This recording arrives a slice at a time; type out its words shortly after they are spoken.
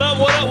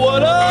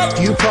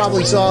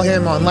probably saw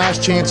him on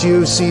Last Chance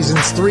U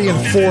seasons 3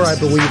 and 4, I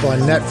believe,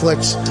 on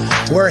Netflix,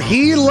 where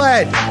he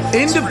led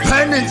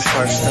Independence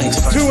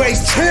to a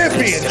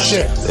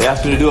championship. They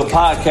asked me to do a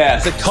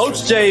podcast, the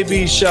Coach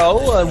JB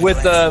Show,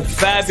 with the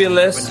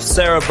fabulous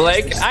Sarah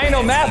Blake. I ain't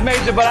no math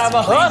major, but I'm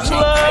a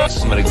hustler.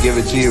 I'm going to give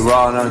it to you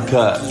raw and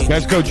uncut.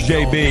 That's Coach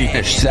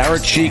JB. Sarah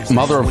Cheek,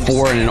 mother of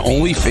 4 and an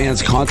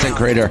OnlyFans content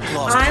creator.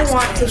 I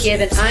want to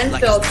give an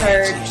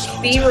unfiltered,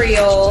 be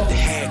real,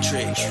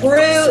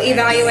 true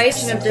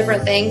evaluation of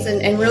different things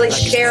and really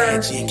share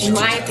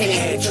my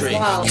opinions as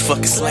well. You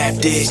fucking slap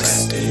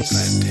dicks.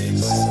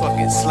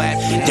 Fucking slap.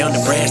 Down the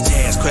brass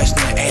tags, crashing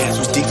the ass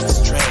was deep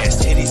as trash.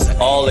 Titties.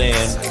 All in,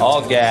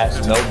 all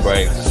gas, no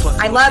brakes.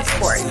 I love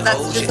sports.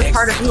 That's just a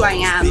part of who I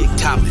am. Big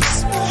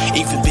topless.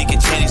 Even bigger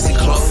titties and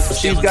clothes.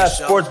 She's got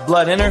sports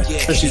blood in her,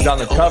 so she's on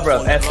the cover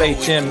of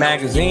FHM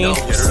magazine.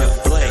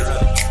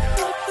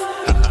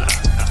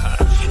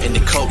 And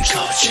the Coach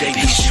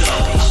JB Show.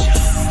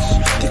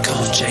 The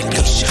Coach JB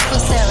Show.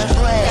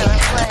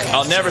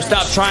 I'll never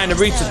stop trying to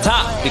reach the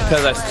top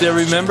because I still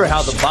remember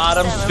how the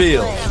bottom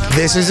feels.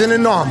 This is an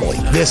anomaly,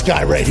 this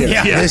guy right here.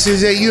 Yeah. This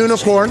is a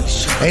unicorn.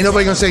 Ain't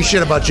nobody gonna say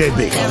shit about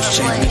JB.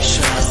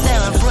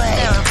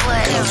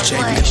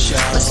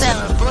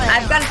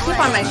 I've got a chip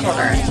on my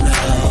shoulder.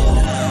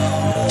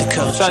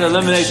 I'm trying to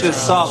eliminate this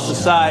soft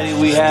society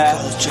we have.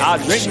 I'll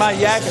drink my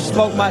yak and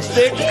smoke my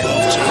stick, and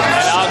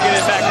I'll get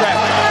it back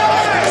rapping.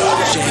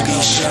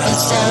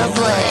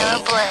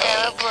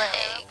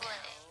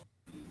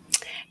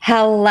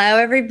 Hello,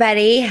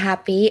 everybody.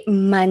 Happy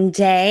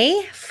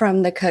Monday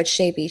from the Coach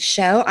JB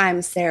Show.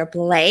 I'm Sarah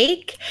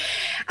Blake.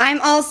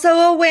 I'm also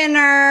a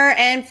winner,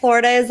 and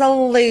Florida is a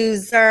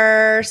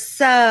loser.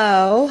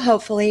 So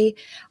hopefully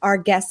our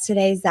guest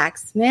today, Zach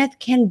Smith,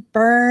 can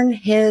burn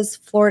his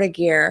Florida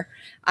gear.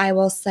 I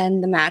will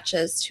send the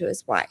matches to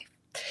his wife.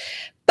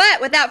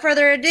 But without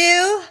further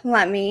ado,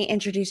 let me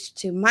introduce you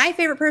to my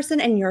favorite person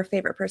and your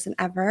favorite person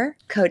ever,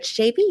 Coach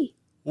JB.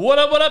 What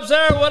up,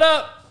 Sarah? What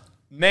up?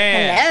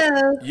 Man,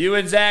 hello. You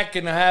and Zach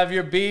can have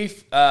your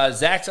beef.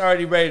 Zach's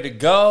already ready to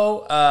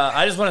go.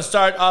 I just want to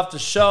start off the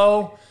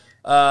show.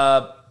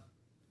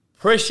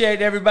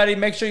 Appreciate everybody.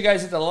 Make sure you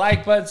guys hit the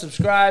like button,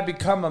 subscribe,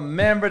 become a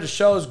member. The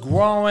show's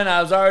growing.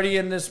 I was already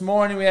in this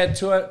morning. We had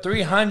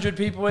 300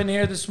 people in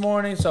here this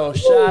morning, so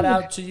shout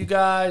out to you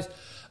guys.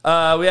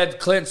 We had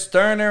Clint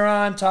Sterner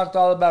on, talked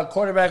all about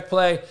quarterback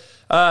play.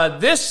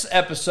 This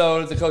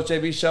episode of the Coach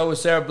JB Show with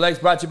Sarah Blake is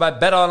brought to you by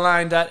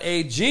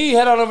betonline.ag.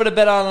 Head on over to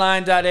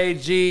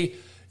betonline.ag.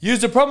 Use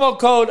the promo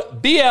code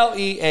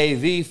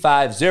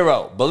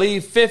BLEAV50,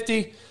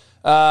 Believe50,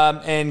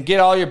 and get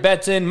all your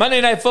bets in.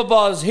 Monday Night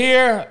Football is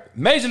here.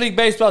 Major League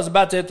Baseball is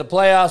about to hit the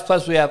playoffs.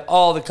 Plus, we have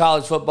all the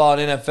college football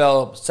and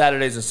NFL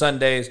Saturdays and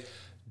Sundays.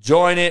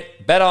 Join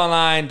it.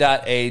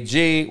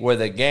 betonline.ag, where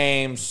the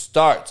game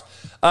starts.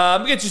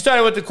 I'm going to get you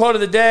started with the quote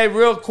of the day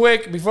real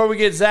quick before we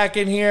get Zach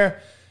in here.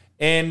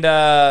 And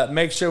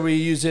make sure we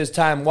use his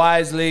time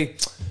wisely.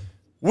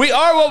 We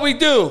are what we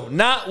do,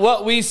 not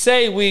what we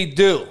say we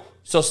do.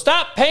 So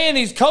stop paying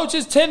these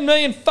coaches $10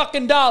 million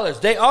fucking dollars.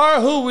 They are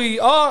who we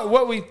are,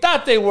 what we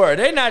thought they were.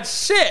 They're not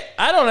shit.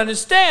 I don't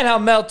understand how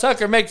Mel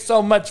Tucker makes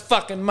so much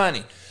fucking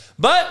money.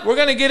 But we're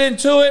going to get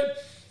into it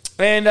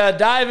and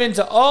dive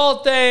into all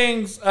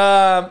things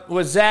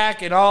with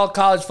Zach and all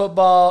college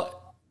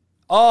football,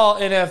 all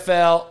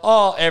NFL,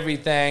 all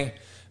everything.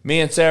 Me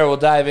and Sarah will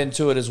dive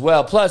into it as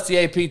well. Plus, the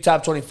AP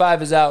Top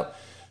 25 is out.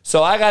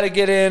 So I got to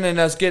get in, and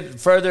let's get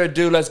further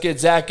ado. Let's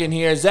get Zach in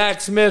here. Zach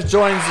Smith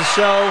joins the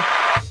show.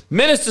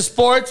 Minister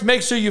Sports.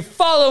 Make sure you're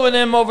following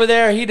him over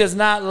there. He does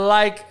not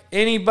like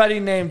anybody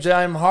named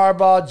John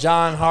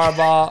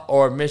Harbaugh,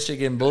 or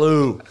Michigan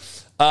Blue.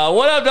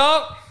 What up,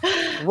 dog?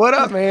 What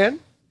up,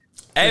 man?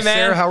 Hey, man.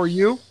 Sarah, how are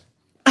you?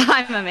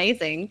 I'm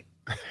amazing.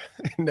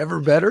 Never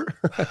better?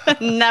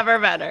 Never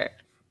better.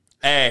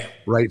 Hey.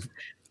 Right.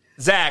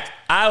 Zach,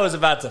 I was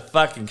about to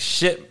fucking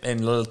shit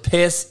and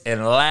piss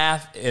and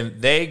laugh,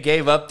 and they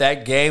gave up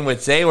that game,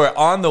 which they were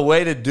on the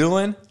way to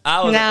doing.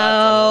 I was about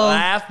to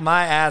laugh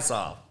my ass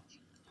off.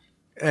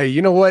 Hey,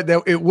 you know what?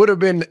 It would have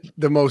been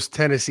the most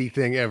Tennessee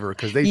thing ever,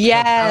 because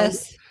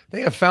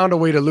they have found a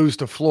way to lose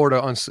to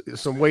Florida on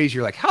some ways.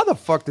 You're like, how the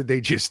fuck did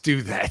they just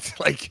do that?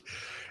 Like,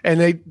 and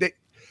they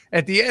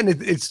at the end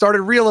it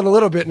started reeling a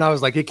little bit, and I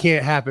was like, it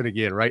can't happen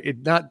again, right?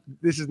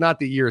 This is not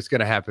the year it's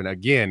going to happen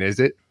again, is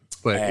it?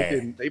 But it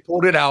didn't. They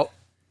pulled it out.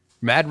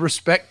 Mad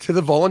respect to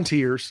the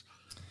Volunteers.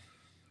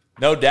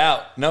 No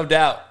doubt. No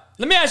doubt.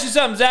 Let me ask you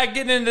something, Zach.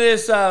 Getting into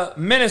this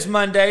Menace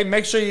Monday,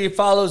 make sure you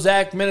follow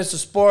Zach, Minister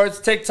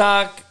Sports,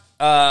 TikTok,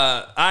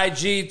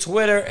 IG,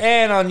 Twitter,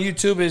 and on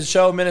YouTube. His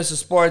show, Minister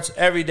Sports,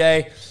 every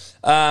day.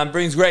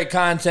 Brings great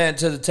content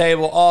to the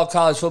table, all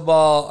college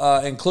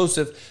football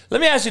inclusive. Let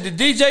me ask you, did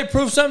DJ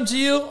prove something to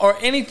you or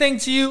anything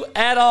to you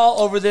at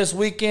all over this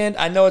weekend?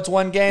 I know it's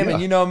one game,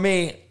 and you know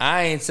me,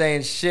 I ain't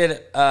saying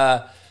shit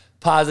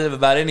positive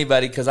about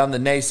anybody because I'm the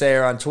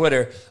naysayer on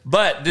Twitter.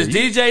 But did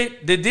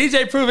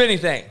DJ prove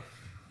anything?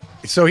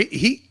 So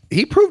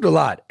he proved a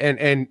lot,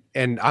 and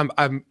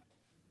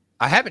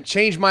I haven't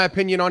changed my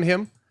opinion on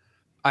him.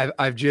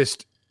 I've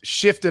just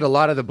shifted a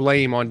lot of the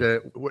blame onto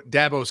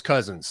Dabo's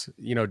cousins,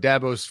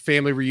 Dabo's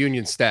family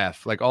reunion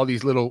staff, like all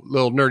these little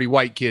nerdy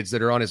white kids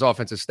that are on his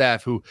offensive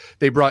staff who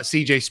they brought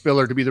CJ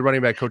Spiller to be the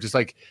running back coach. It's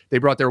like they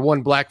brought their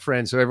one black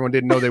friend so everyone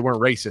didn't know they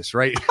weren't racist,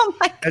 right? Oh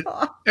my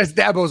God. As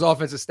Dabo's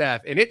offensive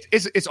staff. And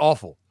it's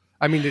awful.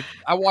 I mean,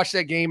 I watched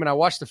that game and I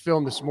watched the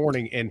film this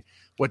morning, and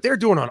what they're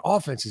doing on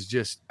offense is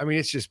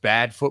it's just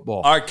bad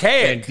football.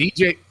 Archaic. And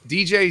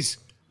DJ's,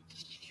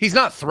 he's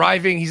not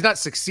thriving. He's not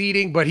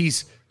succeeding, but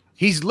he's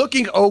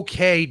looking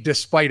okay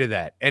despite of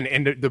that.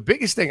 And the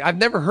biggest thing, I've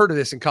never heard of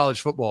this in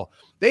college football.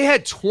 They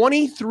had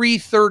 23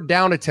 third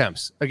down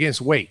attempts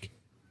against Wake.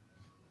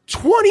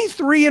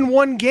 23 in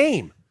one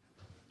game.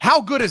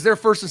 How good is their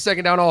first and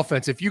second down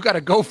offense if you got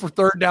to go for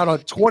third down on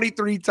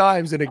 23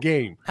 times in a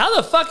game? How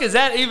the fuck is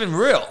that even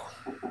real?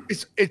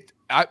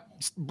 I'm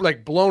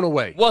like blown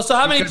away. Well, so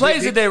how many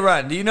plays did they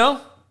run? Do you know?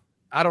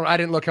 I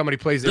didn't look how many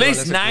plays they run. At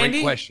least least 90?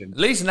 90. Question. At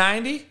least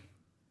 90?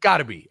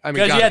 Gotta be. I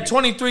mean, because you had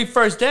 23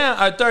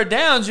 third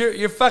downs.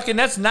 You're fucking.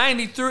 That's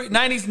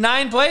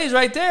 99 plays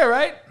right there,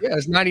 right? Yeah,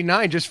 it's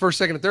 99 just first,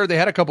 second, and third. They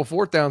had a couple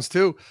fourth downs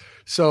too.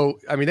 So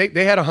I mean,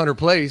 they had 100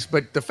 plays.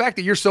 But the fact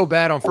that you're so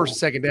bad on first and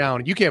second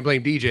down, you can't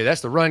blame DJ.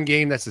 That's the run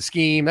game. That's the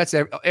scheme. That's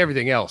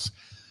everything else.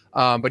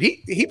 But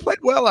he played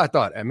well, I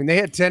thought. I mean, they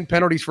had 10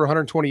 penalties for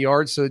 120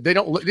 yards, so they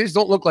just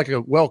don't look like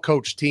a well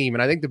coached team.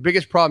 And I think the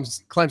biggest problem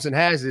Clemson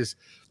has is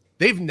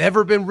they've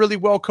never been really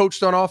well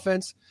coached on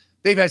offense.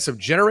 They've had some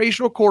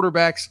generational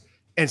quarterbacks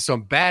and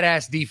some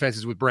badass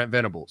defenses with Brent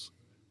Venables.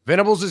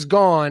 Venables is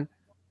gone.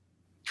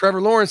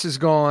 Trevor Lawrence is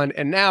gone.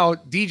 And now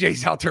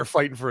DJ's out there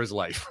fighting for his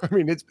life. I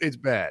mean, it's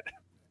bad.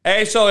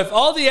 Hey, so if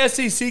all the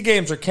SEC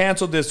games are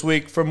canceled this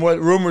week from what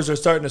rumors are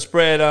starting to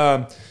spread,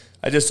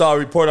 I just saw a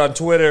report on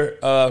Twitter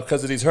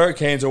because of these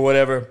hurricanes or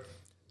whatever.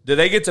 Do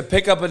they get to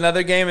pick up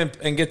another game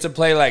and get to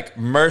play like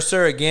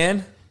Mercer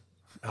again?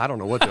 I don't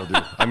know what they'll do.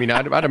 I mean,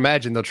 I'd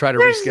imagine they'll try to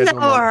There's reschedule.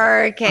 No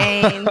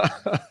hurricane.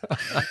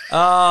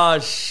 Oh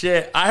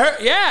shit! I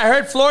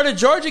heard Florida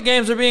Georgia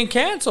games are being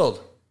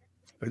canceled.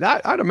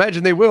 I'd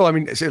imagine they will. I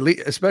mean,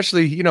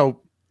 especially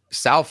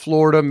South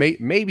Florida,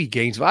 maybe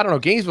Gainesville. I don't know.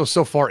 Gainesville's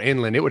so far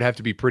inland, it would have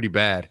to be pretty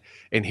bad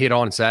and hit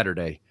on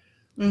Saturday.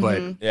 Mm-hmm.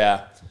 But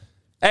yeah.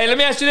 Hey, let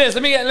me ask you this.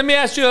 Let me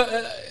ask you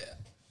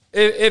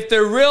if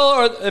they're real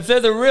or if they're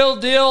the real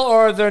deal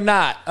or they're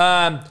not.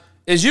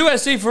 Is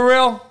USC for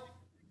real?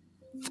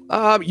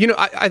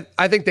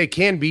 I think they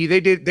can be. They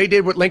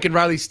did what Lincoln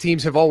Riley's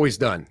teams have always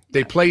done.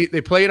 They play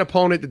an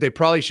opponent that they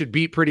probably should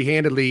beat pretty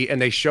handily, and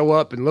they show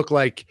up and look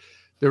like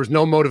there was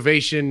no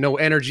motivation, no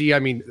energy. I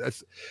mean,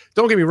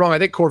 don't get me wrong. I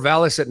think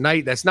Corvallis at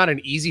night, that's not an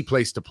easy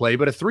place to play,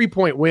 but a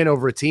 3-point win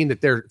over a team that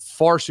they're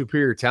far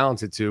superior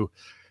talented to.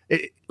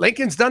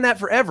 Lincoln's done that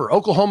forever.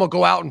 Oklahoma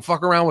go out and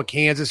fuck around with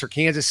Kansas or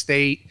Kansas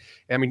State.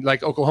 I mean,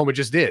 like Oklahoma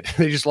just did.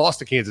 They just lost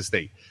to Kansas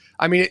State.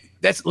 I mean,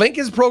 that's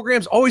Lincoln's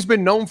program's always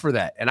been known for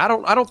that. And I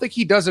don't think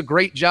he does a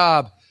great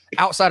job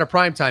outside of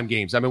primetime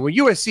games. I mean, when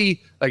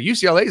USC, like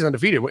UCLA is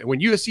undefeated. When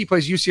USC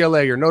plays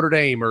UCLA or Notre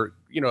Dame or,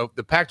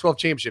 the Pac-12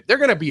 championship, they're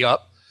going to be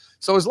up.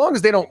 So as long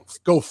as they don't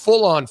go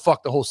full on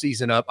fuck the whole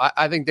season up,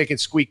 I think they can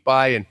squeak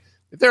by. And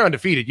if they're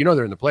undefeated,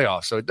 they're in the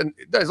playoffs. So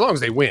as long as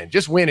they win,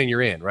 just win and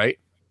you're in, right?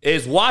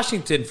 Is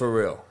Washington for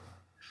real?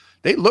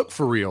 They look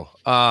for real.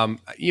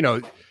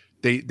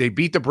 They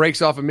beat the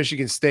brakes off of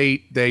Michigan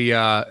State.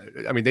 They're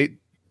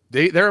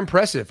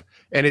impressive.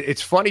 And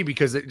it's funny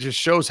because it just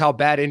shows how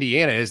bad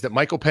Indiana is that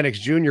Michael Penix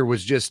Jr.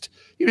 was just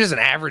an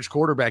average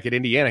quarterback at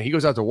Indiana. He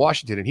goes out to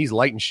Washington and he's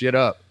lighting shit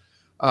up.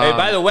 Hey,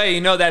 by the way,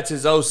 that's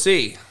his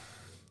OC.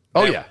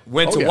 Oh, yeah.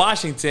 Went to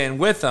Washington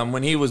with him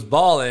when he was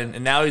balling,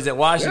 and now he's at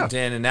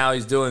Washington, and now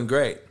he's doing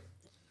great.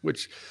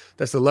 Which,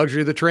 that's the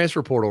luxury of the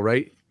transfer portal,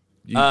 right?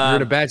 You're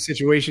in a bad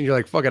situation. You're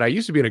like, fuck it. I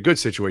used to be in a good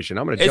situation.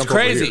 I'm going to jump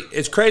over here.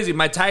 It's crazy.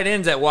 My tight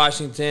end's at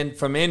Washington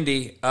from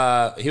Indy.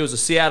 He was a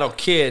Seattle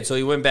kid, so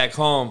he went back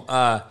home.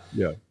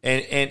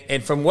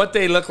 And from what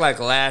they looked like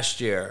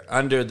last year,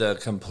 under the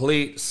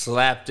complete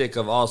slapdick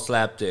of all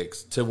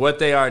slapdicks, to what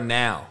they are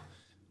now,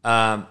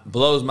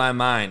 blows my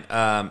mind.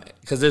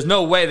 Because there's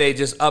no way they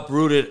just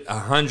uprooted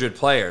 100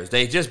 players.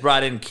 They just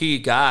brought in key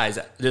guys.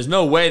 There's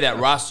no way that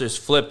roster's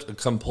flipped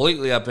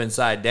completely up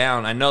inside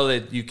down. I know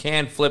that you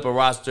can flip a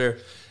roster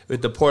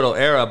with the portal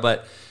era,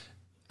 but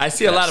I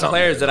see a lot of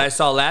players that I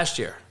saw last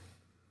year.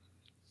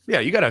 Yeah,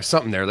 you got to have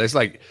something there. It's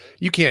like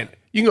you can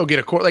go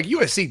get a like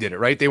USC did it,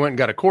 right? They went and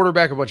got a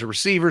quarterback, a bunch of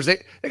receivers.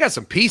 They got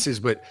some pieces,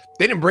 but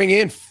they didn't bring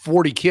in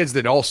 40 kids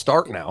that all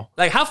start now.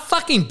 Like, how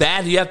fucking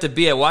bad do you have to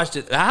be at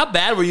Washington? How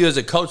bad were you as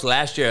a coach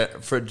last year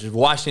for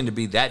Washington to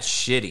be that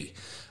shitty?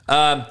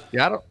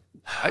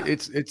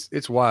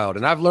 It's wild.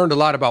 And I've learned a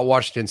lot about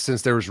Washington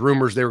since there was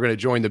rumors they were going to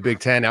join the Big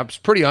Ten. I was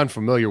pretty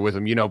unfamiliar with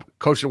them.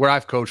 Coaching where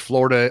I've coached,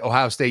 Florida,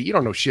 Ohio State, you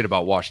don't know shit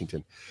about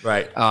Washington.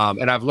 Right.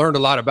 And I've learned a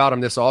lot about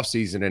them this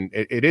offseason, and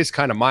it is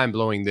kind of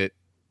mind-blowing that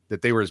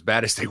they were as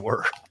bad as they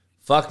were.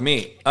 Fuck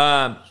me.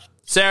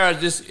 Sarah,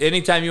 just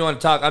anytime you want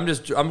to talk,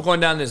 I'm going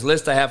down this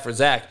list I have for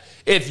Zach.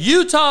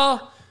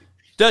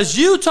 Does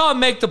Utah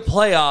make the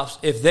playoffs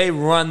if they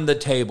run the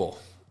table?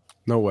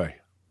 No way.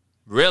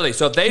 Really?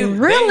 So if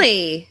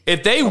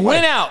they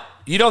win out,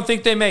 you don't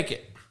think they make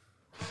it?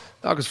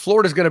 No, because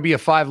Florida's going to be a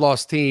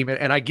 5-loss team,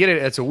 and I get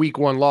it. It's a week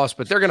 1 loss,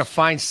 but they're going to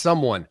find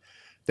someone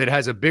that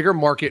has a bigger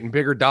market and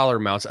bigger dollar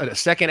amounts. A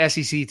second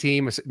SEC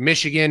team,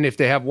 Michigan, if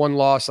they have 1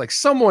 loss, like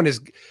someone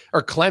is,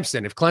 or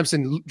Clemson, if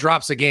Clemson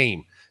drops a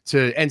game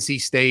to NC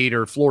State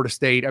or Florida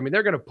State, I mean,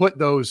 they're going to put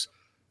those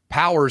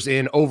powers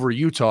in over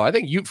Utah. I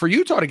think for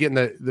Utah to get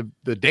in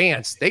the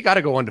dance, they got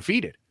to go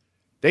undefeated.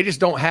 They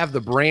just don't have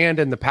the brand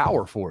and the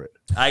power for it.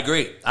 I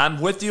agree. I'm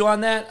with you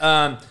on that.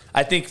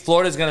 I think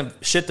Florida's going to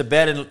shit the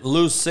bed and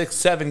lose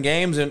 6-7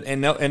 games,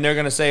 and they're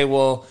going to say,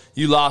 well,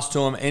 you lost to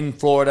them in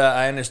Florida.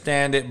 I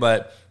understand it,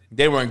 but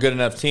they weren't a good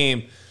enough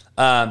team.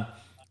 The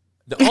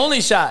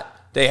only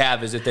shot they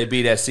have is if they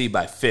beat SC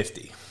by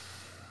 50.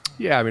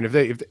 Yeah, I mean,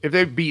 if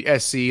they beat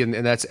SC, and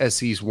that's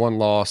SC's 1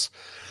 loss,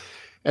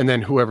 and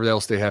then whoever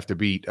else they have to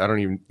beat,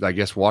 I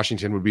guess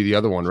Washington would be the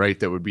other one, right?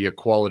 That would be a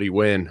quality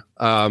win.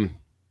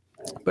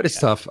 But it's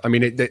tough. I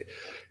mean,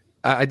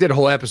 I did a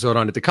whole episode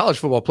on it. The College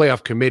Football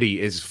Playoff Committee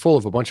is full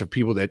of a bunch of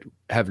people that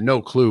have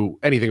no clue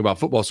anything about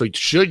football. So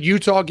should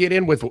Utah get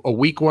in with a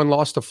week 1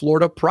 loss to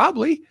Florida?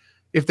 Probably,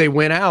 if they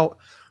win out.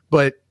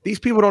 But these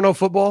people don't know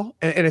football,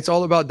 and it's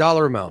all about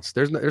dollar amounts.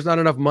 There's not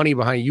enough money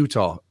behind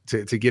Utah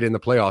to get in the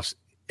playoffs.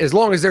 As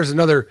long as there's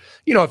another,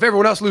 if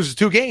everyone else loses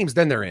 2 games,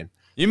 then they're in.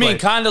 You mean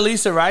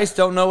Condoleezza Rice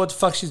don't know what the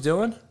fuck she's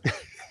doing?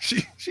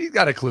 She's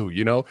got a clue,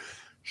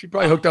 She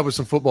probably hooked up with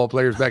some football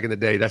players back in the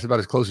day. That's about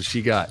as close as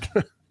she got.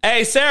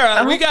 Hey,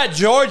 Sarah, we got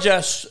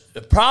Georgia.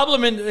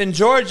 Problem in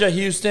Georgia,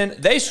 Houston.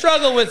 They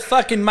struggle with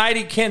fucking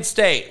mighty Kent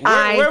State.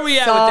 Where are we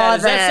at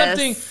with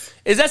that?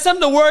 Is that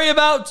something to worry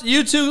about,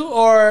 you two,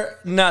 or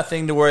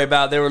nothing to worry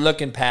about? They were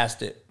looking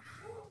past it.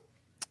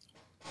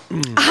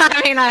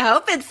 I mean, I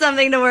hope it's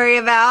something to worry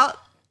about.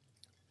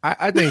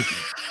 I think,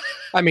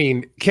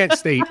 Kent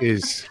State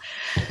is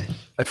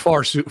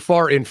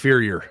far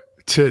inferior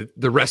to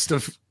the rest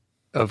of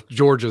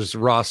Georgia's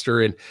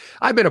roster. And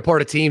I've been a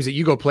part of teams that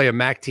you go play a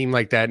MAC team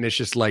like that, and it's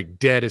just like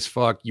dead as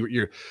fuck.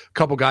 You're a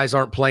couple guys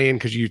aren't playing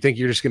because you think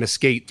you're just going to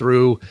skate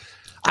through.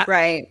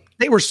 Right.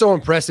 They were so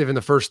impressive in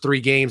the first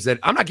 3 games that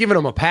I'm not giving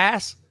them a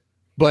pass,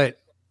 but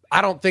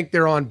I don't think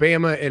they're on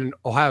Bama and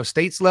Ohio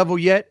State's level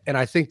yet. And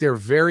I think they're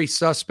very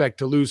suspect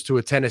to lose to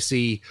a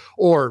Tennessee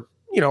or,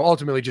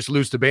 ultimately just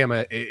lose to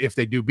Bama if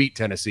they do beat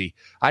Tennessee.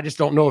 I just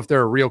don't know if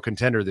they're a real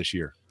contender this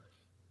year.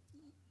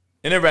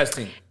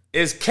 Interesting.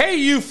 Is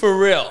KU for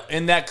real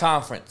in that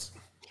conference?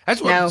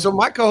 That's what. No. So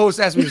my co-host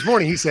asked me this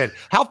morning. He said,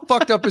 "How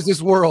fucked up is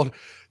this world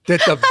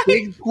that the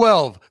Big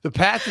 12, the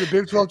path to the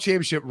Big 12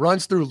 championship,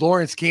 runs through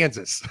Lawrence,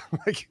 Kansas?"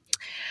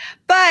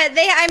 But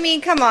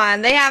come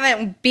on, they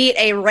haven't beat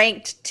a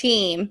ranked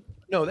team.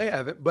 No, they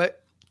haven't.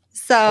 But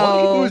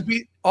so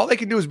all they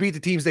can do is beat the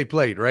teams they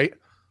played, right?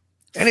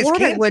 And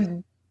Florida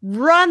would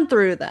run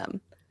through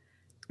them.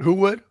 Who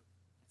would?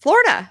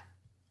 Florida.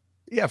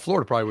 Yeah,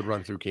 Florida probably would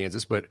run through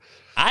Kansas, but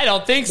I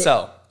don't think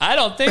so.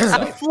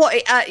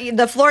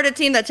 The Florida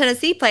team that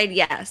Tennessee played,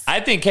 yes. I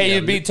think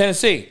KU beat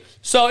Tennessee.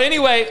 So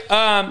anyway,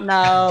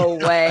 no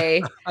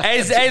way.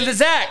 Hey,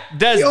 Zach,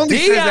 does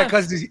Deion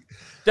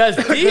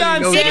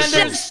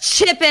Sanders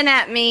chipping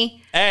at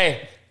me?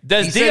 Hey,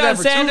 does Deion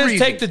Sanders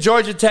take the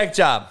Georgia Tech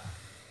job?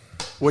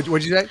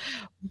 What'd you say?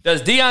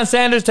 Does Deion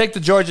Sanders take the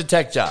Georgia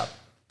Tech job?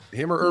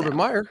 Him or Urban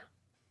Meyer?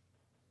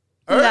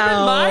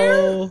 Urban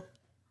Meyer?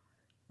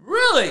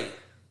 Really?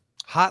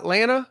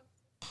 Hotlanta?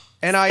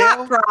 NIL?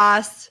 Scott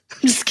Frost.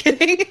 I'm just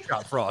kidding.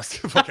 Scott Frost.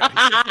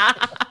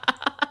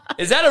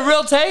 Is that a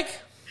real take?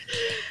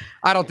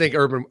 I don't think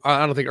Urban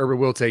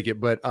will take it,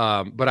 but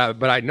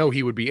I know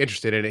he would be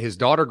interested in it. His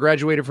daughter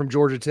graduated from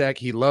Georgia Tech.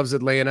 He loves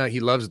Atlanta. He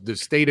loves the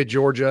state of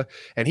Georgia,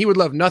 and he would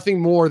love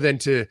nothing more than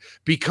to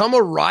become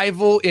a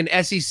rival in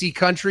SEC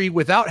country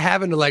without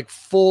having to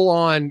full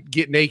on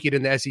get naked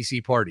in the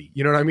SEC party.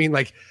 You know what I mean?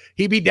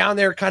 He'd be down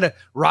there kind of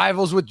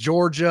rivals with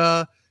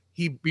Georgia.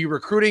 He'd be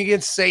recruiting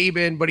against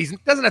Saban, but he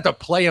doesn't have to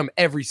play him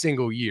every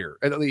single year,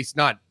 at least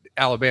not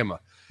Alabama.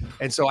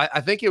 And so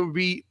I think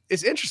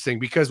it's interesting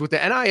because with the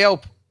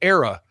NIL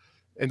era,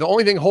 and the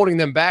only thing holding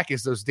them back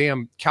is those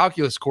damn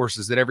calculus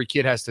courses that every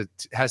kid has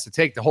to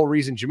take. The whole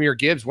reason Jahmyr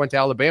Gibbs went to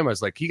Alabama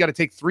is he got to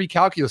take 3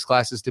 calculus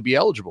classes to be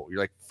eligible. You're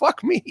like,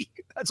 fuck me.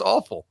 That's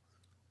awful.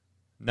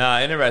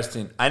 Nah,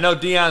 interesting. I know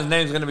Deion's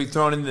name's going to be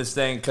thrown in this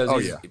thing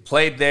because he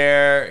played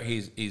there.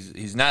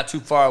 He's not too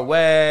far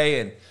away,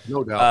 and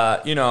no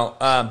doubt.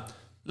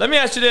 Let me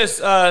ask you this,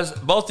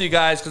 both of you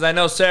guys, because I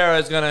know Sarah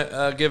is going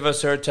to give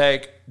us her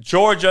take.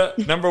 Georgia,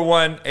 number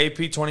 1,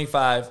 AP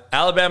 25.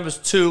 Alabama's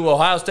 2.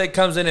 Ohio State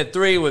comes in at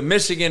 3 with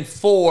Michigan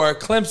 4.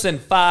 Clemson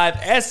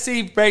 5.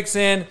 SC breaks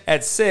in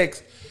at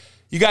 6.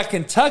 You got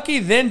Kentucky,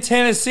 then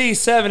Tennessee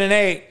 7 and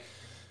 8.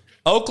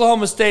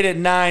 Oklahoma State at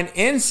 9.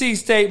 NC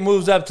State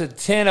moves up to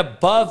 10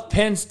 above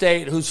Penn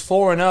State, who's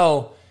 4 and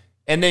 0.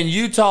 And then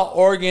Utah,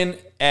 Oregon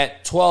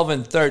at 12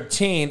 and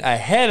 13,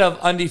 ahead of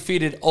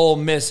undefeated Ole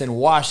Miss and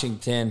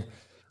Washington.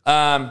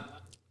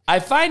 I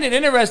find it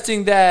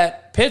interesting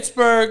that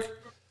Pittsburgh,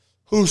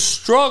 who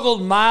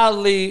struggled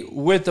mildly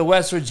with the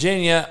West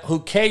Virginia, who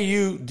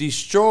KU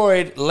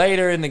destroyed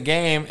later in the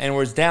game and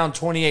was down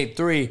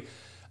 28-3.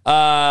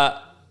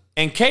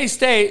 And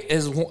K-State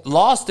has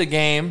lost the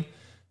game.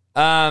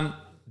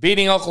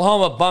 Beating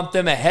Oklahoma bumped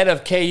them ahead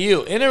of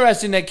KU.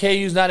 Interesting that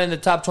KU's not in the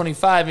top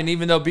 25, and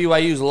even though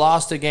BYU's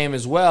lost the game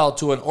as well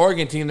to an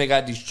Oregon team that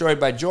got destroyed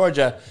by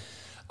Georgia,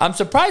 I'm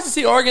surprised to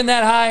see Oregon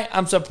that high.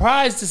 I'm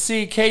surprised to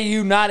see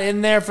KU not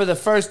in there for the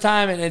first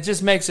time, and it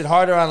just makes it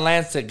harder on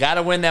Lance to got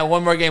to win that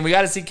one more game. We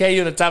got to see KU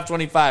in the top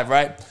 25,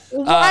 right?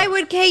 Why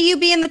would KU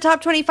be in the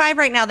top 25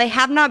 right now? They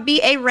have not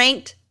beat a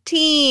ranked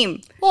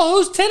team. Well,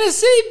 who's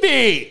Tennessee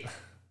beat?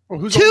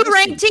 Well, two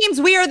ranked teams.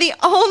 We are the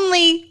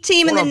only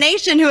team in the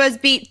nation who has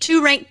beat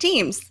two ranked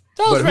teams.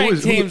 Those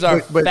ranked teams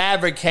are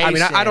fabrication. I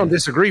mean, I don't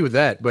disagree with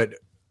that, but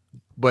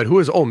who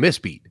has Ole Miss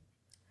beat?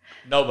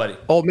 Nobody.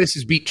 Ole Miss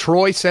has beat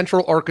Troy,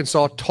 Central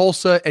Arkansas,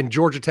 Tulsa, and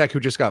Georgia Tech,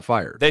 who just got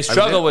fired. They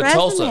struggle with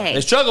Tulsa.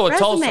 They struggle with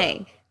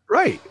Tulsa.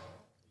 Right.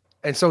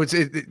 And so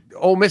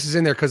Ole Miss is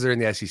in there because they're in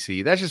the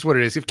SEC. That's just what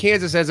it is. If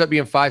Kansas ends up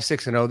being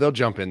 5-6-0, they'll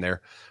jump in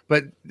there.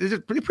 But these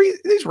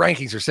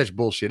rankings are such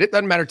bullshit. It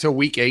doesn't matter till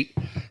week 8.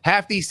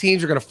 Half these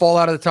teams are going to fall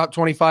out of the top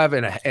 25,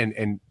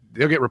 and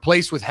they'll get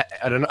replaced with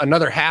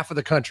another half of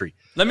the country.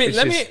 Let me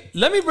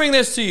bring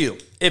this to you.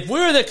 If we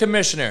were the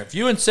commissioner, if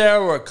you and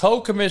Sarah were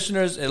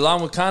co-commissioners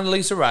along with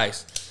Condoleezza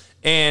Rice,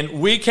 and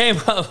we came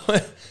up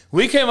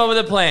with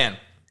a plan,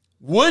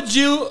 would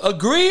you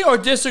agree or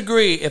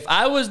disagree if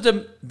I was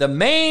the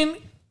main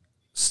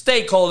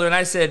stakeholder and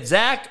I said,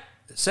 Zach,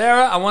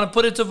 Sarah, I want to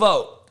put it to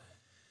vote.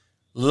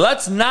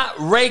 Let's not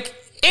rake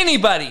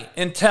anybody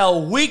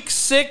until week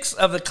 6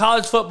 of the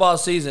college football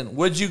season.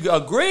 Would you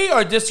agree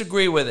or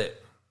disagree with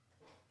it?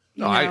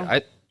 No,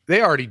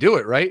 they already do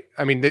it, right?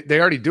 I mean, they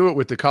already do it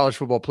with the college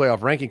football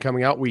playoff ranking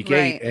coming out week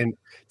 8, and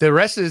the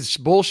rest of this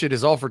bullshit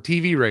is all for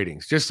TV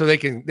ratings, just so they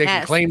can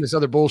claim this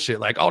other bullshit,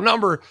 like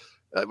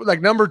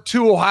number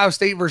 2 Ohio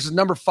State versus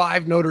number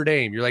 5 Notre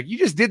Dame. You're like, you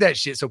just did that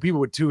shit so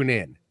people would tune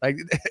in. Like,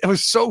 it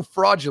was so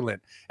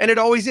fraudulent, and it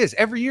always is.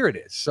 Every year it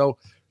is. So,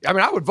 I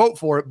mean, I would vote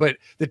for it, but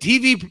the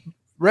TV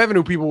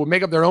revenue people would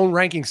make up their own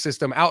ranking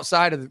system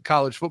outside of the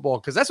college football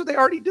because that's what they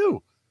already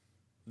do.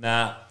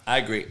 Nah, I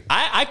agree.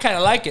 I kind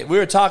of like it. We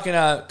were talking,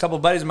 a couple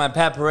of buddies of mine,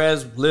 Pat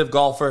Perez, live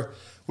golfer.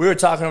 We were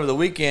talking over the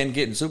weekend,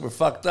 getting super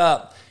fucked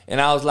up. And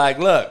I was like,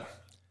 look,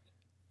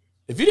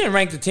 if you didn't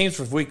rank the teams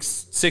for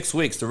 6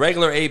 weeks, the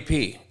regular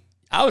AP,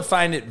 I would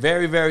find it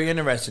very, very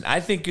interesting. I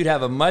think you'd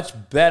have a much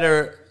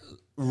better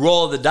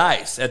roll of the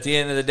dice at the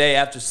end of the day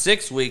after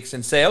 6 weeks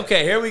and say,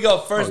 okay, here we go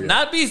first.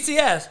 Not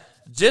BCS,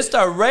 just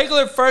our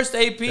regular first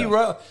AP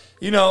row.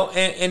 You know,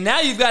 and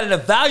now you've got an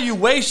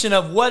evaluation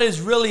of what is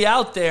really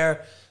out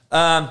there.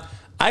 I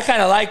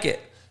kind of like it.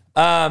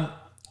 I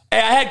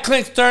had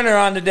Clint Sterner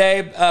on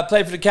today,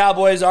 played for the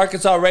Cowboys,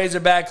 Arkansas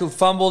Razorback, who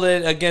fumbled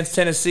it against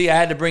Tennessee. I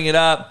had to bring it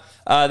up.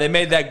 They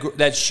made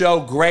that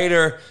show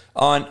greater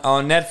on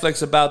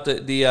Netflix about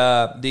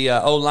the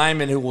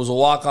O-lineman who was a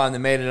walk-on that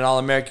made it an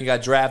All-American,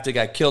 got drafted,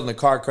 got killed in a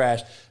car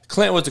crash.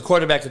 Clint was the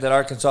quarterback of that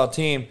Arkansas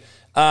team.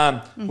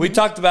 We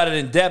talked about it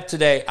in depth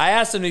today. I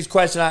asked him these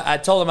questions. I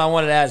told him I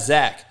wanted to ask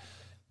Zach.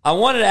 I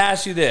wanted to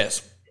ask you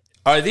this.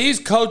 Are these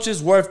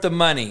coaches worth the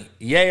money?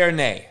 Yay or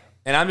nay?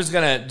 And I'm just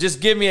going to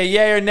give me a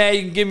yay or nay.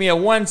 You can give me a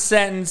one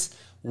sentence,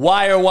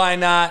 why or why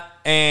not,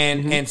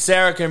 and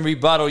Sarah can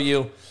rebuttal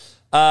you.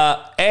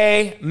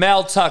 A,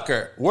 Mel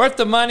Tucker, worth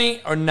the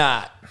money or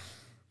not?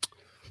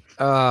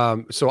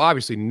 So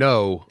obviously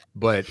no,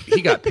 but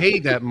he got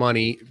paid that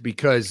money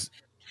because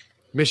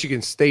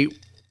Michigan State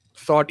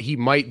thought he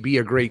might be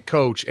a great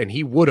coach, and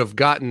he would have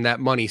gotten that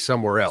money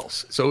somewhere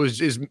else. So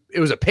it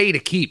was a pay to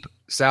keep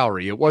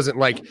salary. It wasn't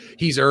like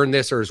he's earned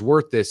this or is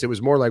worth this. It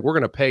was more like we're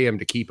going to pay him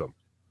to keep him.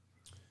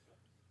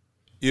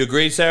 You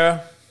agree,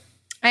 Sarah?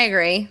 I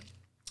agree.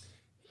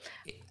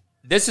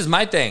 This is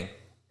my thing.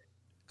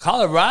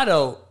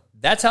 Colorado,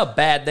 that's how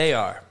bad they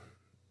are.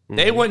 Mm-hmm.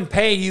 They wouldn't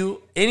pay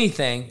you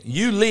anything.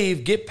 You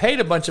leave, get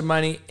paid a bunch of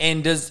money,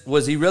 and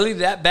was he really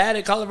that bad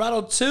at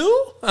Colorado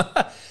too?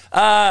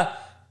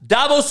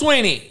 Dabo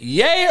Swinney,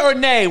 yay or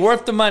nay,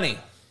 worth the money?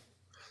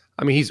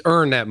 I mean, he's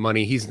earned that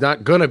money. He's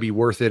not going to be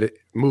worth it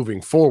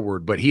moving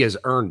forward, but he has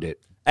earned it.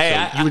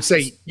 Hey, so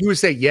you would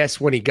say yes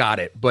when he got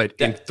it, but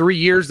in 3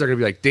 years they're going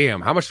to be like,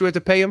 damn, how much do we have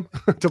to pay him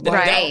to buy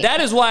right.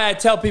 That is why I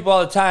tell people all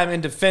the time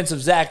in defense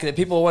of Zach that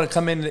people want to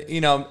come in, you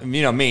know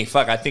me.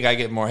 Fuck, I think I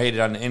get more hated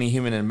on any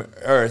human on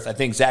earth. I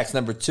think Zach's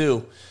number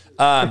 2.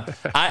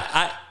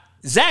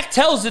 Zach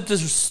tells it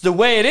the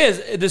way it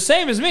is, the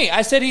same as me.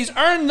 I said he's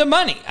earned the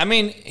money. I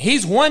mean,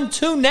 he's won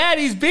 2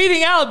 natties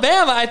beating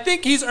Alabama. I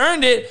think he's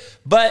earned it,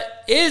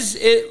 but is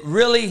it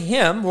really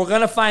him? We're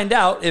going to find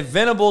out if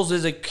Venables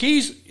is a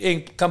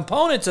key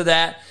component to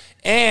that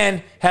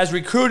and has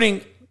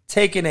recruiting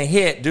taken a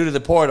hit due to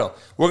the portal.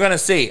 We're going to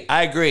see.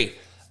 I agree.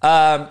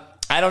 I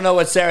don't know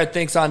what Sarah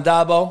thinks on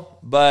Dabo,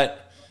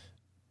 but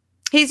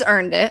he's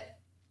earned it.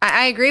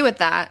 I agree with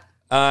that.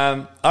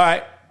 All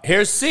right.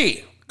 Here's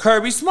C.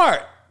 Kirby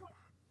Smart.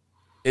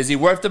 Is he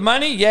worth the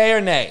money? Yay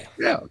or nay?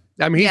 Yeah.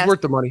 I mean, he's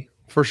worth the money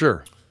for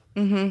sure.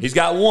 Mm-hmm. He's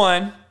got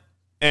 1,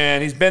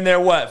 and he's been there,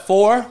 what,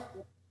 4?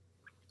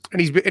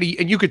 And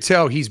and you could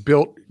tell he's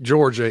built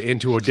Georgia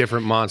into a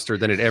different monster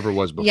than it ever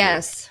was before.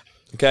 Yes.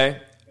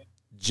 Okay.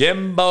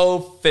 Jimbo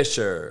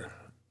Fisher.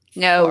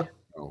 No.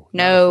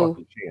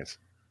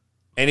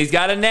 And he's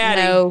got a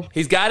natty. No.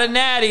 He's got a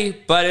natty,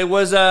 but it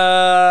was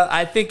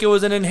I think it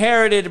was an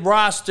inherited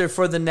roster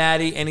for the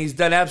natty, and he's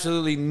done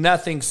absolutely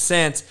nothing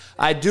since.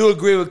 I do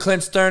agree with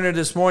Clint Sterner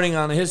this morning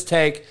on his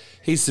take.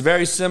 He's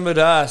very similar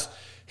to us.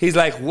 He's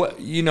like, what,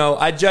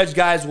 I judge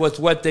guys with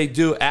what they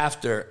do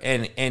after,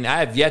 and I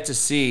have yet to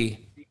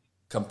see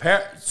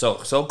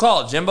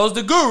so-called Jimbo's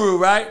the guru,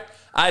 right?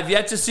 I've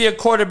yet to see a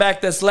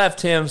quarterback that's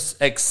left him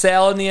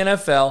excel in the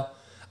NFL.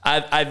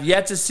 I've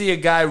yet to see a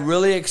guy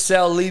really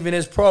excel leaving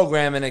his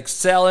program and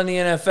excel in the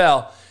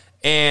NFL.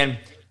 And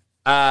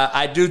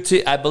I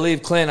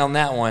believe Clint on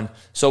that one.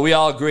 So we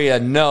all agree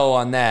a no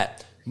on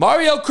that.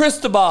 Mario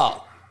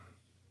Cristobal.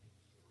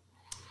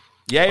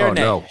 Yay or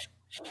nay? No.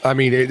 I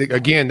mean,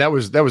 again, that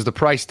was the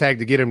price tag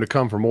to get him to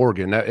come from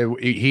Oregon.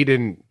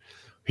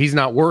 He's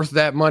not worth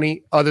that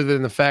money, other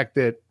than the fact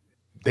that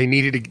they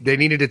needed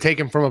to take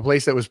him from a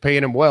place that was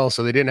paying him well,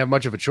 so they didn't have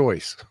much of a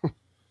choice.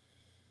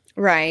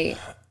 Right.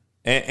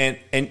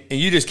 And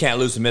you just can't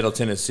lose to Middle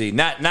Tennessee.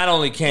 Not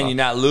only can you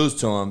not lose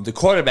to him, the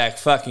quarterback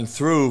fucking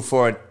threw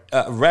for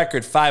a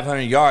record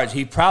 500 yards.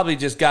 He probably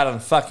just got on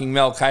fucking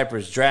Mel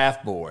Kiper's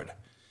draft board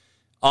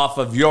off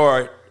of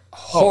your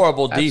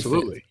horrible defense.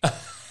 Absolutely.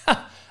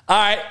 All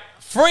right,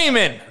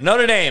 Freeman,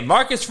 Notre Dame,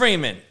 Marcus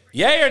Freeman,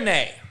 yay or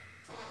nay?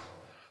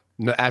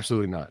 No,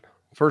 absolutely not.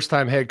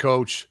 First-time head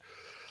coach.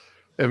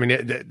 I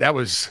mean, that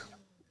was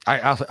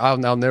I'll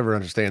never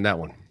understand that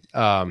one.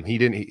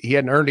 He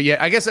hadn't earned it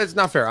yet. I guess that's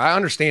not fair. I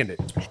understand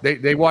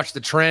it. They watched the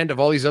trend of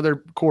all these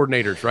other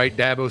coordinators, right?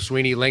 Dabo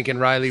Swinney, Lincoln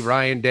Riley,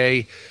 Ryan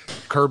Day,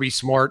 Kirby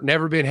Smart,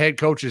 never been head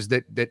coaches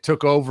that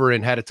took over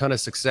and had a ton of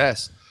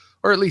success,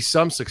 or at least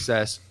some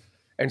success.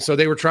 And so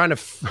they were trying to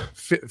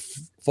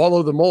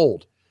follow the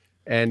mold.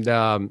 And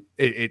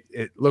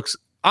it looks,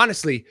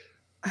 honestly,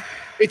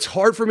 it's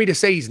hard for me to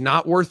say he's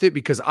not worth it,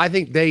 because I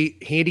think they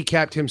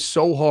handicapped him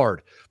so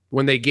hard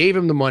when they gave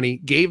him the money,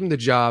 gave him the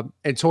job,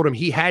 and told him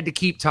he had to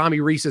keep Tommy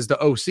Rees as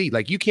the OC.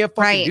 Like, you can't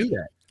fucking do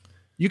that.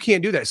 You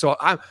can't do that. So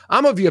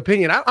I'm of the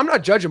opinion. I'm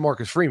not judging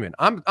Marcus Freeman.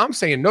 I'm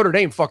saying Notre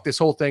Dame fucked this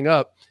whole thing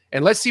up,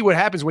 and let's see what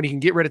happens when he can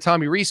get rid of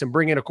Tommy Rees and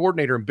bring in a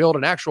coordinator and build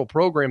an actual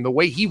program the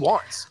way he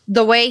wants.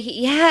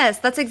 Yes,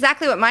 that's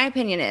exactly what my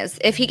opinion is.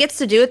 If he gets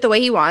to do it the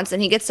way he wants,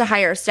 and he gets to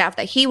hire staff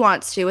that he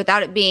wants to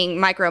without it being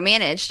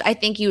micromanaged, I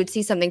think you would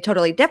see something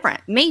totally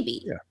different.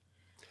 Maybe.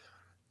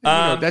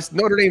 Yeah. That's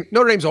Notre Dame.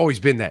 Notre Dame's always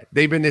been that.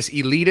 They've been this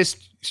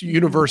elitist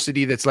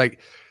university that's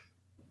like,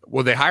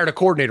 well, they hired a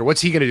coordinator.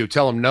 What's he going to do?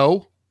 Tell him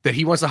no? That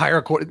he wants to hire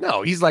a coordinator?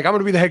 No, he's like, I'm going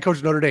to be the head coach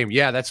of Notre Dame.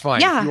 Yeah, that's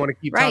fine. Yeah, if you want to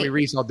keep Tommy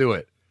Rees, I'll do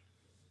it.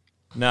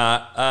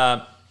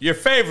 Nah. Your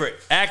favorite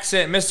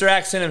accent, Mr.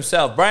 Accent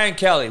himself, Brian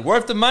Kelly,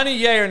 worth the money,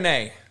 yay or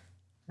nay?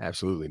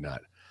 Absolutely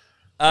not.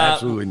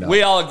 Absolutely not.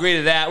 We all agree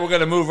to that. We're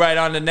going to move right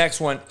on to the next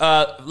one.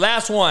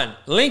 Last one,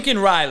 Lincoln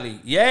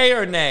Riley, yay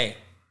or nay?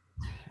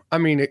 I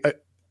mean,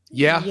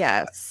 yeah.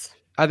 Yes.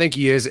 I think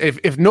he is.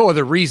 If no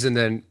other reason,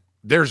 then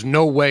there's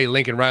no way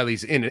Lincoln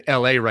Riley's in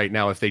LA right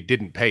now if they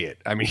didn't pay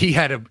it. I mean, he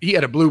had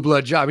a blue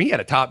blood job. He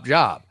had a top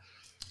job.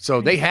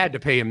 So they had to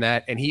pay him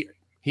that, and he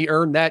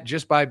earned that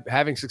just by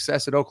having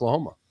success at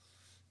Oklahoma.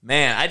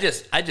 Man, I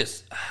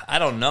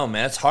don't know,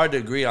 man. It's hard to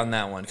agree on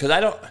that one,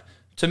 because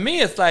to me,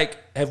 it's like,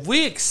 have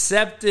we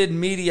accepted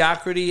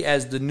mediocrity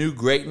as the new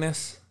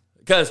greatness?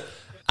 Because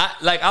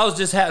I was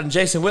just having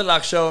Jason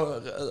Whitlock's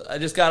show. I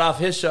just got off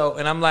his show,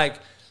 and I'm like,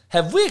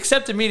 have we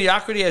accepted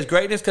mediocrity as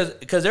greatness?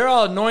 Because they're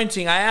all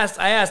anointing. I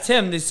asked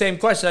him the same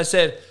question. I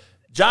said,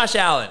 Josh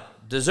Allen,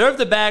 deserve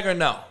the bag or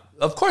no?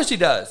 Of course he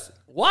does.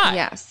 Why?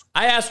 Yes.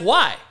 I asked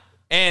why.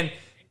 And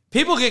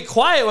people get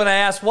quiet when I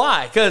ask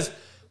why. Because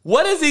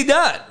what has he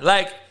done?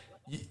 Like,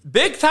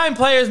 big-time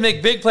players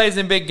make big plays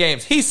in big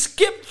games. He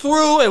skipped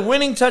through a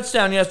winning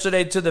touchdown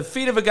yesterday to the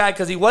feet of a guy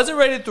because he wasn't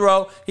ready to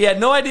throw. He had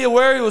no idea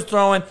where he was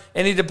throwing,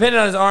 and he depended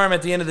on his arm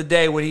at the end of the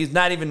day when he's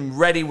not even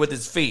ready with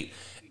his feet.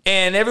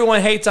 And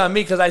everyone hates on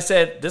me because I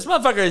said, this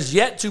motherfucker is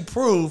yet to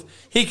prove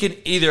he can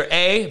either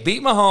A,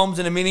 beat Mahomes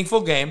in a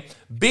meaningful game,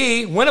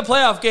 B, win a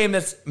playoff game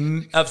that's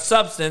of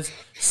substance,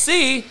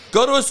 C,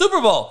 go to a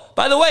Super Bowl.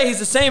 By the way, he's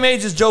the same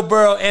age as Joe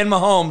Burrow and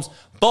Mahomes.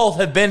 Both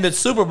have been to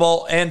Super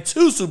Bowl and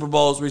 2 Super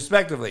Bowls,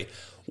 respectively.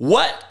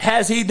 What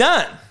has he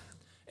done?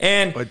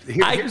 And but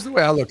here's the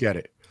way I look at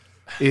it,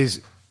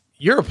 is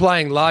you're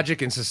applying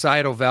logic and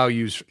societal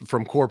values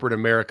from corporate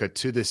America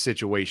to this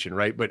situation,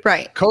 right? But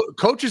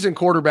coaches and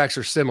quarterbacks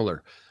are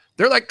similar.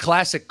 They're like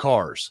classic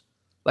cars.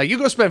 Like, you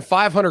go spend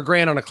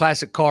 $500,000 on a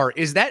classic car.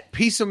 Is that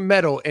piece of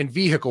metal and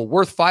vehicle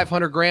worth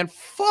 $500,000?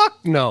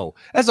 Fuck no.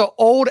 That's an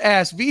old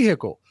ass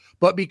vehicle.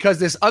 But because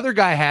this other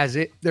guy has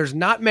it, there's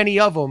not many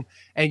of them,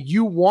 and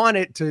you want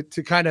it to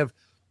kind of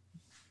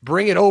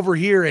bring it over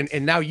here,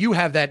 and now you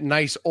have that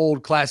nice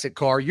old classic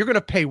car. You're going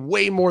to pay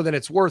way more than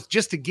it's worth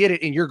just to get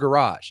it in your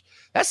garage.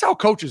 That's how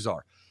coaches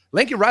are.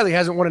 Lincoln Riley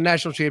hasn't won a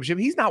national championship.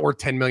 He's not worth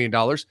 $10 million.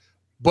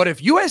 But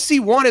if USC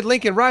wanted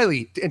Lincoln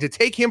Riley and to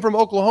take him from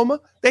Oklahoma,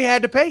 they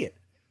had to pay it.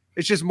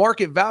 It's just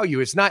market value.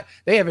 It's not,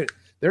 they're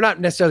not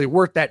necessarily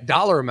worth that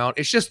dollar amount.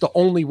 It's just the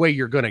only way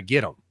you're going to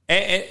get them.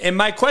 And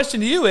my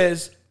question to you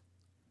is,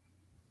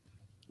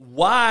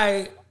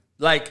 why,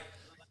 like,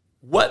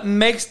 what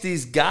makes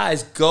these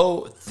guys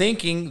go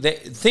thinking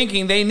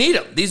they need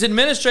them? These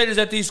administrators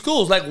at these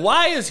schools, like,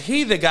 why is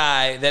he the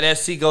guy that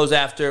SC goes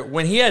after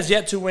when he has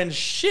yet to win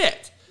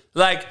shit?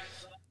 Like,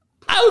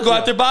 I would go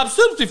after Bob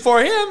Stoops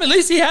before him. At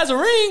least he has a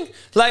ring.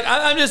 Like,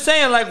 I'm just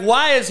saying, like,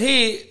 why is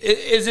he?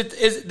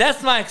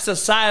 That's my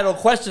societal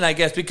question, I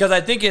guess, because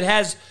I think it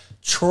has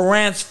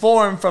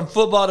transformed from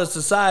football to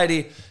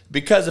society.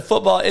 Because the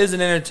football is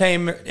an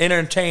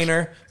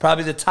entertainer,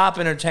 probably the top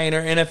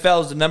entertainer.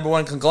 NFL is the number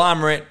one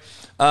conglomerate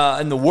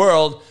in the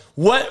world.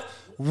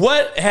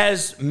 What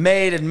has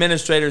made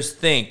administrators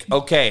think,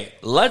 okay,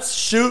 let's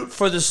shoot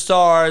for the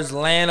stars,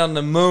 land on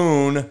the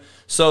moon,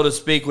 so to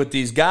speak, with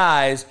these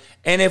guys,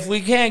 and if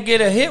we can't get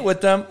a hit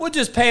with them, we'll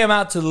just pay them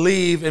out to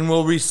leave and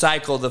we'll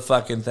recycle the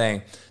fucking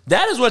thing.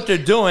 That is what they're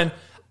doing.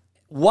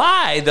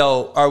 Why,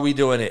 though, are we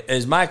doing it,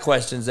 is my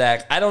question,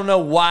 Zach. I don't know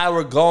why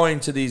we're going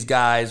to these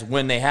guys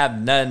when they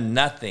have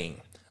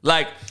nothing.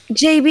 Like,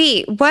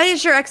 JB, what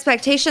is your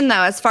expectation,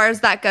 though, as far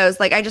as that goes?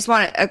 Like, I just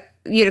want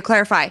you to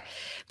clarify.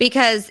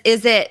 Because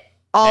is it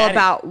all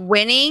about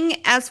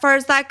winning as far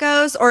as that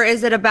goes? Or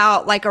is it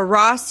about, like, a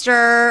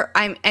roster?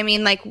 I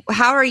mean, like,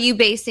 how are you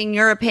basing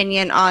your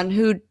opinion on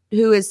who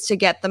is to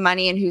get the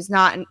money and who's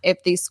not, and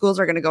if these schools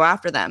are going to go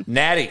after them?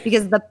 Natty.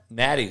 Because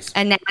Natties.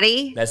 A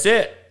natty? That's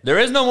it. There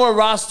is no more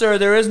roster.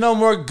 There is no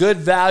more good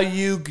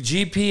value,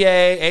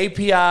 GPA,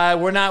 API.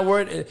 We're not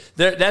worried.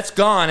 That's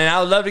gone, and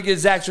I would love to get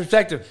Zach's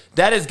perspective.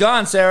 That is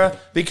gone, Sarah,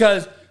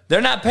 because they're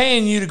not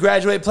paying you to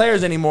graduate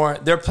players anymore.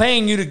 They're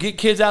paying you to get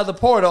kids out of the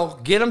portal,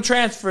 get them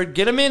transferred,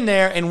 get them in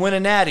there, and win a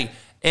natty.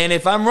 And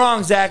if I'm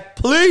wrong, Zach,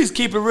 please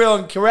keep it real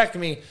and correct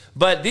me.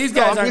 But these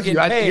guys aren't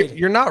getting paid.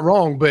 You're not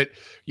wrong, but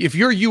if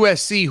you're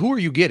USC, who are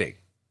you getting?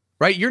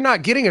 Right? You're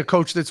not getting a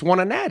coach that's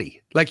won a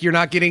natty. Like, you're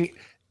not getting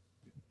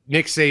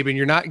Nick Saban,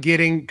 you're not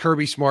getting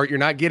Kirby Smart, you're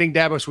not getting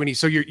Dabo Swinney.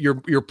 So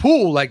your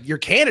pool, like your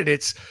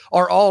candidates,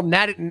 are all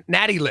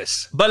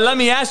nattyless. But let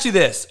me ask you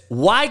this: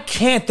 why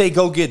can't they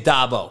go get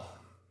Dabo?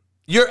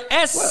 You're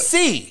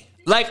SC.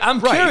 Like,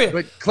 I'm curious.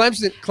 But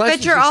Clemson.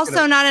 But you're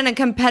also not in a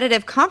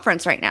competitive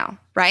conference right now,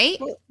 right?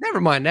 Well, never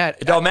mind that.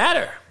 It don't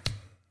matter.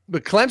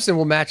 But Clemson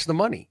will match the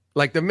money.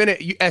 Like, the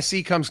minute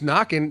SC comes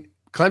knocking,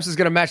 Clemson's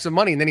going to match the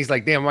money. And then he's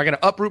like, damn, am I going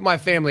to uproot my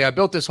family? I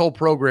built this whole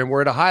program.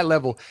 We're at a high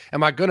level.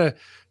 Am I going to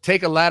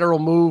take a lateral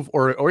move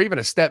or even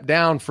a step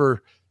down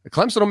for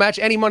Clemson? Will match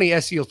any money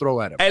SC will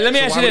throw at him. Hey, let me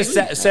ask you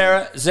this,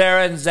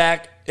 Sarah and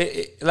Zach.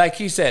 Like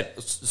he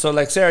said, so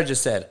like Sarah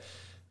just said,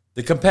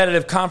 the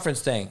competitive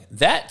conference thing,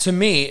 that to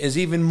me is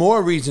even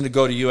more reason to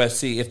go to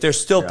USC. If they're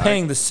still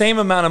paying the same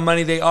amount of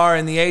money they are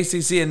in the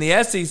ACC and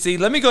the SEC,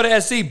 let me go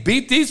to SC,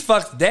 beat these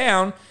fucks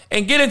down,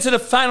 and get into the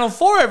Final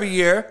Four every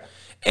year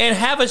and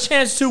have a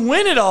chance to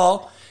win it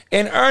all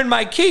and earn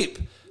my keep.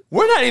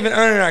 We're not even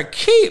earning our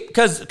keep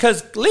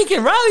because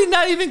Lincoln Riley's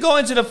not even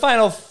going to the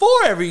Final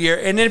Four every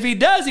year. And if he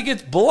does, he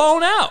gets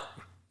blown out.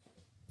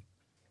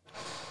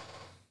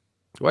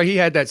 Well, he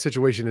had that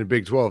situation in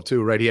Big 12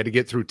 too, right? He had to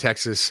get through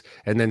Texas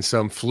and then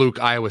some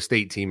fluke Iowa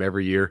State team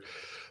every year.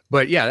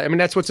 But yeah, I mean,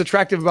 that's what's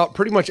attractive about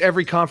pretty much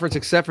every conference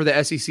except for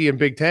the SEC and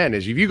Big Ten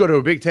is if you go to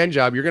a Big Ten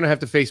job, you're going to have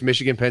to face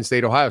Michigan, Penn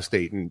State, Ohio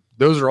State. And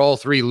those are all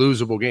three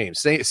losable games.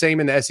 Same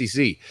in the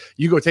SEC.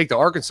 You go take the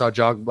Arkansas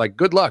job, like,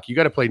 good luck. You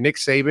got to play Nick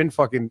Saban.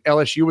 Fucking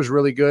LSU was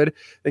really good.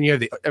 Then you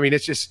have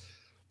it's just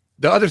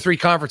the other three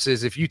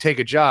conferences. If you take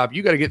a job,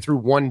 you got to get through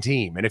one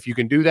team. And if you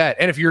can do that,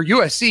 and if you're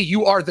USC,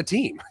 you are the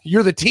team.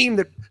 You're the team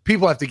that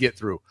people have to get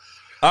through.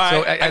 All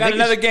right. So I got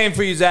another game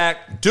for you,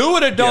 Zach. Do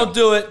it or don't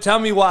do it. Tell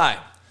me why.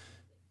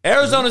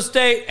 Arizona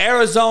State,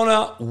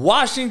 Arizona,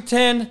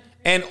 Washington,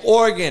 and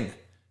Oregon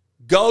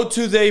go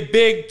to the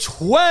Big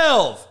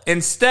 12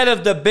 instead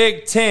of the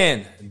Big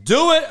 10.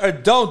 Do it or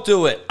don't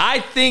do it?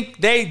 I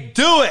think they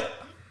do it.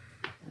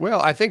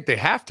 Well, I think they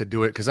have to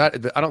do it because I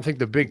don't think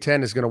the Big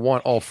 10 is going to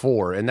want all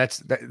four. And that's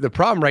the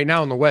problem right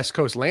now in the West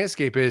Coast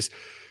landscape is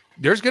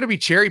there's going to be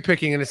cherry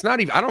picking, and it's not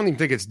even, I don't even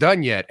think it's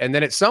done yet. And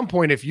then at some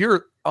point, if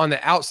you're on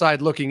the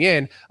outside looking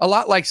in, a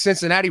lot like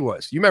Cincinnati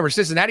was. You remember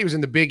Cincinnati was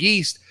in the Big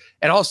East,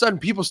 and all of a sudden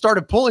people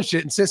started pulling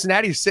shit, and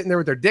Cincinnati's sitting there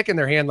with their dick in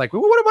their hand like,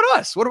 well, what about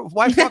us?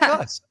 Why fuck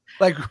us?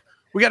 Like,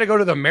 we got to go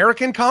to the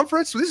American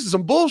Conference? This is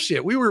some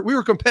bullshit. We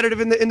were competitive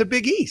in the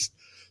Big East.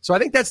 So I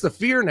think that's the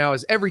fear now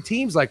is every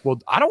team's like, well,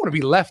 I don't want to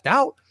be left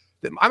out.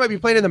 I might be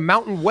playing in the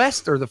Mountain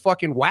West or the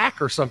fucking WAC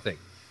or something.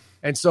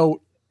 And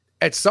so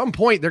at some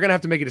point, they're going to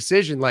have to make a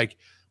decision like,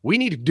 we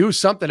need to do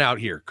something out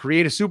here,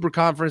 create a super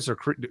conference or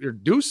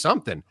do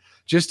something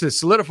just to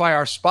solidify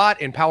our spot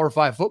in Power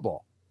 5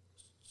 football.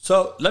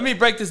 So let me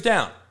break this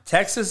down.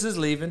 Texas is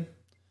leaving.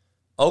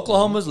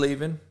 Oklahoma's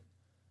leaving.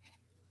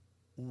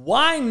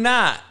 Why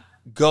not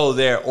go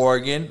there,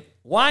 Oregon?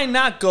 Why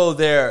not go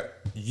there,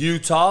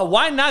 Utah?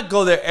 Why not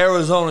go there,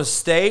 Arizona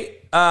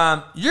State?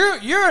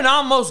 you're an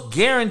almost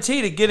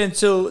guarantee to get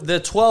into the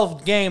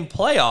 12th game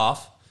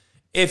playoff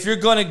if you're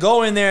going to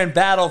go in there and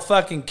battle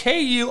fucking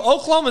KU.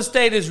 Oklahoma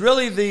State is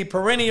really the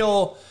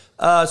perennial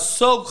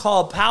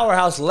so-called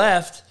powerhouse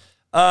left.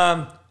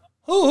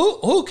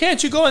 Who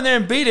can't you go in there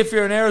and beat if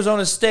you're in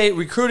Arizona State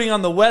recruiting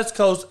on the West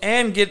Coast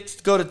and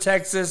go to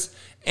Texas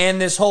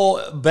and this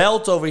whole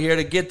belt over here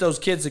to get those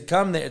kids to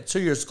come there to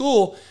your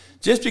school?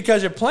 Just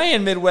because you're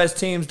playing Midwest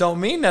teams don't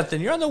mean nothing.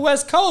 You're on the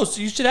West Coast.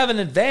 You should have an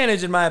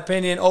advantage, in my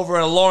opinion, over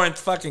in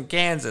Lawrence, fucking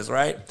Kansas,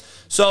 right?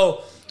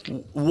 So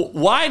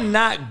why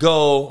not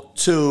go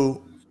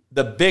to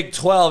the Big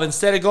 12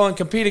 instead of going and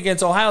compete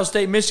against Ohio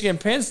State, Michigan,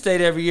 Penn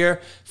State every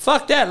year?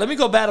 Fuck that. Let me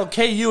go battle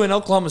KU and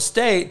Oklahoma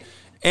State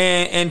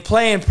and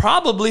play in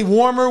probably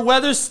warmer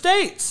weather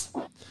states.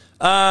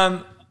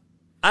 I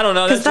don't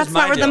know. Because that's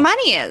not where the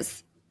money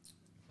is.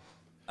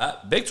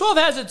 Big 12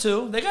 has it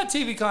too. They got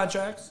TV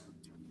contracts.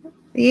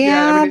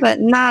 Yeah, I mean, but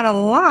not a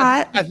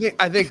lot.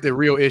 I think the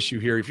real issue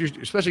here,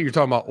 especially you're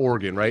talking about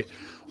Oregon, right?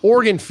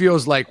 Oregon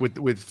feels like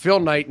with Phil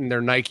Knight and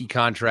their Nike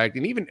contract,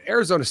 and even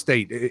Arizona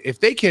State, if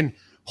they can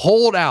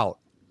hold out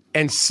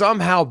and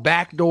somehow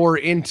backdoor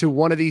into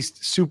one of these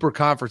super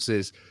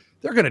conferences,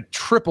 they're going to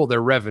triple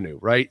their revenue,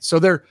 right? So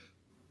they're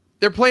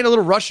playing a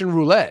little Russian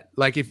roulette.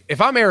 Like if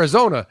I'm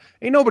Arizona,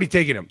 ain't nobody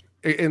taking them,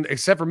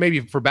 except for maybe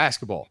for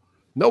basketball.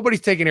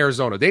 Nobody's taking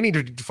Arizona. They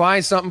need to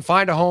find something,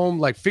 find a home,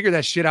 like figure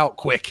that shit out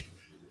quick.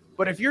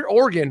 But if you're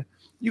Oregon,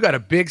 you got a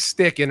big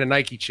stick in a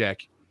Nike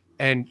check,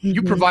 and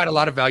you provide a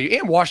lot of value.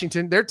 And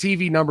Washington, their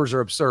TV numbers are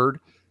absurd.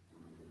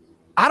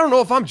 I don't know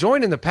if I'm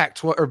joining the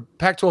Pac-12 or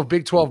Pac-12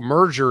 Big 12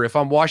 merger if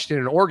I'm Washington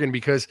and Oregon,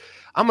 because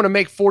I'm going to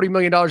make $40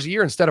 million a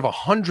year instead of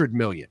 $100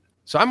 million.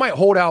 So I might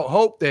hold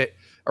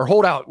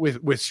out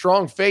with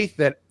strong faith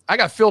that I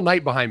got Phil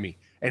Knight behind me,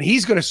 and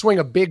he's going to swing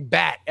a big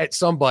bat at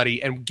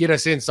somebody and get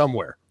us in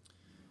somewhere.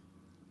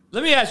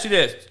 Let me ask you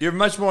this. You're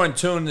much more in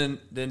tune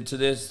than to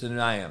this than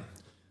I am.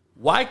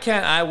 Why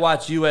can't I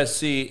watch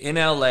USC in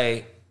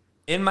LA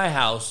in my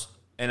house,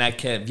 and I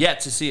can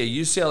yet to see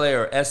a UCLA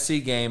or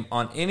SC game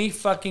on any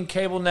fucking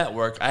cable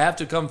network? I have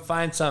to come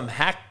find some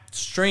hacked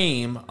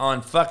stream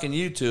on fucking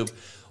YouTube.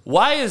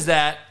 Why is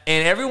that?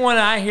 And everyone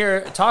I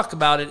hear talk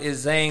about it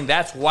is saying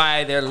that's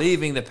why they're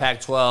leaving the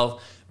Pac-12,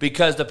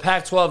 because the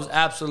Pac-12 is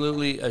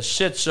absolutely a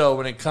shit show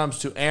when it comes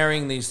to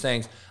airing these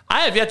things.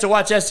 I have yet to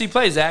watch SC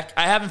play, Zach.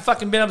 I haven't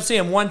fucking been able to see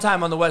him one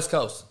time on the West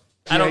Coast.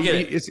 I don't get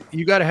it.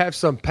 You got to have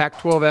some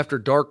Pac-12 After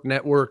Dark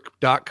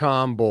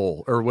Network.com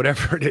bowl or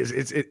whatever it is.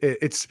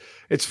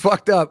 It's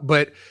fucked up,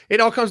 but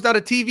it all comes down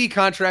to TV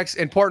contracts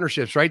and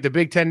partnerships, right? The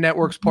Big Ten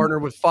networks partner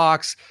with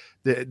Fox,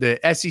 the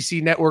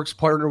SEC networks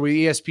partner with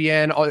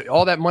ESPN.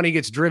 All that money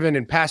gets driven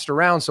and passed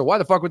around. So why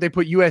the fuck would they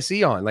put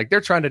USC on? Like,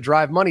 they're trying to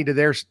drive money to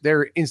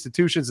their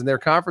institutions and their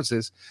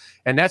conferences,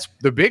 and that's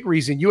the big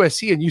reason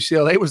USC and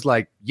UCLA was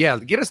like, yeah,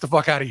 get us the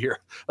fuck out of here.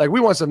 Like, we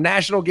want some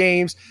national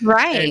games,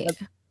 right?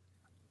 And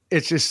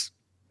it's just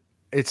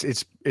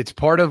it's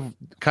part of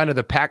kind of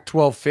the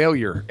Pac-12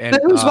 failure. And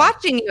but who's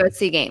watching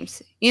USC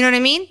games? You know what I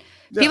mean?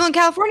 Yeah. People in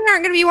California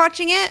aren't going to be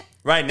watching it.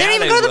 Right now, they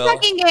don't even go to the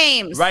fucking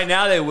games. Right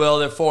now, they will.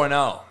 They're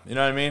 4-0. You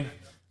know what I mean?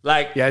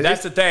 Like, yeah,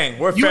 that's the thing.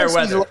 We're fair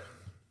weather.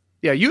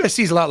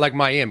 USC's a lot like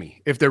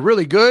Miami. If they're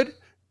really good,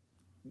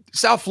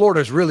 South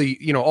Florida's really,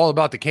 all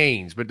about the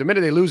Canes. But the minute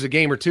they lose a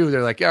game or two,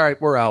 they're like, all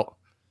right, we're out.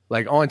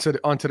 Like, on to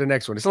the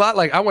next one. It's a lot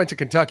like I went to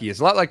Kentucky.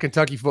 It's a lot like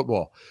Kentucky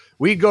football.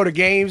 We'd go to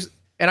games,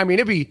 and I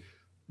mean,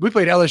 we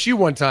played LSU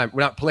one time.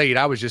 Well, not played.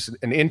 I was just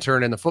an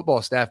intern in the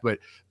football staff, but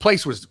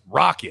place was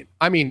rocking.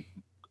 I mean,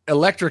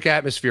 electric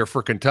atmosphere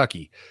for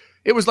Kentucky.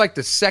 It was like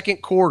the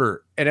second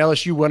quarter, and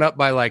LSU went up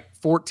by like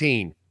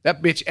 14.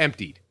 That bitch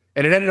emptied.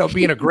 And it ended up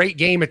being a great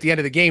game at the end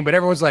of the game, but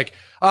everyone's like,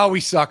 oh, we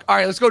suck. All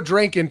right, let's go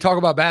drink and talk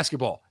about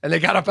basketball. And they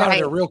got up out of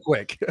there real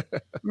quick.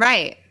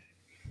 Right.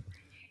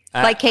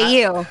 Like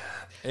KU.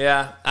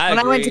 Yeah, When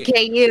I went to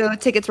KU,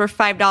 tickets were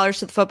 $5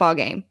 to the football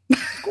game.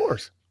 Of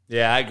course.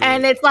 Yeah, I agree.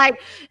 And it's like,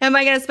 am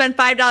I going to spend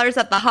 $5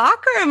 at the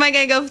Hawk, or am I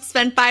going to go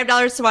spend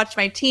 $5 to watch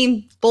my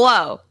team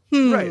blow?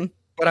 Right.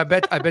 But I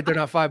bet they're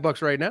not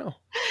 $5 right now.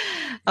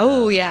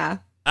 Oh, yeah.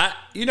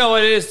 You know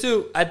what it is,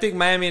 too? I think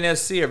Miami and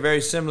SC are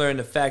very similar in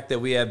the fact that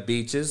we have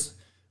beaches.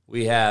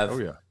 We have,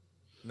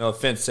 no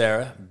offense,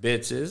 Sarah,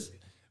 bitches.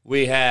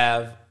 We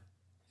have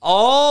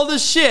all the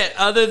shit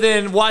other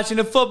than watching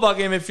a football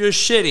game if you're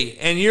shitty.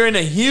 And you're in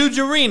a huge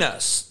arena,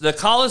 the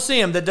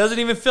Coliseum, that doesn't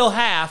even fill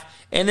half.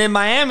 And then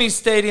Miami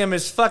Stadium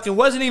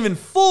wasn't even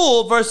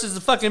full versus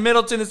the fucking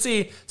Middle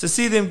Tennessee to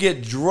see them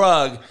get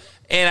drugged.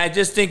 And I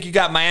just think you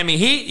got Miami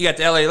Heat, you got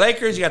the LA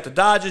Lakers, you got the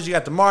Dodgers, you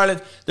got the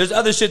Marlins. There's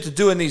other shit to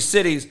do in these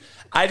cities.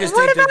 What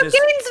about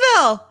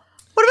Gainesville?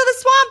 What about the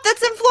Swamp?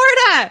 That's in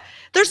Florida.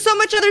 There's so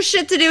much other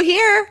shit to do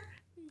here.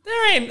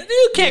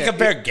 You can't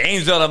compare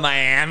Gainesville to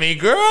Miami,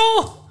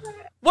 girl.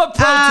 What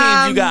pro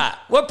teams you got?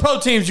 What pro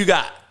teams you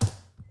got?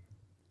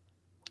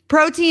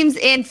 Pro teams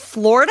in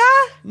Florida?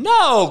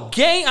 No,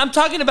 I'm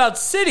talking about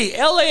city,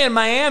 LA and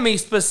Miami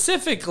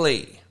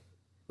specifically.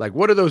 Like,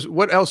 what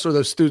else are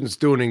those students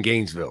doing in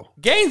Gainesville?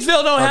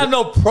 Gainesville don't have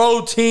no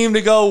pro team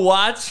to go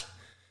watch.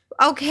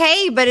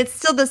 okay, but it's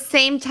still the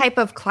same type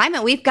of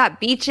climate. We've got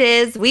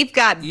beaches. We've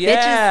got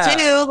bitches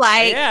too.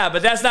 Like, yeah,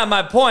 but that's not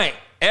my point.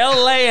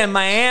 LA and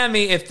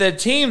Miami, if the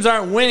teams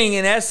aren't winning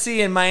in SC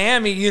and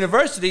Miami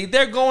University,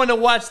 they're going to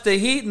watch the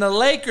Heat and the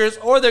Lakers,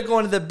 or they're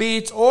going to the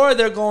beach, or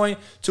they're going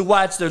to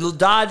watch the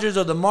Dodgers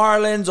or the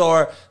Marlins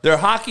or their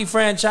hockey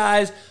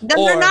franchise. Then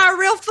they're not a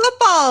real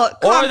football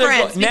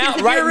conference. Because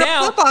if you're a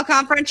real football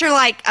conference, you're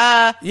like,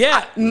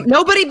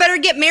 nobody better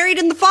get married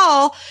in the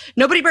fall.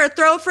 Nobody better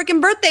throw a freaking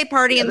birthday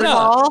party in the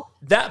fall.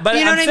 But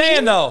you know I'm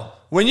saying, though,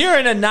 when you're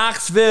in a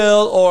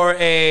Knoxville or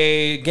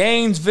a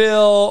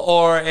Gainesville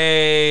or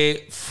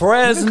a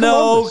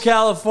Fresno,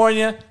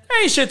 California,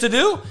 there ain't shit to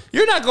do.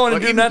 You're not going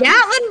to do nothing.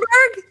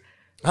 Gatlinburg?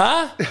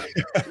 Huh?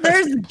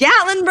 There's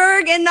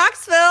Gatlinburg in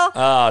Knoxville.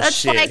 Oh, That's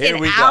shit. like Here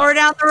an we hour go.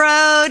 down the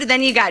road.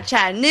 Then you got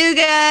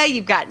Chattanooga.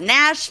 You've got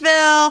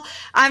Nashville.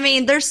 I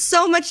mean, there's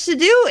so much to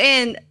do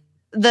in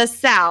the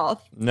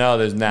South. No,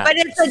 there's not. But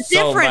it's a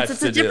difference.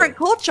 It's a different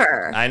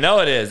culture. I know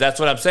it is. That's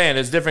what I'm saying.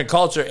 It's different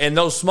culture. And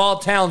those small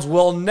towns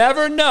will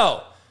never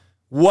know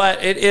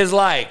what it is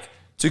like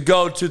to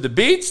go to the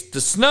beach,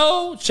 the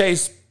snow,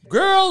 chase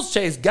girls,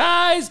 chase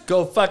guys,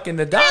 go fucking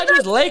the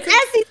Dodgers, Lakers.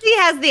 SEC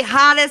has the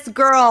hottest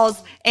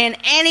girls in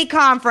any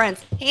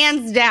conference,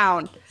 hands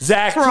down.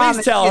 Zach,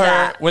 please tell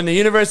her when the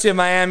University of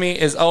Miami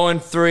is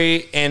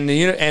 0-3 and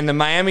the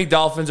Miami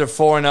Dolphins are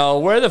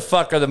 4-0, where the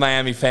fuck are the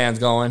Miami fans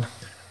going?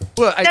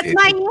 Well, that's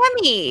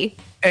Miami.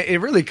 It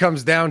really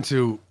comes down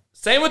to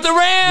same with the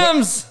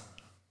Rams.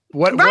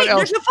 What right?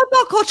 else? There's a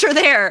football culture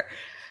there.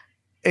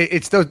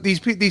 It's these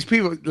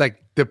people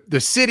like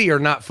the city are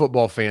not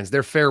football fans.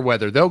 They're fair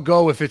weather. They'll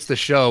go if it's the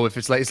show. If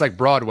it's like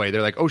Broadway,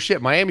 they're like, oh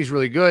shit, Miami's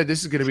really good.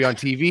 This is going to be on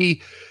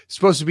TV. It's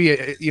supposed to be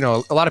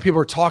a lot of people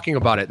are talking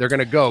about it. They're going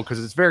to go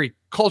because it's very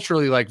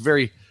culturally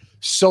very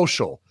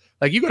social.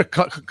 Like you got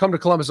to come to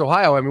Columbus,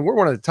 Ohio. I mean, we're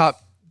one of the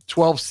top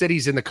 12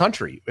 cities in the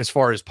country as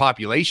far as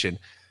population.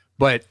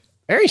 But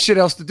there ain't shit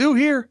else to do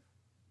here.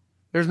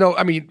 There's no,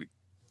 I mean,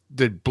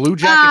 the Blue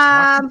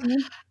Jackets.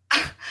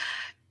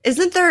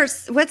 Isn't there,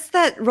 what's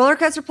that roller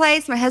coaster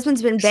place my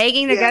husband's been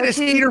begging to go to?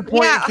 Cedar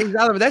Point, Kings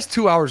Island, but that's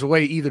 2 hours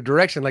away either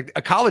direction. Like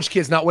a college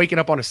kid's not waking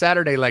up on a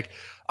Saturday like,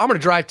 I'm going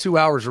to drive 2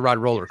 hours to ride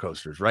roller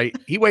coasters, right?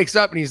 He wakes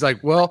up and he's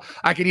like, well,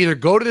 I could either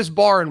go to this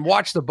bar and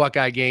watch the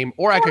Buckeye game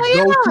or I could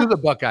go to the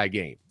Buckeye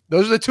game.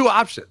 Those are the two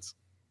options.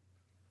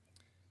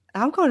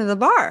 I'm going to the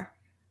bar.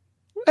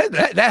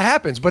 That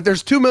happens, but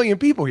there's 2 million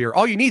people here.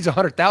 All you need is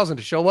 100,000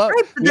 to show up.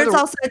 Right, but there's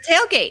also a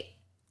tailgate.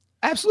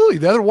 Absolutely.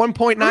 The other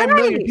 1.9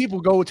 million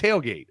people go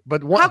tailgate.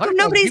 But how come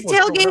nobody's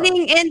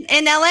tailgating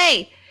in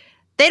LA?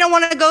 They don't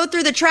want to go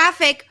through the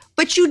traffic,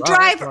 but you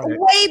drive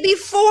way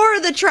before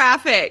the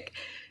traffic.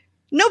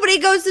 Nobody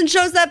goes and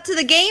shows up to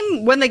the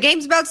game when the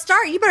game's about to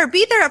start. You better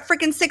be there at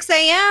freaking 6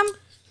 a.m.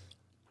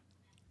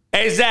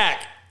 Hey,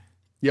 Zach.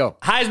 Yo.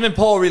 Heisman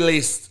poll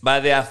released by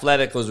The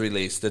Athletic was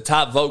released. The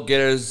top vote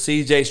getters,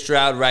 C.J.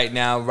 Stroud right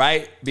now.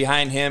 Right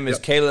behind him is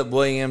Caleb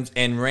Williams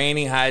and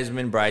reigning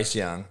Heisman Bryce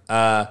Young.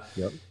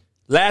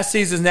 Last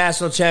season's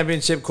national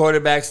championship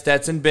quarterback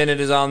Stetson Bennett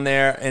is on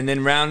there. And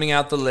then rounding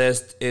out the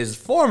list is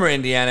former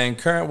Indiana and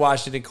current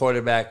Washington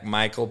quarterback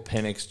Michael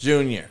Penix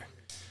Jr.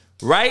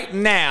 Right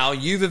now,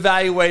 you've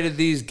evaluated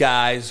these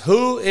guys.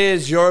 Who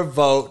is your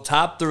vote,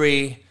 top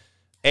three,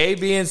 A,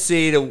 B, and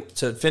C,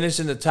 to finish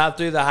in the top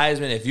three of the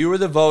Heisman? If you were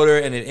the voter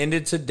and it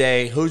ended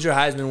today, who's your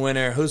Heisman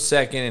winner, who's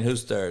second, and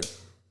who's third?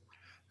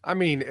 I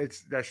mean,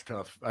 that's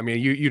tough. I mean,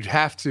 you'd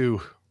have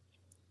to –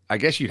 I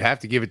guess you'd have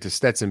to give it to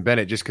Stetson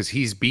Bennett just because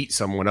he's beat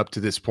someone up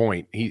to this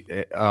point.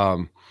 It's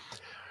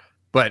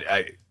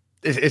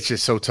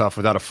just so tough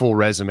without a full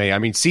resume. I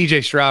mean,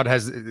 C.J. Stroud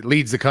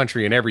leads the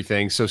country in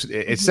everything, so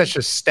it's such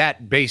a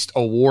stat-based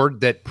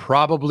award that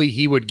probably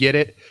he would get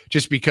it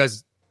just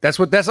because that's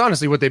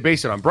honestly what they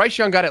base it on. Bryce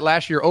Young got it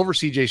last year over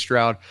C.J.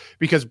 Stroud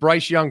because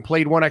Bryce Young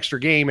played one extra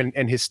game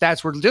and his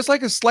stats were just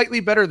like slightly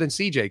better than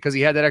C.J. because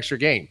he had that extra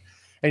game.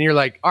 And you're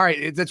like, all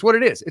right, that's what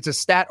it is. It's a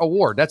stat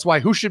award. That's why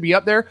who should be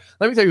up there?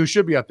 Let me tell you who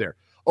should be up there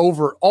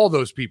over all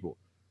those people.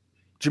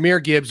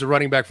 Jahmyr Gibbs, the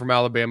running back from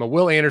Alabama.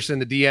 Will Anderson,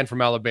 the DN from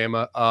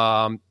Alabama.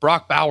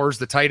 Brock Bowers,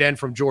 the tight end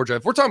from Georgia.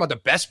 If we're talking about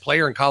the best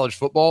player in college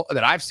football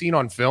that I've seen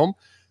on film,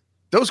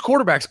 those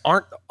quarterbacks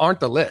aren't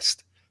the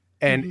list.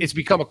 And it's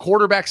become a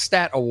quarterback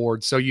stat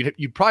award. So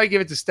you'd probably give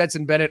it to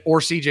Stetson Bennett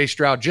or C.J.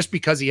 Stroud just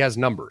because he has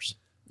numbers.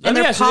 And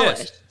they're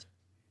polished.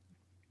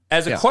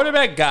 As a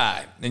quarterback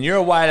guy, and you're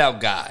a wideout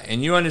guy,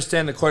 and you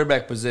understand the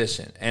quarterback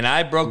position, and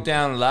I broke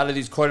down a lot of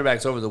these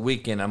quarterbacks over the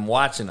weekend. I'm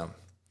watching them.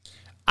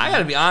 I got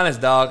to be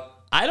honest, dog.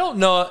 I don't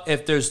know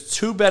if there's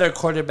two better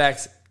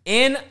quarterbacks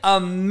in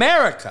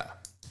America.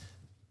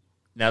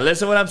 Now,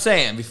 listen to what I'm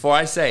saying before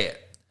I say it.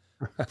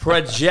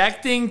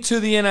 Projecting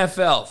to the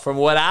NFL, from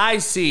what I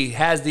see,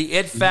 has the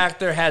it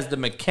factor, has the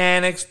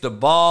mechanics, the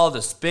ball,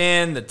 the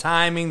spin, the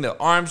timing, the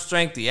arm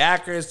strength, the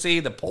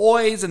accuracy, the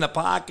poise in the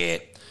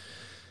pocket.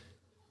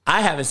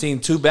 I haven't seen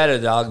two better,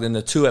 dog, than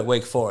the two at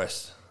Wake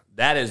Forest.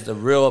 That is the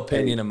real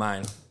opinion of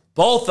mine.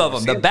 Both of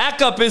them. The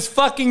backup is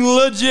fucking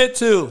legit,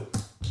 too.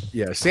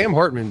 Yeah, Sam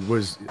Hartman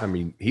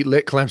he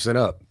lit Clemson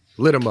up.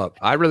 Lit him up.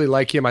 I really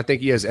like him. I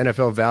think he has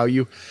NFL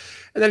value.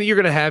 And then you're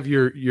going to have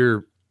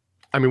your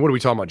I mean, what are we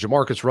talking about?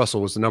 Jamarcus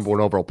Russell was the number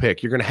 1 overall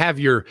pick. You're going to have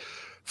your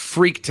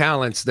freak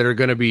talents that are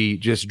going to be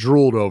just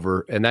drooled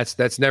over, and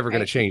that's never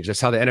going to change.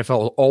 That's how the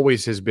NFL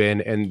always has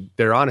been, and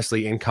they're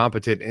honestly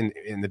incompetent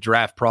in the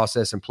draft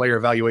process and player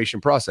evaluation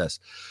process.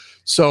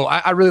 So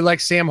I really like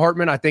Sam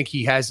Hartman. I think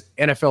he has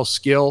NFL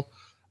skill.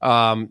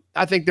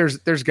 I think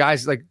there's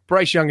guys like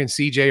Bryce Young and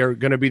CJ are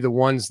going to be the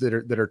ones that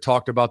are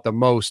talked about the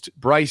most.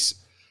 Bryce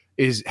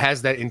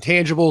has that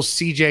intangibles.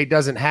 CJ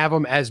doesn't have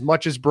them as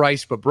much as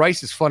Bryce, but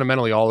Bryce is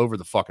fundamentally all over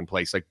the fucking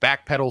place, like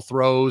backpedal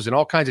throws and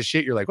all kinds of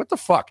shit. You're like, what the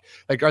fuck?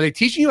 Like, are they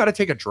teaching you how to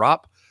take a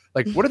drop?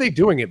 Like, what are they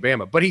doing at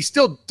Bama? But he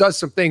still does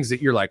some things that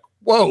you're like,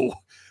 whoa.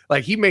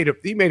 Like he made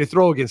a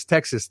throw against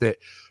Texas that,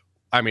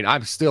 I mean,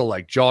 I'm still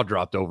like jaw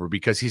dropped over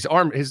because his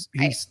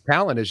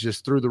talent is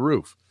just through the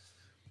roof.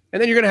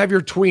 And then you're going to have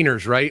your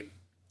tweeners, right?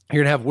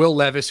 You're going to have Will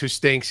Levis, who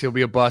stinks. He'll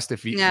be a bust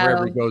if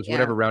wherever he goes,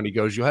 whatever round he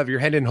goes. You'll have your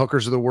Hendon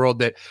Hookers of the world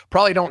that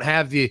probably don't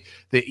have the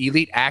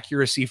elite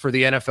accuracy for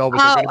the NFL.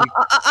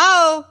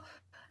 But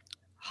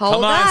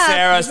Come on,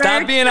 Sarah.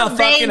 Stop being a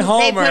fucking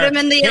homer. They put him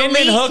in the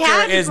elite Hooker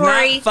category. is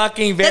not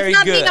fucking very good.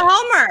 That's not being a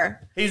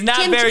homer. He's not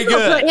Tim very Tebow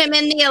good. Put him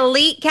in the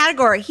elite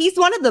category. He's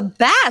one of the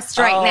best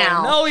right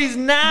now. No, he's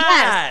not.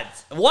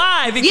 Yes.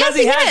 Why? Because yes,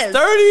 he has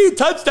 30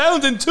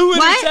 touchdowns and 2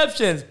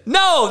 interceptions.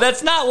 No,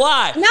 that's not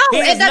why. No,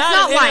 that's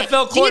not why.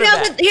 NFL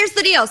quarterback. Do you know here's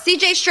the deal.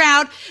 CJ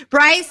Stroud,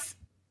 Bryce,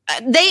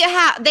 they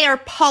are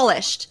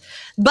polished,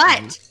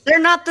 but they're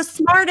not the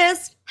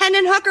smartest.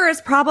 Hendon Hooker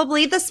is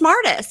probably the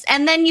smartest.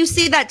 And then you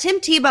see that Tim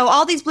Tebow,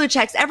 all these blue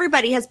checks,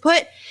 everybody has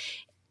put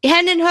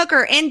Hendon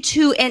Hooker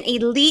into an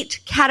elite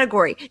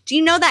category. Do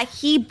you know that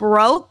he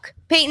broke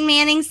Peyton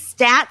Manning's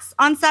stats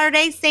on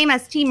Saturday, same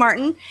as T.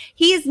 Martin?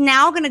 He is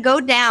now going to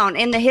go down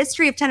in the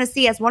history of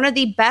Tennessee as one of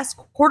the best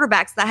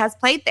quarterbacks that has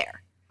played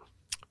there.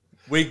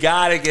 We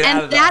got to get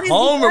out of the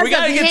homer. We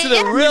got to get to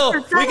the real.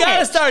 We got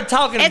to start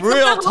talking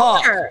real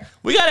talk.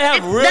 We got to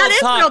have real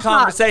talk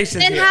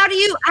conversations here. Then how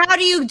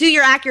do you do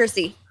your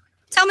accuracy?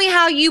 Tell me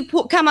how you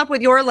come up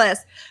with your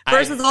list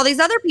versus all these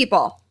other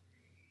people.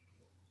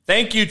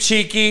 Thank you,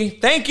 Cheeky.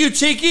 Thank you,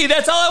 Cheeky.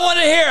 That's all I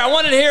wanted to hear. I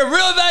wanted to hear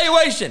real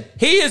evaluation.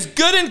 He is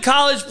good in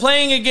college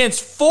playing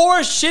against 4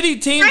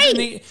 shitty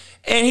teams,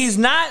 and he's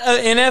not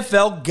an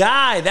NFL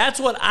guy. That's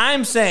what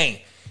I'm saying.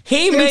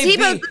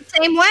 Tebow's the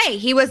same way.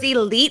 He was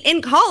elite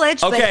in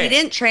college, but he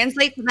didn't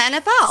translate to the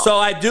NFL. So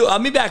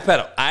let me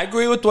backpedal. I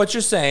agree with what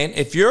you're saying.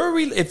 If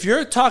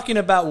you're talking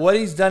about what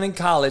he's done in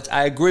college,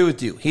 I agree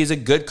with you. He's a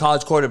good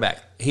college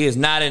quarterback. He is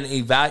not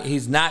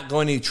he's not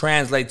going to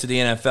translate to the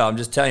NFL. I'm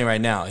just telling you right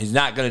now. He's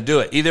not going to do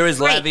it. Either is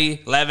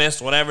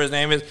Levis, whatever his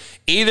name is.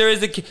 Either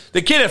is the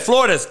kid at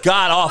Florida is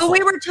god awful. But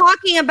we were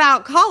talking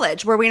about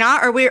college, were we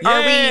not? Are we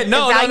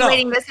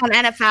evaluating this on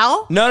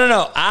NFL?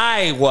 No.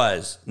 I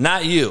was,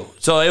 not you.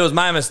 So it was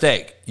my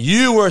mistake.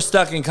 You were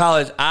stuck in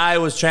college. I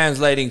was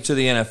translating to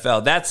the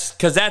NFL.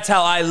 That's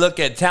how I look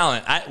at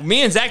talent.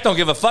 Me and Zach don't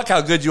give a fuck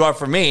how good you are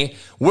for me.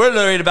 We're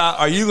worried about,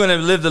 are you going to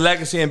live the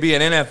legacy and be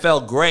an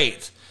NFL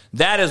great?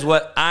 That is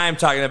what I'm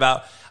talking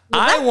about.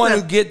 I want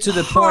to get to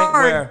the point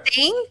where...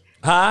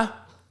 Huh?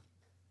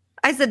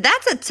 I said,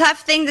 that's a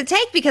tough thing to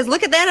take because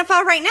look at the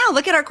NFL right now.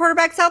 Look at our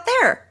quarterbacks out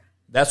there.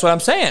 That's what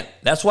I'm saying.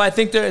 That's why I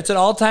think it's an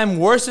all-time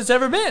worst it's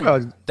ever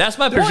been. That's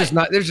my point.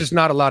 There's just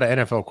not a lot of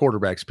NFL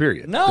quarterbacks,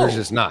 period. No. There's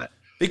just not.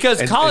 Because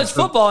college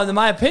football, in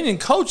my opinion,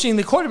 coaching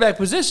the quarterback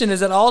position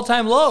is at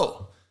all-time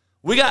low.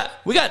 We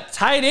got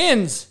tight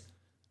ends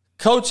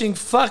coaching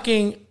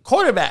fucking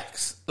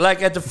quarterbacks,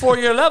 like at the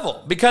 4-year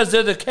level, because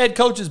they're the head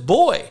coach's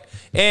boy.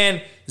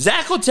 And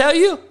Zach will tell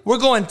you, we're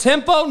going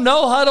tempo,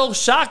 no huddle,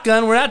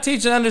 shotgun. We're not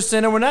teaching under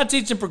center. We're not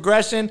teaching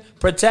progression,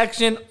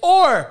 protection,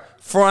 or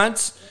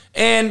fronts.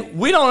 And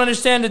we don't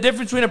understand the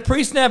difference between a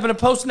pre-snap and a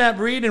post-snap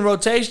read and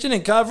rotation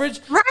and coverage.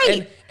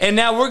 Right. And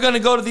now we're going to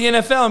go to the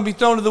NFL and be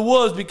thrown to the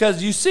wolves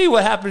because you see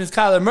what happened to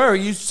Kyler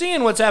Murray. You've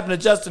seen what's happened to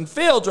Justin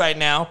Fields right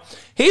now.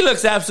 He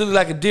looks absolutely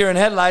like a deer in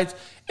headlights.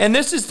 And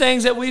this is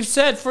things that we've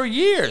said for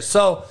years.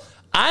 So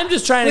I'm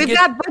just trying to We've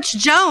got Butch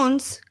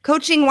Jones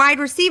coaching wide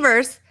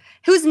receivers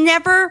who's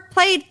never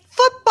played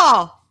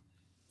football.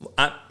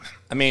 I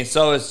mean,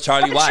 so is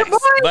Charlie Weiss.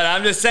 But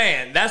I'm just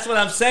saying, that's what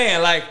I'm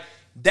saying. Like,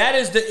 that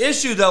is the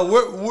issue,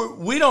 though.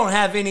 We don't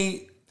have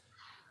any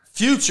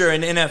future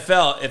in the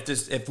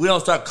NFL if we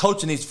don't start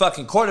coaching these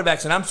fucking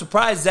quarterbacks. And I'm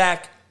surprised,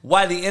 Zach,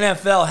 why the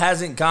NFL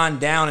hasn't gone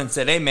down and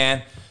said, hey,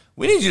 man,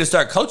 we need you to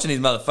start coaching these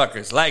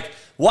motherfuckers. Like,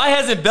 why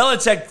hasn't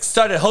Belichick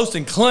started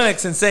hosting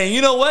clinics and saying,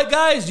 you know what,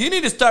 guys, you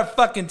need to start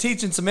fucking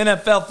teaching some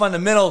NFL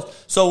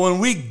fundamentals so when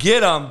we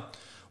get them,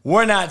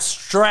 we're not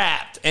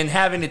strapped and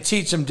having to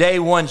teach them day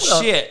one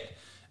shit.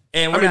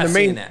 And we're not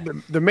seeing that.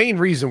 The main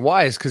reason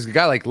why is because a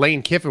guy like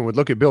Lane Kiffin would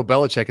look at Bill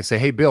Belichick and say,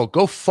 hey, Bill,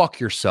 go fuck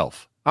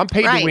yourself. I'm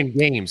paid to win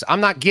games. I'm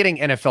not getting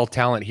NFL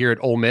talent here at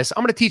Ole Miss.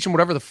 I'm going to teach them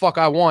whatever the fuck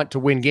I want to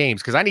win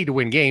games because I need to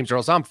win games or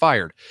else I'm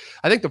fired.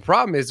 I think the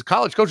problem is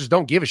college coaches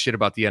don't give a shit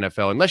about the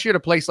NFL unless you're at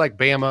a place like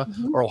Bama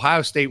or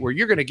Ohio State where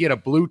you're going to get a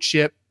blue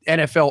chip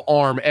NFL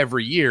arm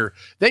every year,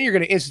 then you're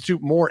going to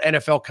institute more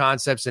NFL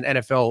concepts and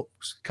NFL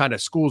kind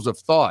of schools of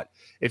thought.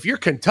 If you're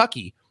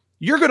Kentucky,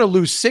 you're going to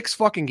lose 6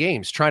 fucking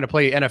games trying to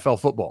play NFL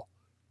football.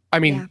 I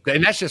mean,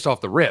 and that's just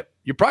off the rip.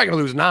 You're probably going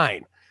to lose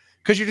 9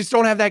 because you just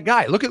don't have that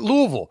guy. Look at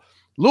Louisville.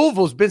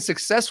 Louisville's been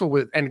successful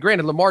with, and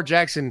granted, Lamar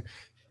Jackson,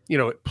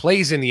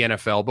 plays in the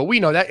NFL, but we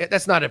know that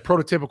that's not a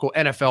prototypical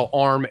NFL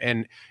arm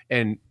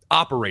and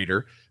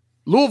operator.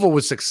 Louisville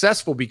was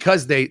successful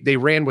because they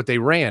ran what they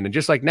ran. And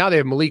just like now they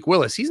have Malik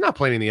Willis. He's not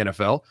playing in the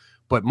NFL,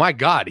 but my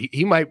God,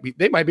 they might be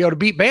able to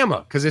beat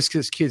Bama because this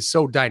kid's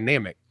so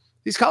dynamic.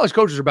 These college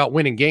coaches are about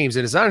winning games,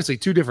 and it's honestly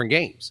 2 different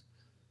games.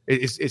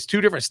 It's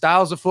 2 different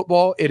styles of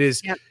football. It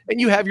is, and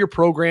you have your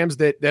programs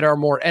that are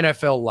more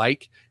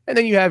NFL-like, and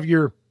then you have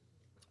your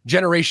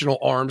generational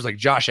arms like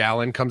Josh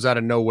Allen comes out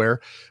of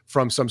nowhere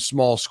from some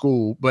small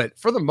school. But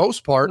for the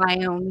most part,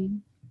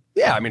 Wyoming.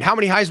 Yeah, I mean, how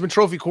many Heisman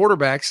Trophy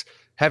quarterbacks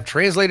have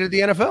translated to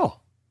the NFL?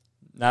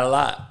 Not a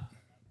lot.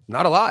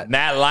 Not a lot.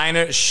 Matt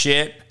Leinart,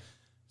 shit.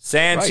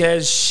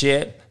 Sanchez,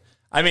 shit.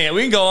 I mean,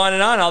 we can go on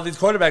and on. All these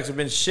quarterbacks have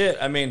been shit.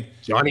 I mean,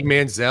 Johnny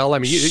Manziel. I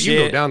mean, you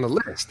go down the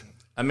list.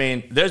 I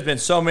mean, there's been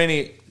so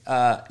many,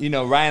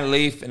 Ryan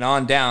Leaf and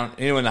on down,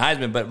 anyone in the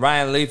Heisman, but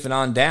Ryan Leaf and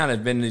on down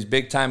have been these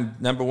big-time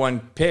number 1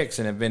 picks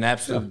and have been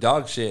absolute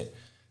dog shit.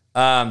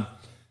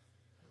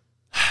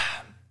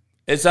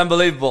 It's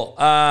unbelievable.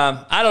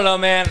 I don't know,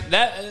 man.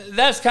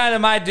 That's kind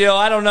of my deal.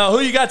 I don't know. Who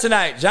you got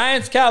tonight?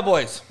 Giants,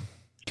 Cowboys?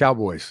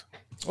 Cowboys.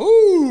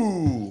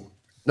 Ooh.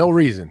 No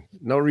reason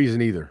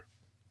either.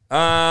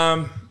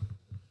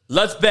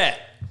 Let's bet.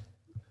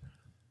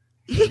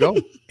 Let's go.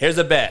 Here's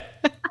a bet.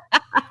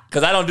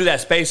 Because I don't do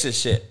that spaces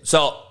shit.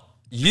 So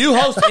you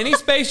host any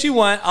space you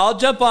want. I'll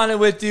jump on it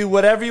with you.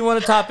 Whatever you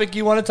want, a topic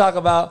you want to talk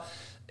about.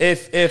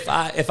 If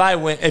I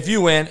win, if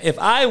you win, if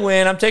I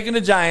win, I'm taking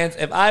the Giants.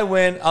 If I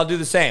win, I'll do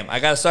the same. I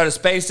got to start a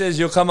spaces.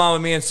 You'll come on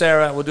with me and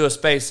Sarah. We'll do a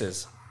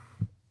spaces.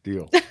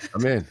 Deal.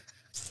 I'm in.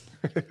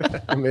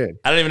 I'm in.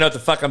 I don't even know what the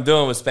fuck I'm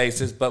doing with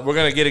spaces, but we're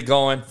gonna get it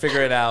going.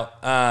 Figure it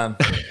out.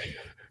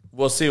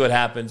 We'll see what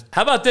happens.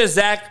 How about this,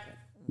 Zach?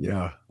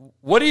 Yeah.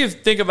 What do you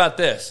think about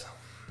this?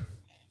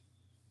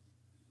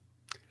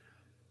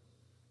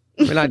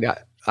 I mean,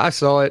 I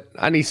saw it.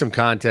 I need some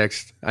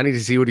context. I need to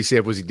see what he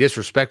said. Was he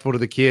disrespectful to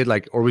the kid,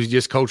 or was he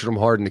just coaching him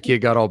hard and the kid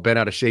got all bent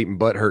out of shape and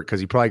butt hurt because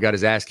he probably got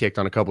his ass kicked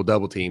on a couple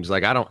double teams? I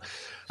got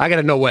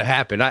to know what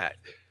happened.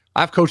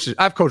 I've coached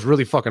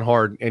really fucking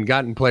hard and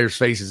gotten players'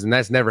 faces, and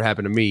that's never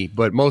happened to me.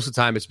 But most of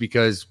the time, it's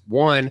because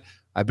 1,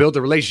 I built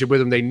a relationship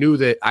with them. They knew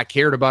that I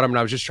cared about them, and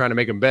I was just trying to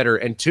make them better.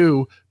 And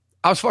 2,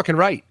 I was fucking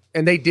right,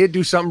 and they did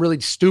do something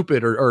really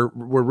stupid or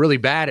were really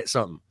bad at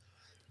something.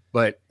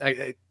 But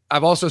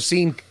I've also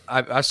seen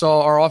I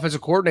saw our offensive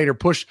coordinator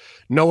push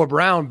Noah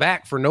Brown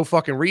back for no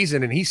fucking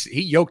reason, and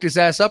he yoked his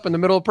ass up in the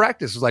middle of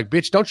practice. It was like,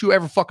 bitch, don't you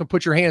ever fucking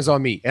put your hands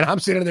on me. And I'm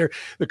sitting there,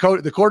 the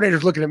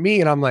coordinator's looking at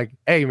me, and I'm like,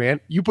 hey, man,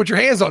 you put your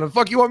hands on him.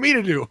 Fuck you want me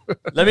to do?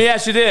 Let me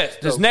ask you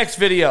this next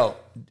video.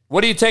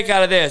 What do you take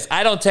out of this?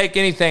 I don't take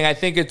anything. I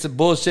think it's a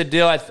bullshit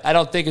deal. I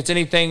don't think it's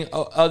anything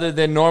other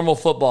than normal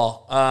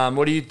football.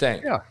 What do you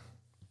think? Yeah.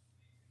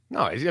 No,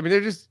 I mean, they're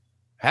just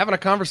having a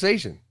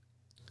conversation.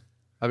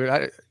 I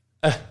mean,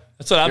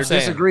 that's what I'm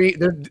saying.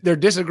 They're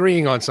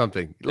disagreeing on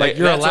something. Like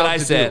you're that's allowed what I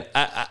to said.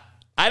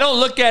 I don't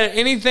look at it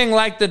anything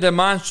like the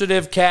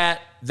demonstrative cat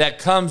that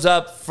comes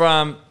up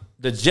from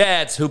the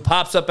Jets who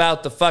pops up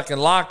out the fucking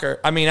locker.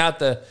 I mean,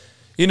 that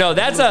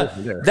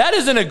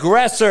is an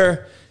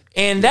aggressor.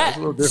 And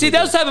those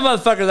type of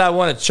motherfuckers I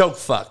want to choke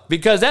fuck,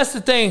 because that's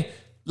the thing.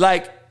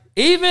 Like,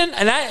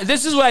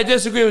 this is what I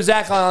disagree with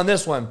Zach on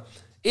this one.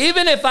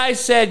 Even if I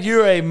said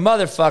you're a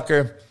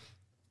motherfucker,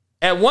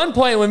 at one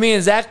point when me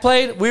and Zach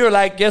played, we were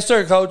like, yes,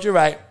 sir, coach, you're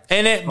right.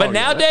 But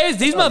nowadays,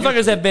 these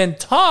motherfuckers have been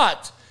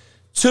taught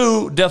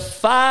to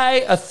defy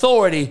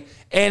authority,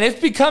 and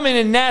it's becoming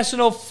a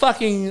national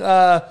fucking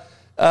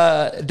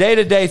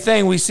day-to-day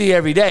thing we see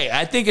every day.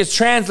 I think it's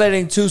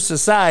translating to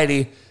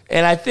society,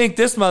 and I think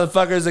this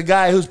motherfucker is a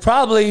guy who's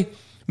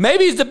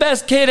maybe he's the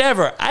best kid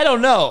ever. I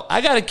don't know. I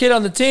got a kid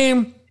on the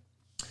team.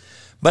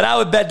 But I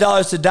would bet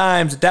dollars to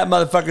dimes that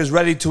motherfucker is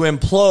ready to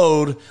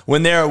implode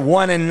when they're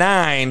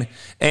 1-9,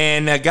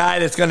 and a guy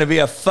that's going to be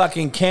a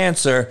fucking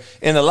cancer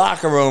in the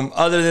locker room,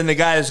 other than the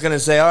guy that's going to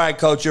say, all right,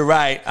 coach, you're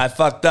right, I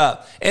fucked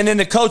up. And then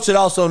the coach should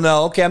also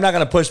know, okay, I'm not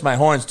going to push my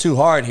horns too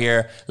hard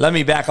here. Let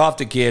me back off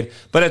the kid.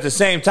 But at the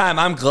same time,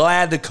 I'm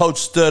glad the coach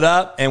stood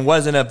up and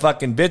wasn't a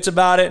fucking bitch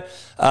about it.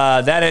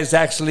 That is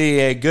actually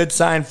a good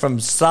sign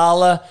from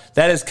Saleh.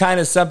 That is kind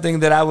of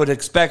something that I would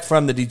expect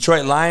from the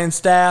Detroit Lions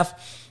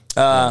staff.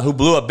 Who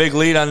blew a big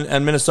lead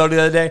on Minnesota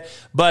the other day.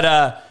 But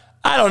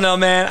I don't know,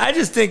 man. I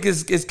just think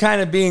it's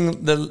kind of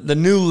being the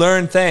new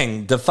learned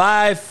thing.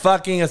 Defy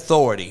fucking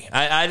authority.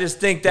 I just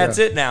think that's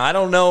it now. I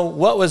don't know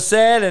what was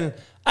said, and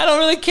I don't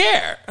really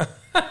care.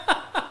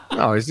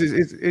 No,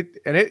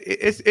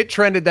 it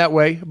trended that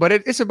way, but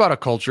it's about a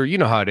culture. You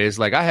know how it is.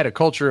 Like, I had a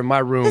culture in my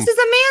room. This is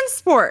a man's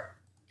sport.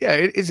 Yeah,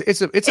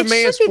 it's a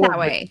man's sport. That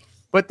way.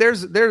 But there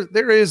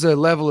is a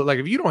level of, like,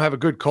 if you don't have a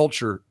good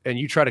culture and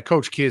you try to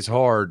coach kids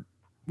hard,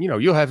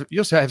 you'll have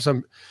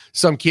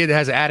some kid that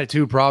has an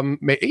attitude problem,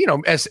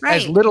 as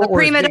little or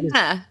prima as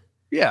donna.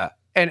 Yeah.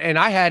 And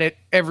I had it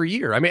every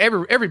year. I mean,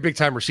 every big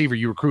time receiver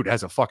you recruit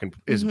has a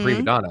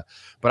prima donna.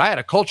 But I had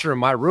a culture in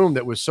my room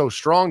that was so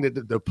strong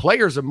that the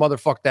players have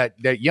motherfucked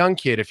that young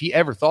kid. If he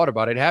ever thought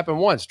about it, it happened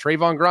once.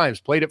 Trayvon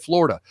Grimes played at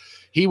Florida.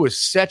 He was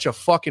such a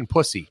fucking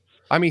pussy.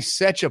 I mean,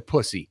 such a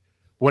pussy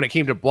when it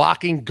came to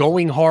blocking,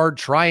 going hard,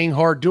 trying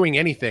hard, doing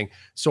anything.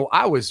 So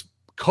I was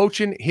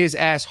coaching his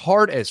ass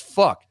hard as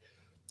fuck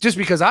just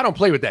because I don't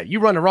play with that. You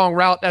run the wrong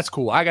route, that's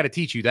cool. I got to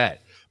teach you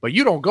that. But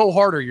you don't go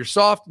harder, you're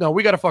soft. No,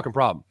 we got a fucking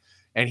problem.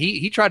 And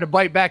he tried to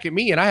bite back at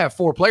me, and I have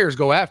 4 players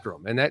go after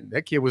him. And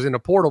that kid was in the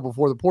portal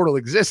before the portal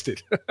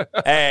existed.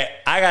 Hey,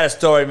 I got a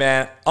story,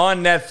 man.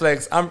 On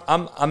Netflix, I'm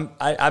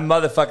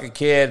motherfucking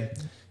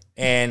kid,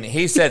 and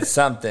he said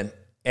something,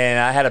 and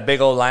I had a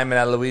big old lineman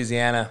out of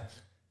Louisiana.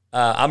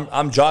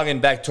 I'm jogging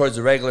back towards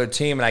the regular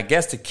team, and I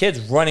guess the kid's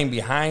running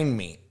behind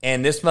me,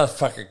 and this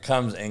motherfucker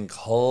comes and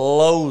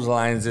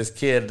clotheslines this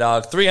kid,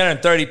 dog.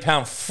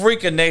 330-pound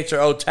freak of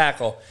nature,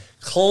 tackle.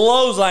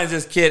 Clotheslines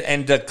this kid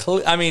and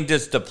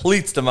just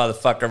depletes the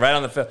motherfucker right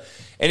on the field.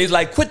 And he's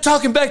like, quit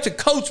talking back to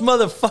coach,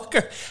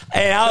 motherfucker.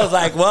 And I was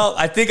like, well,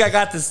 I think I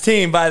got this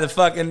team by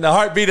the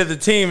heartbeat of the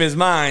team is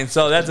mine.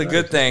 So that's a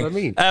good thing.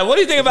 What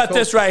do you think about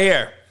this right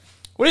here?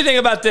 What do you think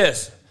about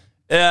this?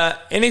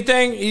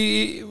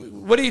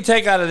 Anything? What do you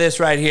take out of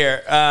this right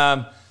here?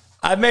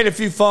 I've made a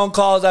few phone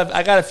calls.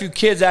 I got a few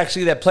kids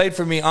actually that played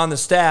for me on the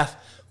staff.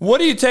 What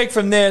do you take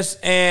from this?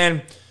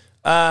 And,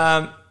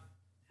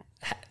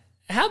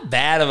 how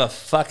bad of a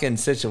fucking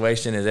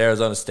situation is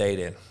Arizona State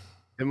in?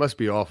 It must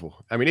be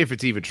awful. I mean, if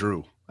it's even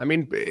true. I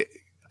mean,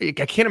 I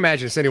can't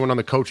imagine it's anyone on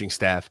the coaching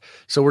staff.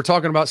 So we're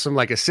talking about some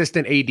like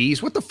assistant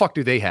ADs. What the fuck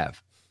do they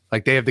have?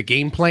 Like they have the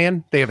game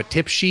plan. They have a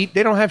tip sheet.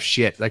 They don't have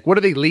shit. Like what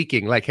are they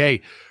leaking? Like,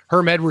 hey,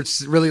 Herm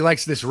Edwards really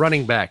likes this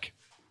running back.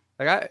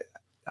 Like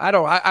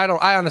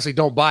I honestly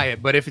don't buy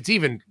it. But if it's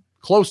even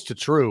close to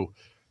true,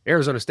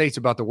 Arizona State's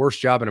about the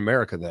worst job in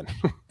America then.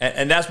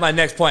 and that's my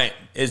next point.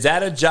 Is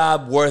that a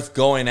job worth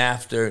going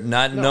after,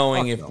 not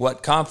knowing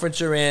what conference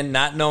you're in,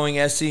 not knowing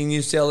SC and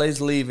UCLA's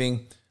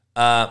leaving,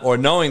 or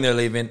knowing they're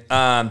leaving?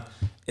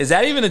 Is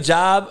that even a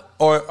job,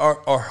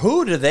 or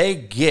who do they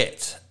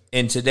get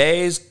in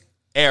today's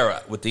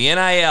era with the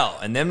NIL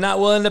and them not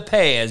willing to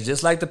pay, as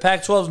just like the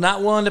Pac-12's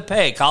not willing to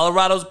pay?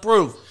 Colorado's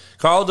proof.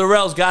 Carl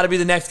Durrell's got to be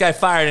the next guy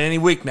fired any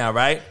week now,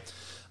 right?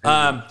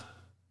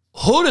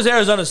 Who does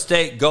Arizona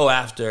State go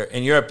after,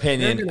 in your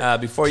opinion,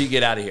 before you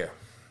get out of here?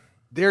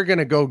 They're going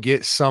to go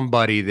get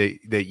somebody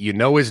that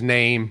his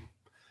name,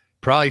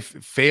 probably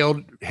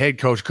failed head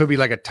coach, could be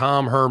like a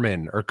Tom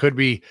Herman, or could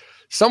be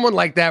someone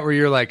like that where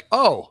you're like,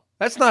 oh,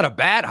 that's not a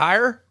bad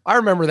hire. I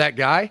remember that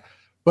guy,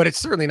 but it's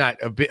certainly not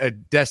a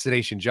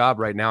destination job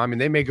right now. I mean,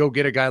 they may go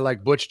get a guy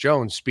like Butch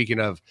Jones, speaking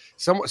of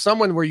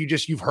someone where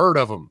you've heard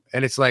of him,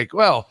 and it's like,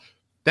 well,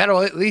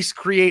 that'll at least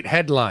create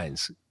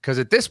headlines. Because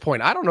at this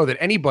point, I don't know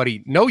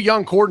that no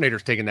young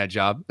coordinator's taking that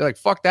job. They're like,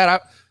 fuck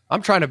that.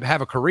 I'm trying to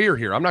have a career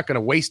here. I'm not going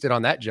to waste it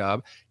on that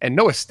job. And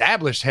no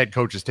established head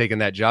coach has taken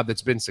that job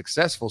that's been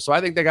successful. So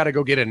I think they got to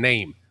go get a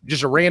name,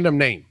 just a random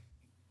name.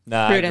 No,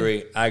 I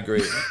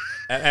agree.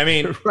 I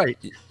mean, right.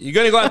 You're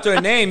going to go after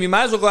a name. You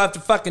might as well go after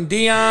fucking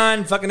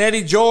Dion, fucking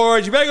Eddie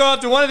George. You better go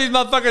after one of these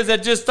motherfuckers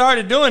that just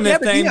started doing this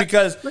thing,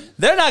 because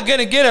they're not going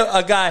to get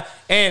a guy.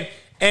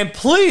 And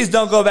please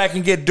don't go back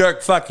and get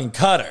Dirk fucking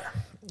Cutter.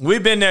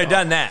 We've been there,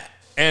 done that.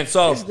 And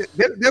so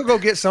they'll go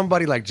get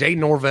somebody like Jay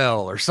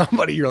Norvell or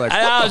somebody. You're like,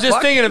 I was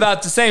just thinking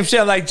about the same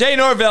shit. I'm like, Jay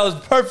Norvell is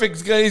perfect.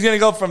 He's going to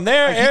go from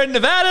there,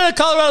 Nevada,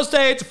 Colorado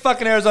State to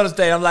fucking Arizona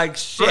State. I'm like,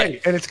 shit.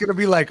 Right. And it's going to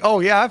be like, oh,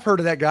 yeah, I've heard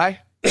of that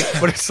guy.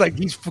 But it's like,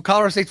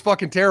 Colorado State's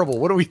fucking terrible.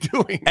 What are we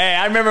doing? Hey,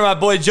 I remember my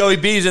boy Joey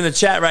B's in the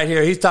chat right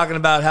here. He's talking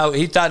about how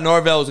he thought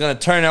Norvell was going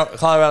to turn out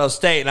Colorado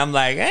State. And I'm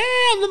like,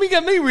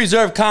 let me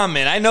reserve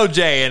comment. I know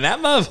Jay, and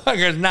that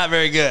motherfucker is not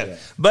very good. Yeah.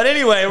 But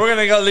anyway, we're going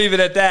to go leave it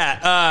at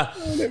that.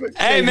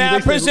 Hey, man, I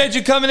appreciate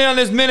you coming in on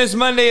this Menace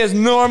Monday as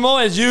normal,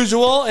 as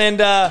usual. And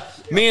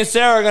me and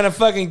Sarah are going to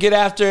fucking get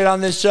after it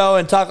on this show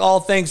and talk all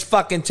things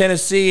fucking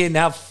Tennessee and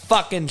how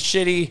fucking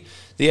shitty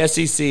the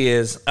SEC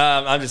is.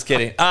 I'm just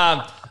kidding.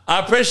 I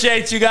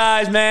appreciate you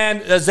guys,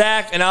 man.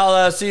 Zach, and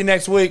I'll see you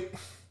next week.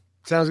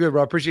 Sounds good,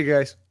 bro. Appreciate you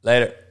guys.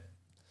 Later.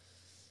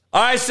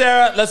 All right,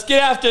 Sarah, let's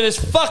get after this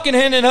fucking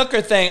Hendon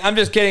Hooker thing. I'm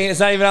just kidding. It's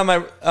not even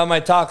on my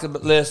talk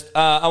list.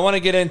 I want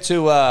to get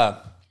into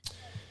our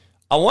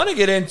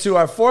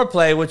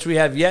foreplay, which we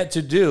have yet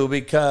to do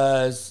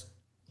because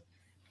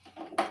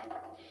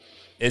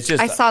it's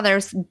just. I saw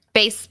there's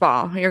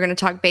baseball. You're going to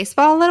talk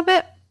baseball a little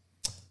bit?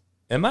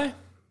 Am I?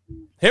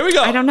 Here we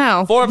go. I don't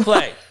know.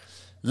 Foreplay.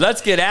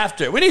 Let's get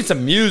after it. We need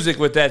some music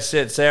with that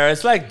shit, Sarah.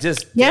 It's like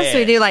just yes,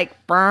 we do like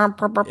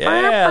like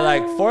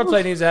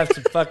foreplay needs to have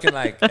some fucking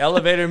like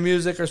elevator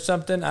music or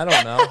something. I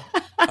don't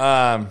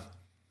know.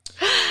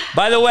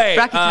 By the way,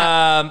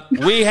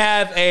 we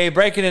have a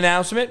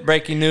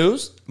breaking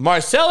news.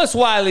 Marcellus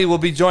Wiley will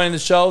be joining the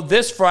show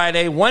this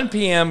Friday, 1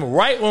 p.m.,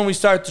 right when we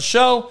start the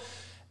show.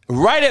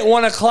 Right at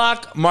 1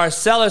 o'clock,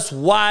 Marcellus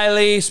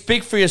Wiley,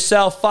 Speak for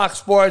Yourself, Fox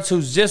Sports,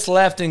 who's just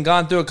left and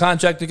gone through a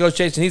contract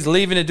negotiation. He's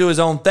leaving to do his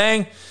own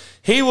thing.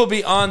 He will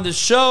be on the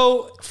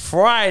show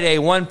Friday,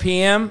 1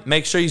 p.m.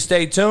 Make sure you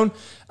stay tuned.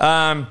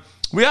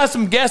 We got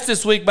some guests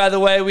this week, by the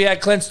way. We had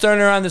Clint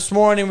Sterner on this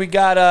morning. We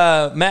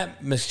got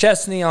Matt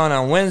McChesney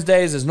on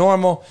Wednesdays as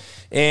normal.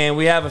 And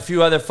we have a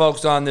few other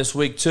folks on this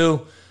week,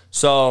 too.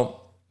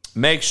 So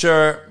make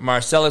sure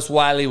Marcellus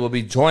Wiley will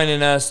be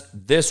joining us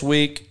this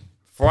week,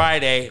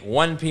 Friday,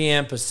 1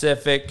 p.m.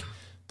 Pacific.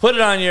 Put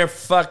it on your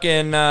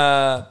fucking,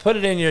 put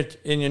it in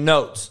your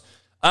notes.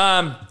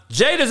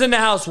 Jada's in the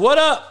house. What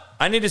up?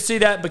 I need to see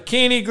that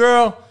bikini,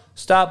 girl.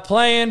 Stop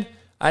playing.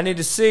 I need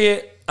to see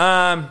it.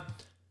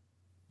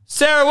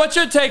 Sarah, what's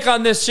your take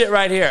on this shit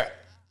right here?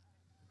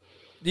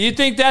 Do you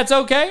think that's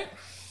okay?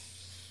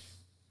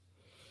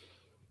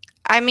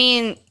 I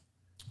mean,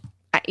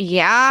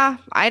 yeah,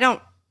 I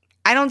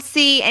don't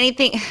see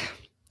anything.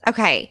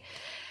 Okay.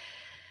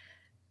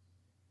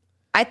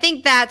 I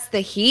think that's the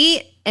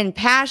heat and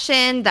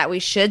passion that we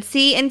should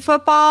see in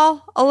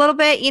football a little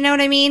bit. You know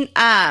what I mean?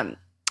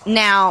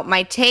 Now,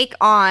 my take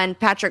on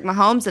Patrick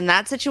Mahomes in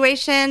that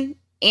situation,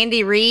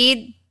 Andy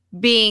Reid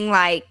being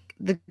like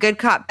the good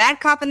cop,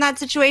 bad cop in that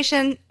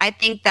situation, I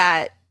think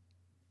that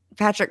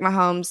Patrick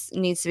Mahomes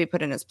needs to be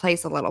put in his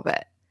place a little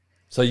bit.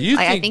 So you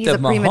think the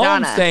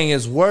Mahomes thing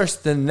is worse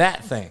than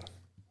that thing?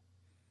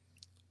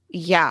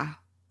 Yeah.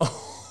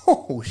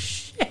 Oh,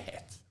 shit.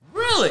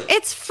 Really?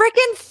 It's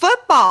freaking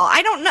football.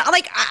 I don't know.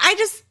 Like, I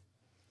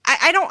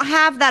don't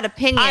have that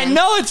opinion. I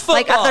know it's football.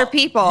 Like other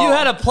people. You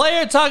had a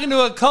player talking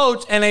to a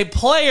coach and a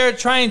player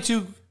trying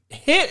to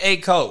hit a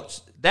coach.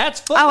 That's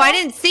football. Oh, I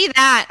didn't see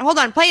that. Hold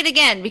on. Play it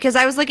again because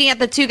I was looking at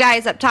the two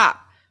guys up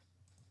top.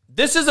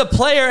 This is a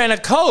player and a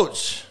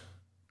coach.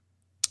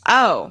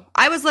 Oh,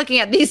 I was looking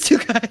at these two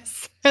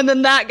guys. And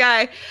then that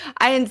guy,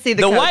 I didn't see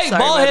the coach. The white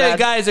ball-headed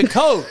guy is a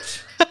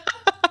coach.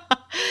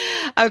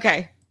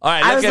 Okay. All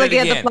right, I was looking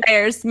at the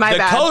players. My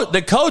bad.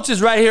 The coach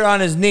is right here on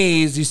his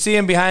knees. You see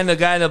him behind the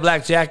guy in the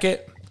black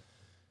jacket?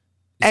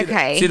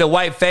 Okay. See the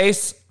white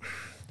face?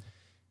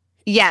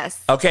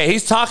 Yes. Okay,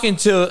 he's talking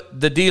to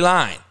the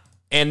D-line.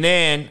 And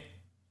then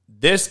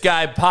this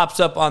guy pops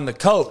up on the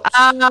coach.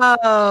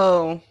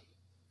 Oh.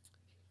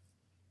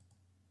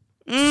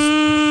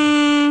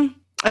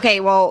 Okay,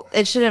 well,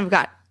 it shouldn't have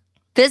got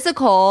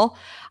physical.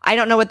 I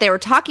don't know what they were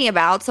talking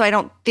about, so I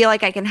don't feel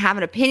like I can have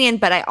an opinion,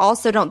 but I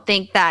also don't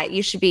think that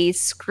you should be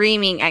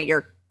screaming at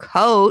your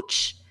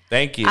coach.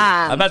 Thank you.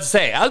 I was about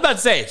to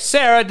say,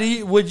 Sarah,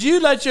 would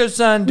you let your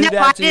son do that to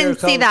your coach? No, I didn't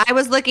see that. I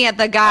was looking at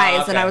the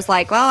guys, and I was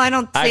like, well, I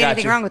don't see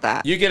anything wrong with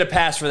that. You get a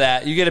pass for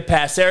that. You get a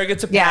pass. Sarah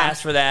gets a pass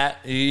for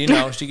that. You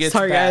know, she gets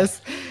a pass.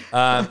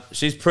 Guys.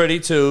 She's pretty,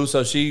 too,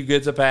 so she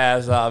gets a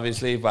pass,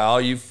 obviously, by all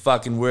you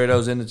fucking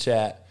weirdos in the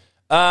chat.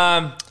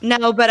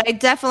 No, but I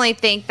definitely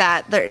think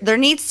that there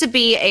needs to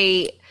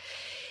be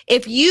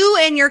if you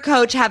and your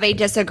coach have a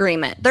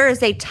disagreement, there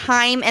is a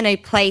time and a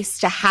place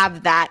to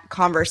have that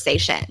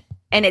conversation.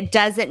 And it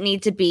doesn't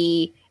need to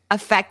be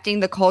affecting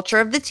the culture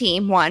of the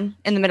team, one,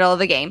 in the middle of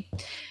the game.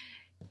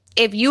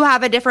 If you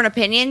have a different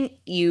opinion,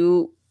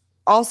 you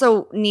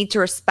also need to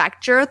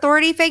respect your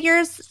authority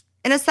figures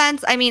in a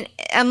sense. I mean,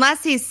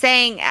 unless he's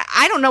saying,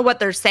 I don't know what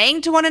they're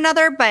saying to one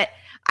another, but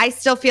I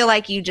still feel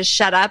like you just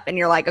shut up and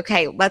you're like,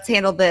 okay, let's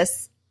handle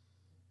this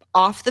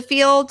off the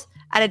field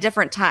at a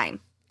different time.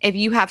 If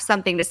you have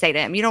something to say to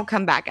him, you don't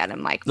come back at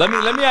him like, let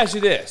me ask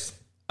you this.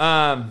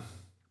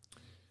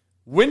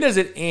 When does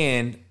it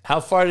end? How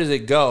far does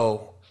it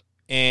go?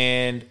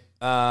 And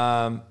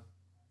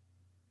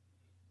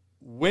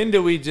when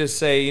do we just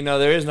say,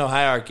 there is no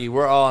hierarchy.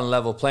 We're all on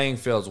level playing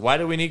fields. Why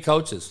do we need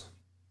coaches?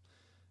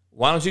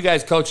 Why don't you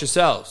guys coach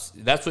yourselves?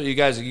 That's what you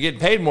guys are. You're getting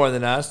paid more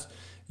than us.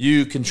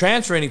 You can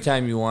transfer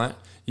anytime you want.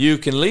 You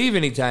can leave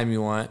anytime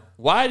you want.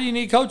 Why do you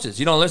need coaches?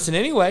 You don't listen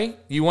anyway.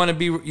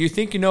 You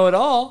think you know it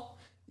all.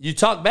 You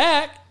talk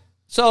back.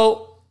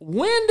 So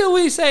when do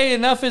we say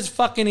enough is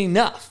fucking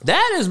enough?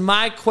 That is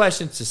my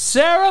question to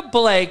Sarah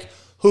Blake,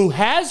 who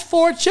has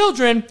 4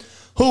 children,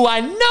 who I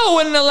know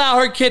wouldn't allow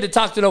her kid to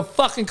talk to no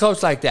fucking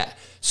coach like that.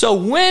 So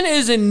when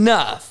is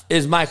enough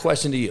is my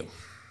question to you.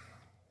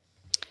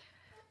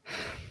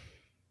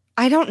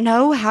 I don't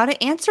know how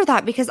to answer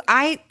that because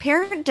I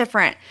parent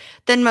different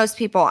than most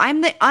people. I'm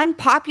the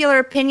unpopular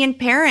opinion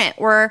parent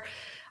where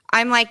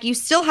I'm like, you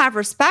still have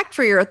respect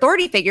for your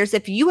authority figures.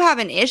 If you have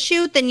an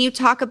issue, then you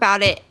talk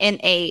about it in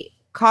a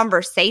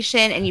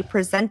conversation and you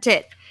present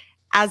it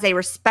as a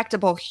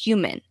respectable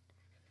human.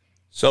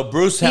 So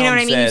Bruce Helms, you know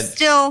what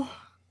I mean?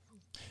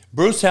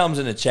 Bruce Helms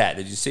in the chat,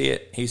 did you see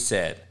it? He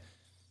said,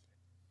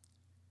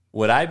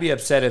 would I be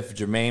upset if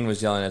Jermaine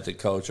was yelling at the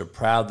coach or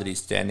proud that he's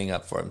standing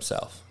up for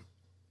himself?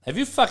 Have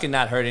you fucking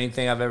not heard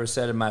anything I've ever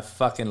said in my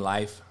fucking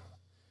life?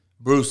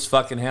 Bruce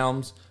fucking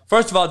Helms.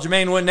 First of all,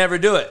 Jermaine would never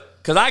do it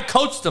because I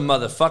coached the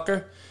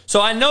motherfucker.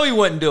 So I know he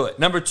wouldn't do it.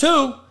 Number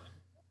 2,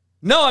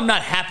 no, I'm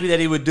not happy that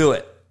he would do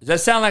it. Does that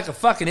sound like a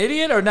fucking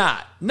idiot or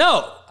not?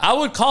 No, I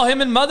would call him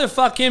and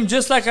motherfuck him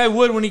just like I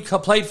would when he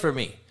played for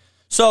me.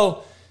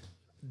 So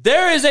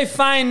there is a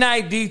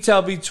finite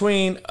detail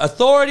between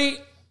authority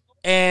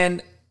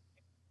and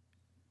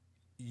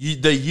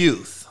the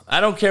youth.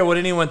 I don't care what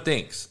anyone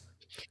thinks.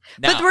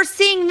 Now, but we're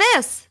seeing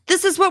this.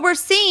 This is what we're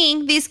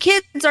seeing. These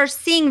kids are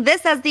seeing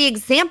this as the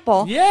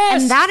example.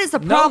 Yes. And that is a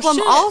problem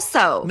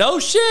also. No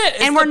shit.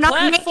 It's and we're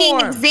not making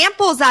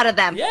examples out of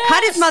them. Yes.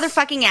 Cut his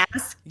motherfucking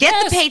ass.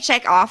 Get the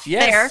paycheck off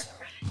there.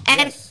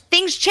 And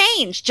things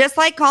change, just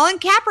like Colin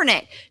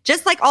Kaepernick,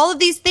 just like all of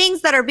these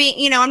things that are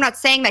being, I'm not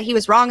saying that he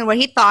was wrong in what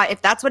he thought.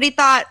 If that's what he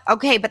thought,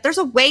 okay, but there's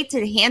a way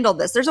to handle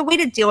this. There's a way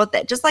to deal with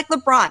it. Just like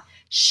LeBron,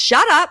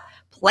 shut up,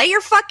 play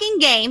your fucking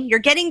game. You're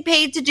getting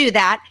paid to do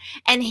that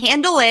and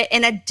handle it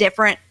in a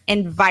different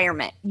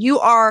environment.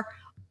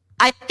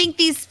 I think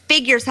these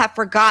figures have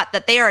forgot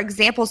that they are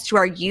examples to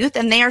our youth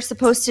and they are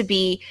supposed to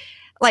be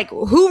like,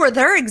 who were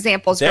their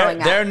examples growing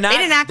up? They didn't act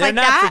like that. They're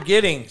not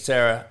forgetting,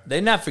 Sarah.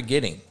 They're not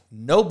forgetting.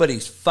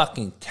 Nobody's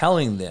fucking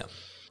telling them.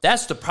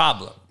 That's the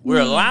problem. We're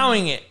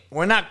allowing it.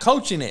 We're not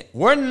coaching it.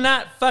 We're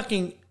not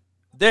fucking.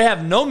 They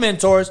have no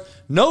mentors,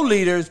 no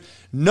leaders.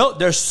 No,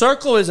 their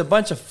circle is a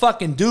bunch of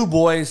fucking do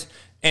boys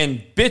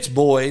and bitch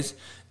boys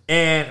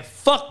and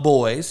fuck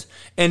boys,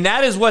 and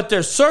that is what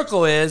their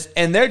circle is.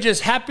 And they're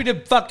just happy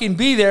to fucking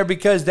be there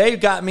because they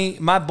got me.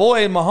 My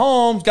boy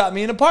Mahomes got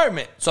me an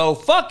apartment. So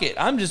fuck it.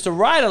 I'm just a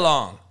ride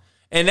along,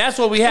 and that's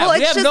what we have. Well,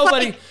 we have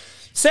nobody.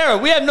 Sarah,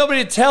 we have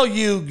nobody to tell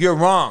you you're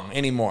wrong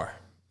anymore.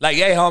 Like,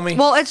 hey, homie,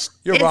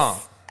 you're wrong.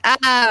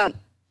 I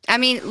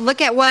mean, look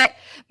at what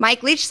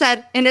Mike Leach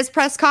said in his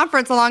press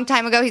conference a long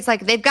time ago. He's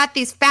like, they've got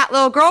these fat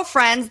little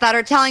girlfriends that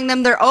are telling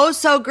them they're oh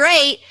so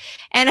great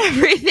and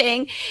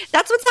everything.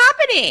 That's what's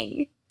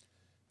happening.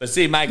 But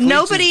see, Mike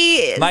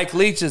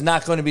Leach is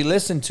not going to be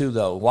listened to,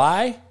 though.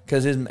 Why?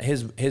 Because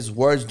his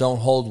words don't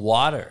hold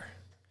water.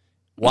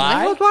 Why?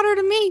 They hold water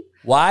to me.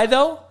 Why,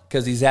 though?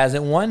 Because he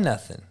hasn't won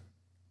nothing.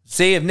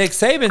 See, if Nick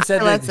Saban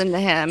said listen to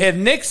him. If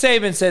Nick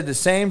Saban said the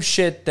same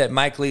shit that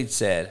Mike Leach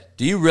said,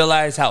 do you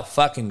realize how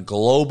fucking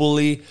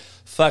globally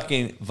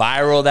fucking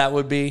viral that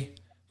would be?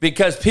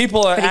 Because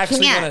people are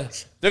actually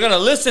they're gonna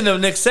listen to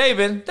Nick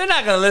Saban. They're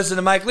not gonna listen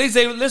to Mike Leach.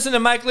 They listen to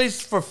Mike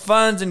Leach for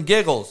funs and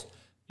giggles.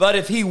 But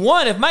if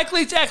Mike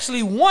Leach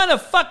actually won a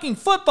fucking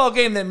football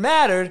game that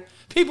mattered,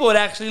 people would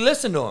actually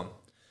listen to him.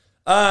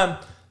 I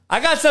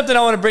got something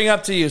I want to bring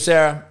up to you,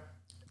 Sarah.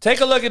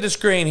 Take a look at the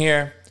screen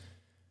here.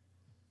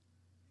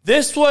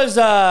 This was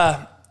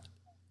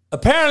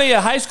apparently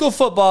a high school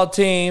football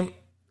team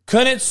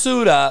couldn't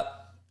suit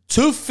up.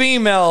 2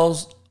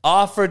 females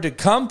offered to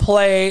come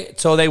play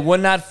so they would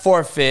not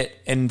forfeit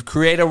and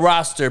create a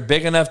roster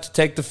big enough to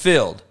take the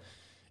field.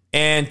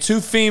 And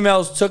 2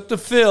 females took the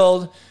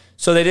field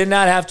so they did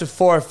not have to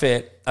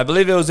forfeit. I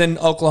believe it was in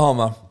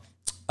Oklahoma.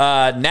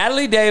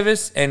 Natalie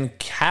Davis and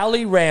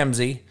Callie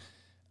Ramsey.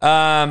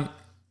 What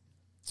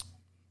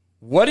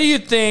do you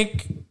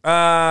think?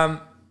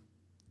 What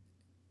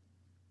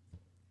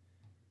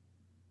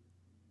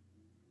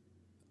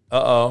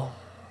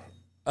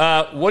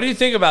do you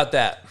think about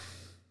that?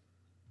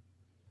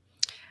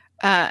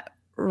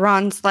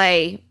 Ron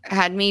Slay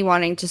had me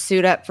wanting to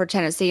suit up for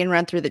Tennessee and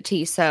run through the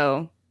T.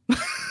 So,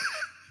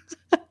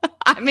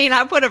 I mean,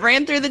 I would have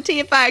ran through the T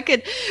if I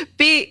could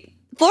beat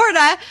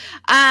Florida.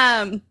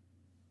 I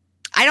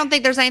don't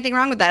think there's anything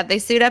wrong with that. If they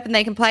suit up and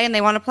they can play and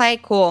they want to play,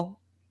 cool.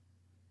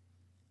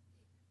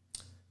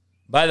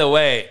 By the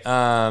way,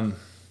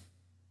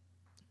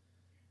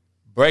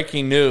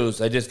 breaking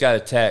news. I just got a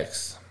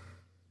text.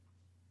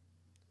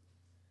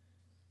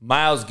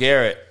 Myles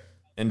Garrett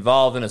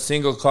involved in a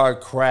single-car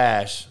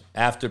crash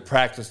after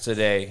practice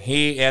today.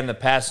 He and the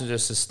passenger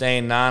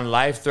sustained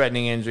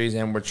non-life-threatening injuries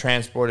and were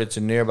transported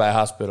to nearby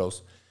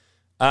hospitals.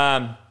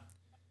 The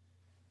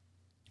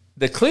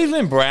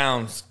Cleveland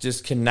Browns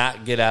just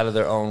cannot get out of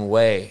their own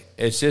way.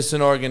 It's just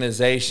an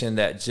organization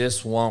that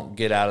just won't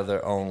get out of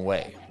their own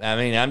way. I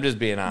mean, I'm just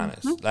being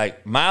honest.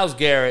 Like, Myles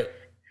Garrett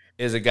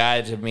is a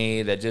guy to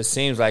me that just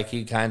seems like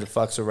he kind of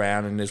fucks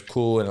around and is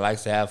cool and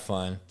likes to have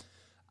fun.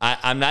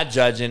 I'm not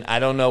judging. I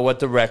don't know what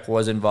the wreck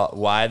was involved,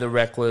 why the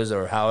wreck was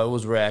or how it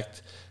was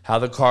wrecked, how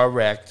the car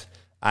wrecked.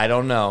 I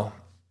don't know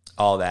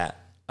all that.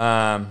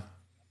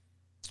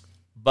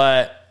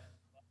 But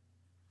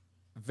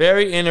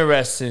very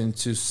interesting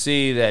to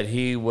see that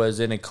he was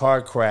in a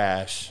car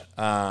crash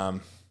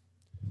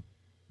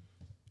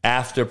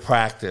after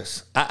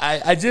practice.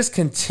 I just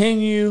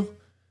continue.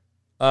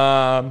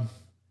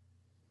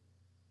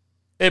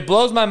 It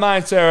blows my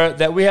mind, Sarah,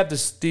 that we have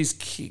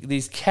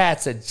these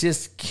cats that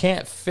just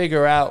can't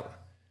figure out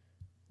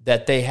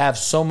that they have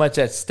so much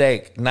at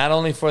stake, not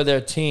only for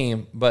their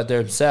team, but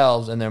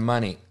themselves and their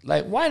money.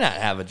 Like, why not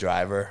have a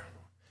driver?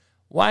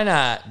 Why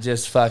not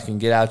just fucking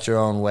get out your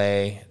own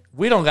way?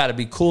 We don't got to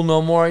be cool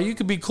no more. You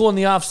could be cool in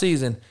the off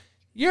season.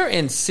 You're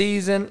in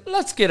season.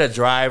 Let's get a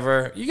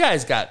driver. You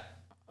guys got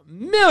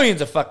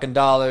millions of fucking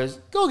dollars.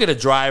 Go get a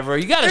driver.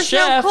 You got a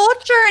chef. There's no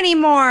culture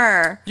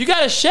anymore. You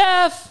got a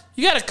chef.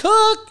 You got a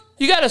cook,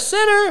 you got a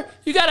sitter,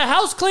 you got a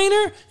house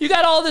cleaner, you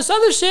got all this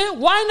other shit.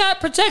 Why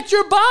not protect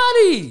your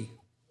body?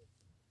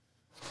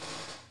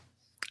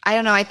 I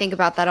don't know. I think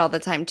about that all the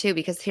time too,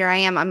 because here I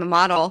am. I'm a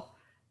model.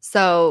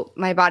 So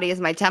my body is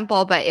my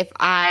temple. But if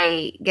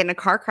I get in a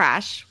car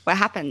crash, what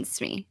happens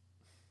to me?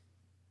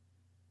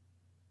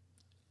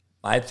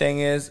 My thing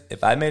is,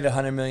 if I made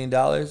 $100 million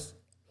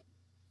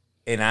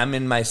and I'm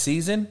in my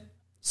season,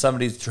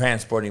 somebody's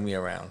transporting me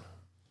around.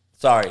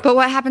 Sorry. But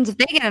what happens if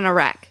they get in a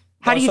wreck?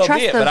 How do you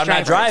trust those But I'm drivers?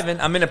 not driving.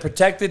 I'm in a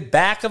protected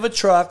back of a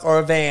truck or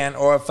a van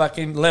or a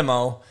fucking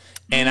limo,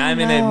 and I'm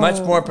in a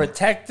much more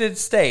protected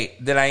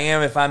state than I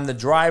am if I'm the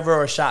driver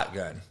or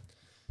shotgun.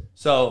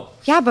 So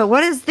yeah, but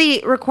what is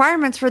the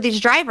requirements for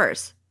these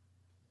drivers?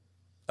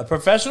 a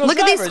professional Look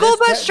driver. at these school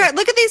bus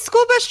look at these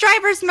school bus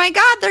drivers. My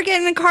God, they're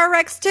getting in car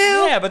wrecks too.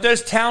 Yeah, but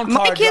there's town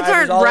car My kids drivers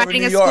aren't all over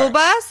riding New a York. school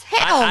bus.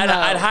 Hell no.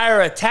 I'd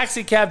hire a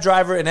taxi cab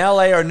driver in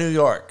L.A. or New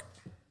York.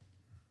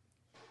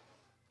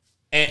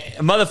 And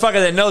a motherfucker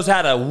that knows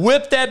how to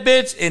whip that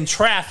bitch in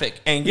traffic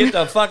and get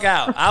the fuck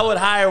out. I would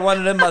hire one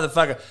of them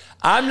motherfuckers.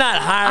 I'm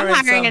not hiring.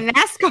 I'm hiring a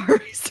NASCAR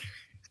racer.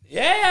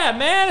 Yeah,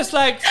 man. It's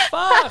like,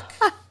 fuck.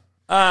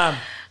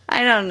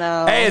 I don't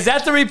know. Hey, is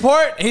that the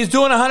report? He's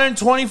doing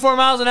 124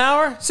 miles an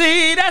hour?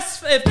 See,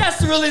 if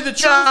that's really the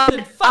truth,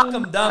 then fuck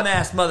them,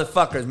 dumbass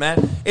motherfuckers,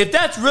 man. If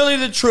that's really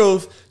the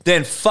truth,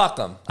 then fuck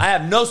them. I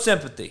have no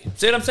sympathy.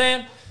 See what I'm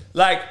saying?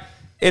 Like,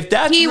 if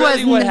that's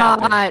really what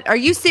happened. Are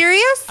you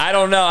serious? I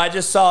don't know. I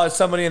just saw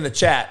somebody in the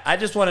chat. I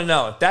just want to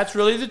know if that's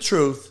really the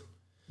truth,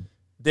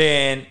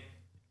 then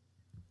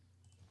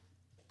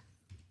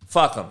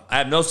fuck them. I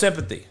have no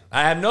sympathy.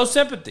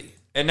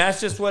 And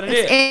that's just what it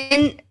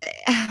is.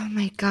 Oh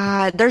my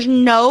God. There's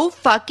no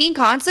fucking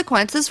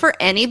consequences for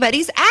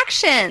anybody's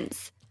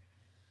actions.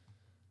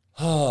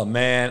 Oh,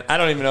 man. I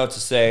don't even know what to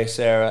say,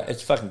 Sarah.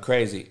 It's fucking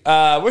crazy.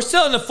 We're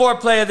still in the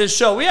foreplay of this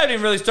show. We haven't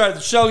even really started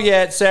the show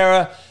yet,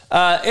 Sarah.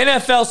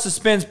 NFL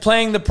suspends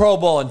playing the Pro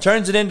Bowl and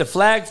turns it into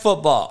flag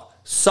football.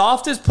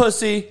 Soft as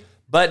pussy,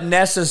 but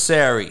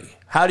necessary.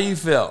 How do you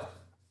feel?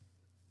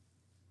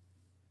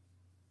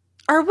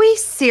 Are we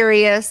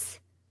serious?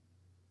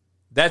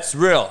 That's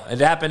real. It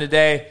happened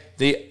today.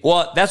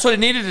 That's what it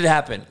needed to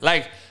happen.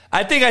 Like,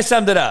 I think I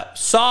summed it up.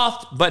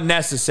 Soft, but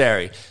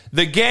necessary.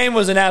 The game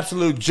was an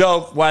absolute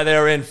joke while they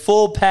were in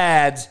full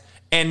pads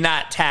and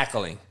not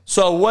tackling.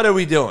 So what are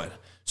we doing?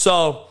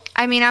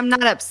 I mean, I'm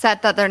not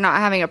upset that they're not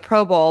having a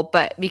Pro Bowl,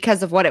 but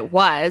because of what it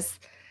was,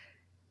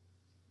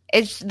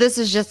 this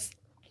is just...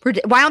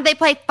 Why don't they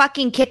play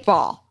fucking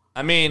kickball?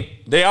 I mean,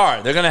 they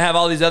are. They're going to have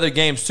all these other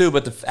games too,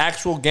 but the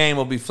actual game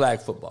will be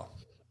flag football.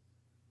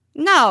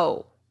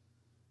 No.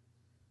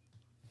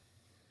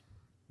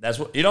 That's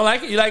what you don't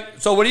like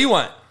it? So what do you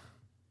want?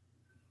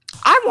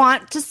 I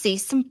want to see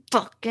some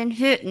fucking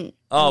hitting.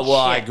 Oh, well,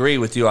 I agree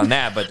with you on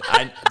that, but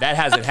that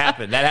hasn't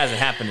happened. That hasn't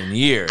happened in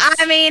years.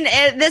 I mean,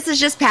 this is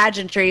just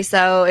pageantry.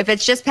 So if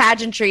it's just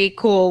pageantry,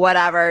 cool,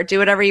 whatever. Do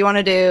whatever you want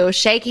to do.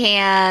 Shake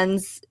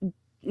hands,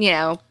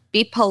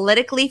 be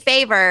politically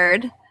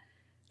favored.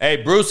 Hey,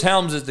 Bruce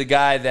Helms is the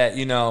guy that,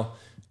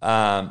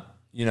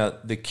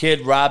 the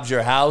kid robs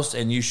your house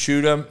and you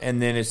shoot him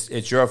and then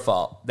it's your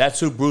fault. That's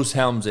who Bruce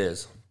Helms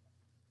is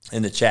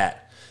in the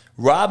chat.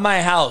 Rob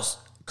my house.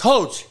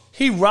 Coach,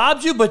 he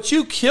robbed you, but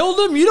you killed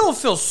him? You don't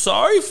feel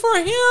sorry for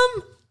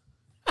him?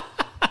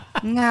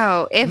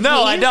 No.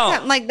 I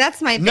don't. Like,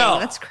 that's my thing. No,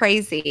 that's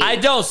crazy. I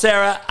don't,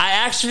 Sarah. I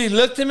actually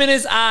looked him in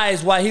his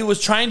eyes while he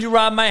was trying to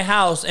rob my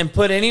house and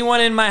put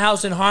anyone in my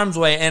house in harm's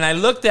way. And I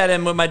looked at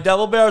him with my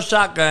double-barrel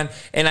shotgun,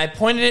 and I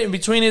pointed it in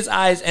between his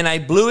eyes, and I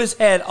blew his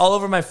head all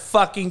over my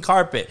fucking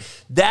carpet.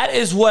 That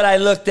is what I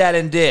looked at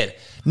and did.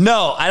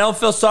 No, I don't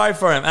feel sorry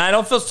for him. And I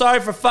don't feel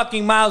sorry for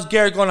fucking Myles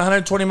Garrett going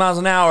 120 miles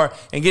an hour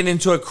and getting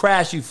into a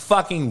crash, you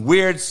fucking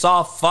weird,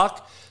 soft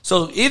fuck.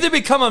 So either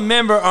become a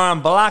member or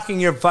I'm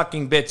blocking your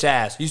fucking bitch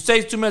ass. You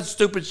say too much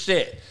stupid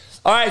shit.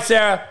 All right,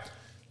 Sarah.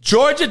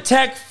 Georgia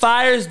Tech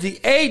fires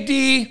the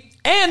AD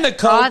and the coach.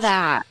 Saw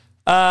that.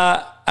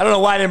 I don't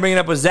know why I didn't bring it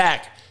up with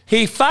Zach.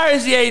 He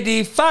fires the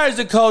AD, fires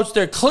the coach.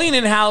 They're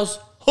cleaning house.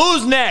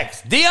 Who's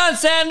next? Deion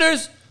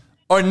Sanders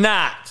or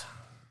not?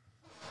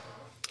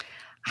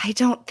 I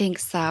don't think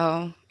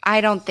so. I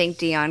don't think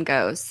Deion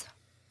goes.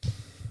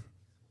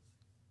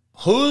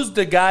 Who's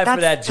the guy for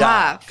that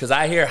job? Tough. Because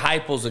I hear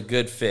Heupel's a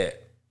good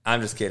fit.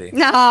 I'm just kidding.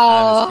 No.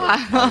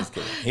 I'm just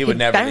kidding. He would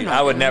never leave.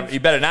 I would never.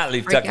 You better not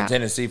leave Tucking,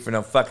 Tennessee for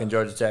no fucking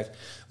Georgia Tech.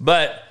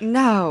 But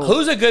no.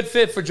 Who's a good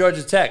fit for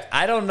Georgia Tech?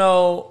 I don't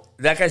know.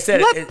 Like I said,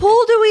 what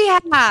pool do we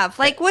have?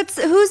 Like,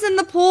 who's in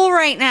the pool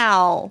right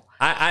now?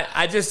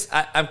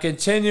 I'm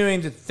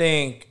continuing to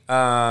think.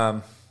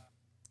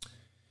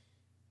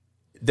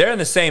 They're in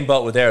the same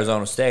boat with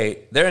Arizona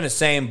State. They're in the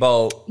same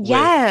boat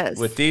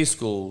with these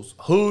schools.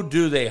 Who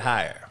do they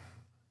hire?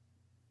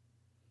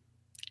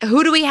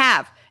 Who do we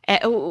have?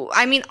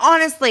 I mean,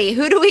 honestly,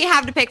 who do we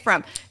have to pick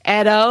from?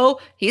 Edo,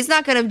 he's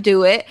not going to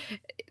do it.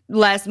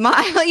 Les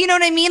Miles, you know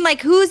what I mean?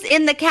 Like, who's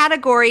in the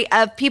category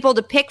of people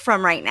to pick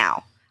from right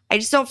now? I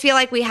just don't feel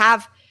like we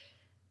have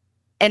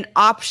an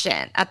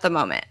option at the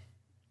moment.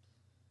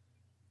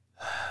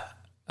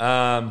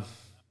 I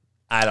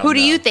don't know. Who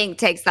do you think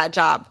takes that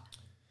job?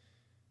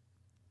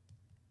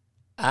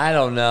 I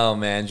don't know,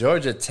 man.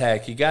 Georgia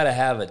Tech, you got to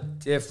have a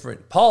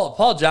different.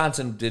 Paul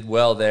Johnson did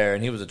well there,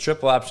 and he was a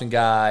triple option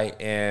guy,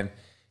 and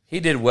he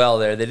did well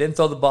there. They didn't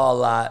throw the ball a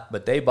lot,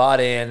 but they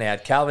bought in. They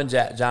had Calvin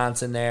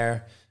Johnson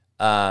there.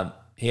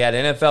 He had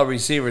NFL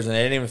receivers, and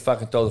they didn't even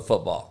fucking throw the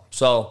football.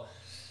 So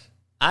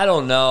I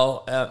don't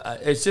know.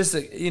 It's just,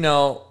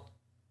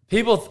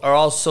 people are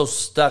all so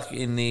stuck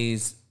in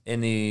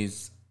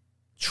these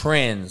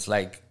trends.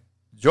 Like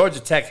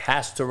Georgia Tech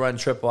has to run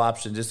triple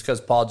option just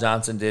because Paul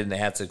Johnson did and they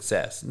had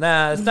success.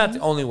 Nah, it's not the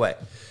only way.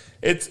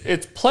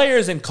 It's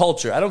players and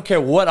culture. I don't care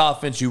what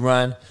offense you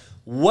run,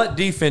 what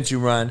defense you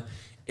run.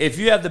 If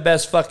you have the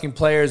best fucking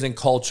players and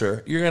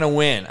culture, you're going to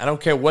win. I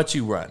don't care what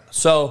you run.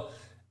 So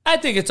I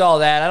think it's all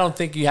that. I don't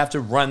think you have to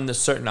run the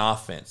certain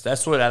offense.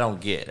 That's what I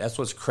don't get. That's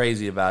what's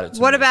crazy about it.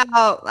 What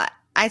about,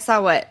 I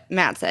saw what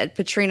Matt said,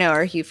 Petrino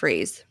or Hugh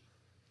Freeze?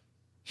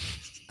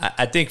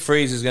 I think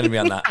Freeze is going to be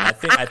on that.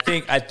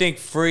 I think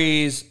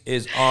Freeze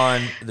is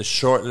on the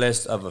short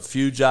list of a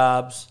few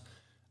jobs.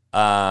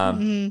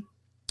 I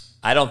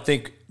don't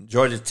think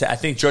I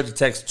think Georgia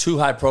Tech's too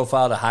high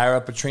profile to hire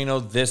up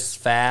Petrino this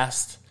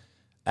fast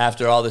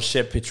after all the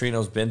shit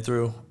Petrino's been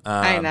through.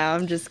 I know.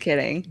 I'm just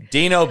kidding.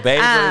 Dino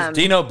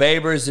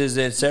Babers is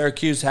at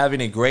Syracuse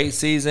having a great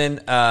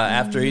season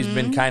after he's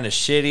been kind of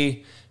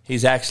shitty.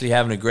 He's actually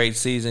having a great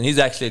season. He's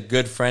actually a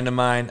good friend of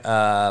mine.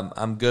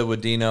 I'm good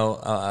with Dino.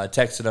 I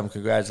texted him,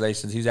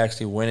 congratulations. He's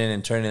actually winning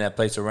and turning that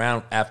place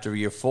around after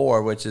year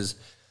 4, which is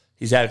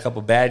he's had a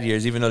couple bad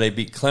years, even though they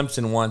beat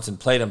Clemson once and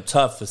played them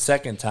tough the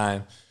second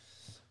time.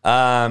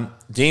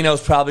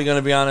 Dino's probably going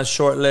to be on a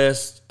short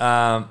list.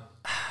 I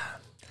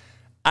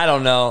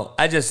don't know.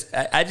 I just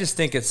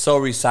think it's so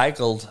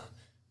recycled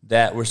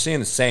that we're seeing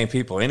the same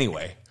people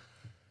anyway.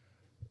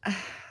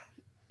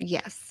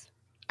 Yes,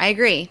 I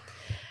agree.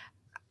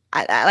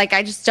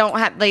 I just don't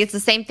have, like, it's the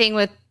same thing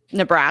with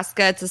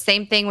Nebraska. It's the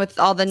same thing with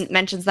all the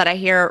mentions that I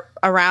hear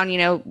around,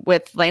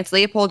 with Lance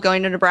Leopold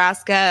going to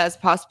Nebraska as a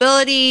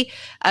possibility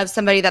of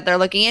somebody that they're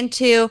looking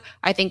into.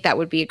 I think that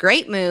would be a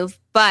great move,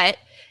 but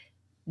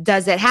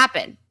does it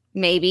happen?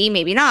 Maybe,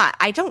 maybe not.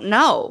 I don't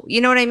know.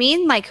 You know what I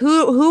mean? Like,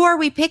 who are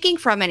we picking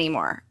from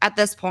anymore at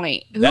this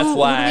point? Who do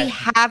we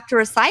have to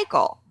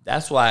recycle?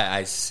 That's why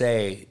I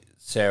say,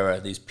 Sarah,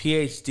 these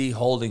PhD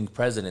holding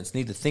presidents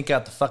need to think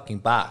out the fucking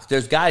box.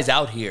 There's guys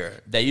out here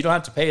that you don't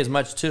have to pay as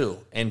much to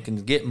and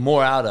can get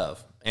more out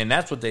of. And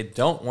that's what they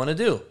don't want to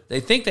do.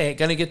 They think they're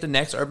going to get the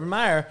next Urban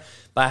Meyer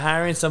by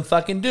hiring some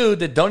fucking dude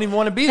that don't even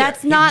want to be there.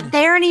 That's not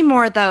there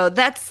anymore, though.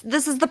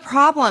 This is the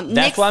problem.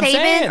 That's Nick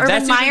Saban,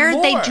 Urban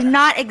Meyer, they do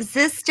not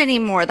exist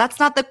anymore. That's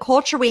not the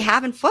culture we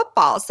have in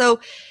football. So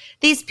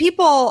these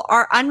people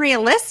are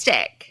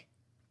unrealistic.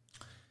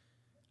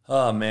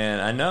 Oh,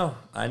 man. I know.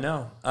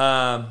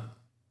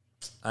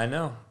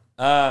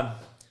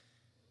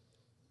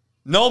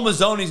 Noel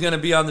Mazzoni's going to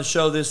be on the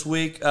show this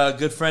week. A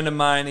good friend of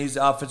mine. He's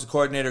the offensive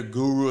coordinator,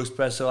 Guru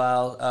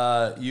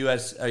Espresso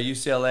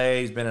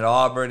UCLA. He's been at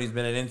Auburn. He's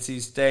been at NC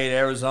State,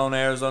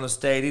 Arizona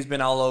State. He's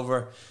been all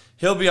over.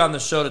 He'll be on the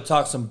show to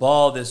talk some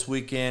ball this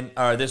week. He's going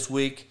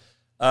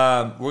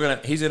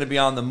to be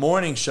on the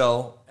morning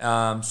show.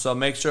 So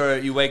make sure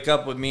you wake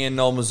up with me and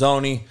Noel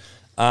Mazzoni.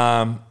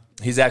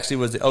 He's actually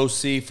was the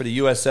OC for the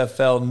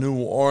USFL New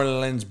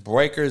Orleans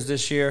Breakers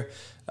this year.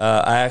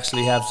 I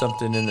actually have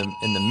something in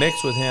the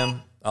mix with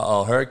him.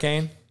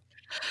 Hurricane.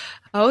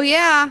 Oh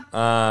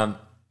yeah.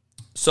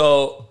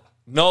 So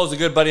Noel's a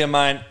good buddy of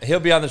mine. He'll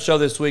be on the show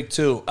this week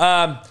too.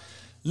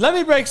 Let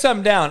me break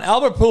something down.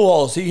 Albert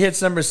Pujols, he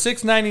hits number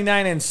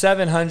 699 and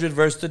 700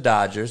 versus the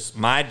Dodgers.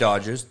 My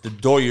Dodgers, the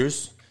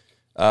Doyers,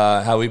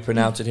 how we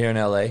pronounce it here in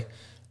LA.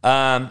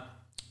 And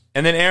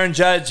then Aaron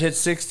Judge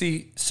hits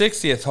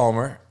 60th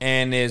homer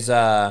and is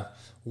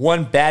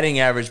one batting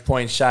average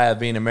point shy of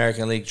being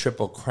American League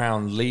Triple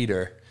Crown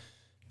leader.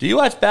 Do you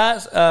watch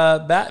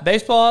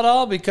baseball at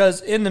all?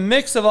 Because in the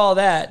mix of all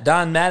that,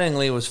 Don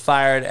Mattingly was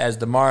fired as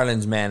the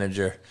Marlins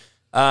manager.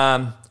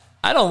 I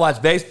don't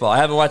watch baseball. I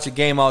haven't watched a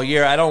game all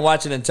year. I don't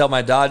watch it until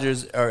my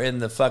Dodgers are in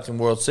the fucking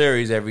World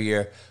Series every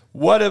year.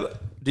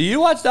 Do you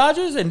watch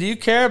Dodgers, and do you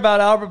care about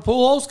Albert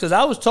Pujols? Because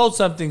I was told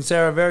something,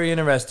 Sarah, very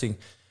interesting.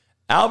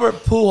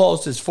 Albert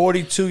Pujols is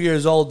 42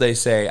 years old, they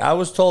say. I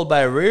was told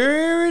by a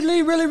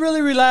really, really,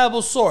 really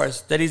reliable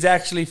source that he's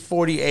actually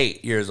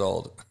 48 years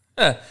old.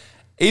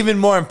 Even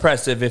more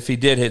impressive if he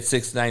did hit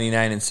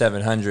 699 and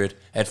 700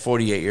 at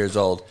 48 years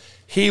old.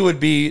 He would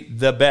be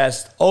the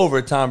best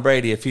over Tom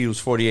Brady if he was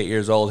 48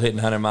 years old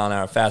hitting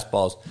 100-mile-an-hour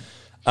fastballs.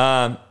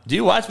 Do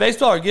you watch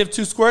baseball or give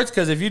two squirts?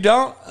 Because if you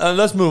don't,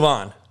 let's move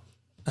on.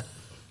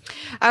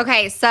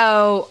 Okay,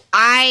 so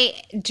I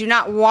do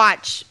not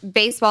watch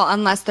baseball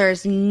unless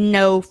there's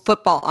no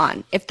football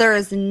on. If there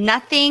is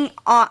nothing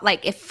on,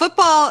 like if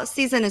football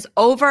season is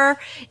over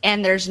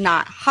and there's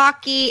not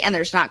hockey and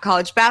there's not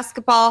college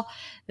basketball,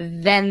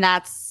 then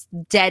that's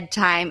dead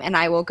time and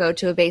I will go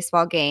to a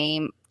baseball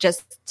game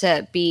just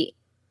to be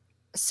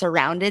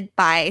surrounded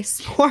by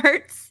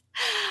sports.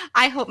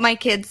 I hope my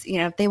kids,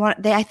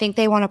 I think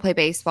they want to play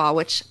baseball,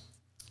 which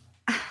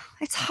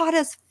it's hot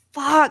as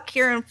fuck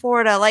here in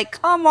Florida. Like,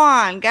 come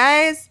on,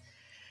 guys.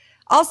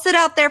 I'll sit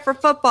out there for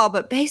football,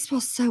 but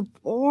baseball's so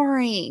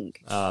boring.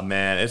 Oh,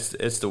 man,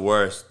 it's the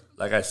worst.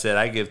 Like I said,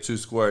 I give 2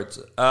 squirts.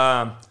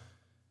 Aaron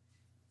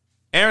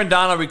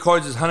Donald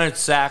records his 100th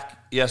sack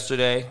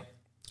yesterday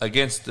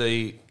against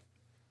the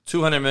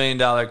 $200 million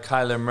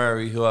Kyler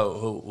Murray,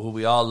 who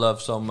we all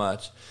love so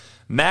much.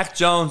 Mac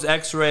Jones'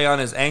 X-ray on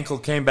his ankle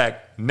came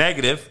back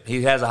negative.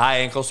 He has a high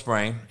ankle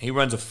sprain. He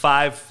runs a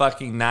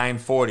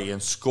 5.940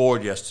 and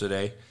scored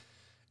yesterday.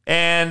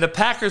 And the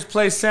Packers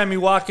play Sammy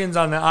Watkins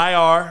on the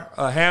IR,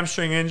 a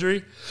hamstring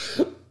injury.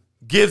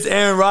 Gives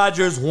Aaron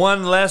Rodgers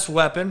one less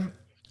weapon.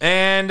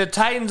 And the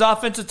Titans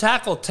offensive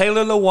tackle,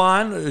 Taylor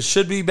Lewan,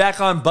 should be back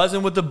on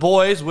Buzzing with the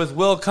Boys with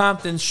Will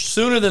Compton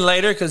sooner than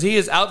later because he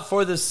is out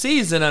for the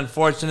season,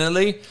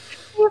 unfortunately.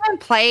 He hasn't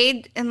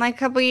played in like a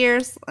couple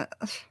years.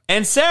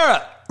 And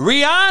Sarah,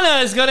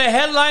 Rihanna is going to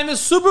headline the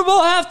Super Bowl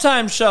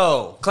halftime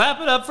show.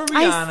 Clap it up for Rihanna.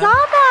 I saw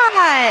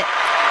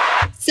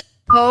that.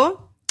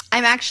 So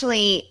I'm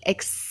actually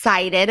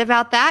excited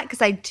about that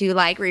because I do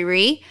like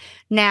Riri.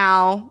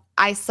 Now,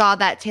 I saw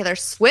that Taylor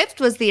Swift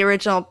was the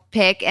original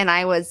pick, and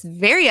I was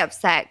very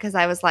upset because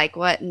I was like,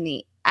 what in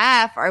the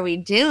F are we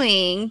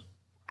doing?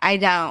 I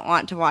don't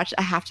want to watch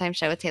a halftime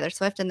show with Taylor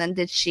Swift. And then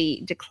did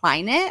she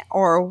decline it?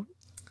 Or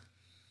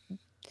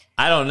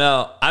I don't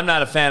know. I'm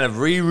not a fan of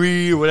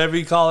Riri or whatever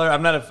you call her. I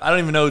don't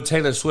even know who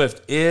Taylor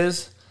Swift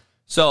is.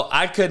 So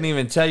I couldn't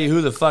even tell you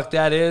who the fuck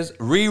that is.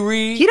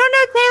 Riri. You don't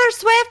know Taylor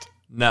Swift?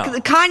 No.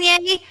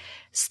 Kanye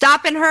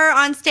stopping her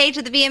on stage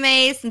at the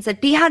VMAs and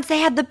said Beyonce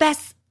had the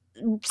best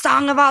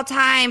song of all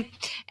time.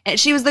 And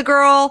she was the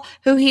girl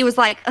who he was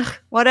like, ugh,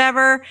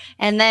 whatever.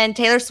 And then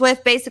Taylor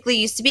Swift basically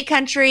used to be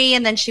country,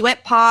 and then she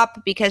went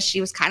pop because she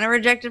was kind of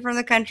rejected from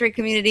the country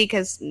community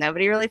because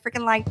nobody really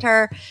freaking liked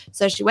her.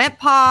 So she went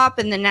pop,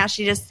 and then now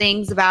she just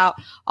sings about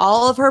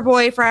all of her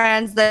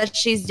boyfriends that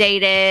she's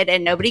dated,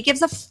 and nobody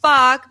gives a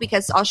fuck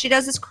because all she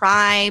does is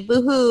cry.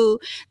 Boo-hoo.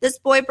 This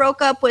boy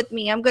broke up with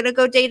me. I'm going to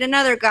go date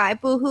another guy.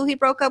 Boo-hoo. He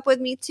broke up with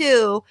me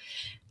too.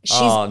 She's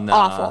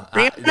awful.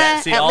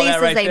 Rihanna at least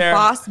is a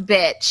boss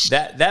bitch.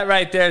 That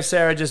right there,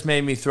 Sarah, just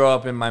made me throw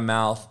up in my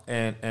mouth,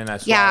 and I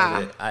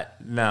swallowed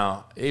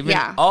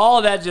it.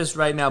 All that just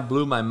right now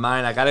blew my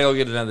mind. I gotta go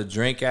get another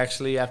drink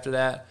actually after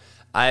that.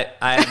 I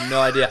have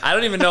no idea. I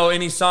don't even know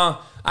any song.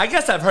 I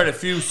guess I've heard a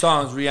few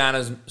songs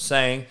Rihanna's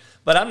sang,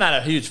 but I'm not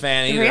a huge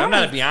fan either. Really? I'm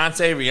not a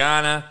Beyonce,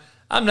 Rihanna.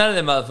 I'm none of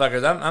them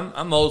motherfuckers.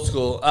 I'm old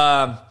school.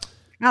 I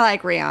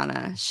like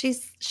Rihanna.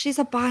 She's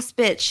a boss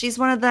bitch. She's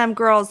one of them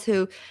girls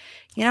who,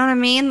 you know what I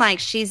mean? Like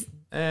she's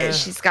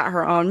got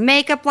her own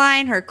makeup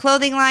line, her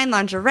clothing line,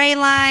 lingerie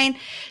line.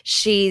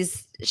 She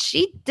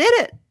did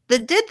it.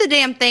 Did the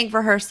damn thing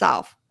for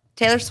herself.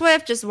 Taylor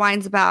Swift just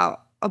whines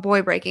about a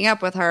boy breaking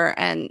up with her,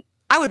 and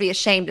I would be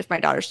ashamed if my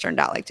daughters turned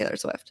out like Taylor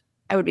Swift.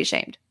 I would be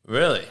ashamed.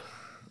 Really?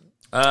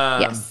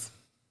 Yes.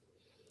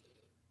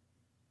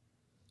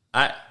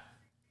 I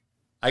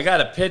got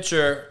a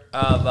picture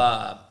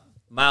of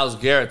Myles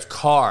Garrett's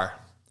car.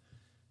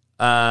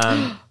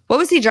 What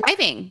was he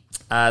driving?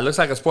 Looks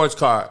like a sports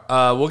car.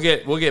 We'll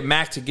get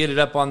Mac to get it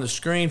up on the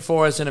screen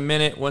for us in a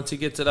minute. Once he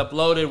gets it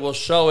uploaded, we'll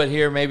show it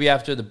here maybe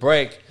after the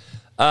break.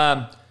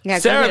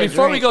 Sarah,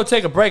 before we go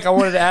take a break, I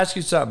wanted to ask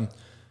you something.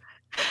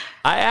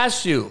 I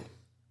asked you,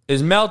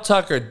 is Mel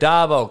Tucker,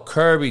 Dabo,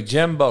 Kirby,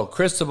 Jimbo,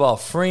 Cristobal,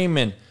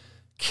 Freeman,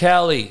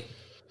 Kelly,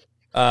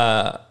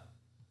 who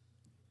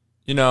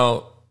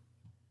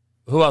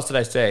else did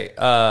I say?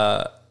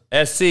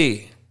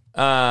 SC.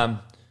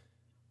 Are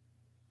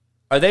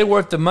they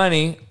worth the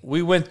money?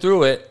 We went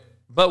through it.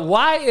 But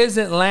why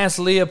isn't Lance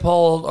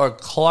Leopold or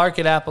Clark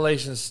at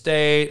Appalachian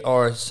State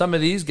or some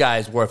of these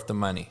guys worth the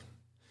money?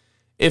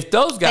 If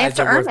those guys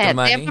are worth the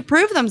money. They have to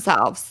prove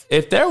themselves.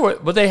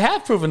 But they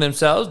have proven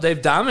themselves.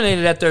 They've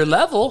dominated at their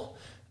level.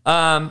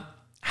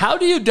 How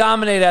do you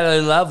dominate at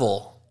a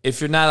level if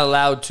you're not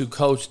allowed to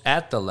coach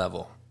at the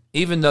level,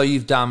 even though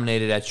you've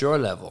dominated at your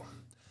level?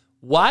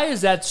 Why is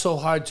that so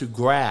hard to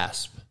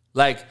grasp?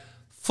 Like,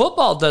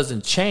 football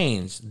doesn't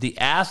change. The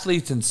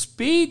athletes and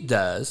speed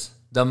does.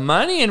 The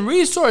money and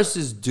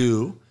resources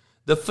do.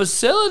 The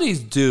facilities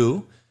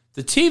do.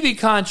 The TV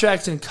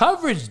contracts and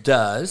coverage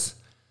does.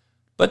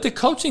 But the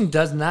coaching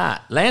does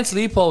not. Lance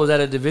Leopold was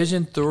at a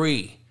Division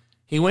III.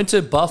 He went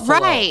to Buffalo.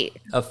 Right.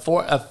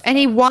 And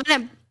he won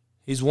it.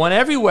 He's won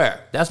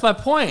everywhere. That's my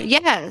point.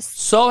 Yes.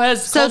 So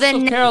has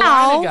Coastal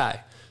Carolina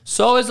guy.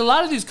 So is a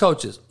lot of these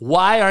coaches.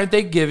 Why aren't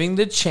they giving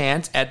the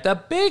chance at the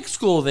big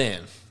school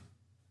then?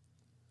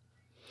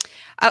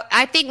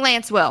 I think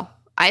Lance will.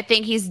 I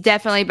think he's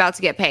definitely about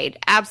to get paid.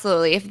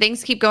 Absolutely. If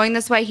things keep going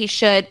this way, he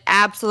should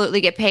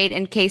absolutely get paid.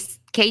 In case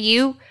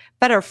KU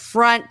better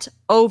front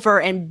over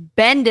and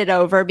bend it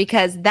over,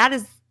 because that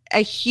is a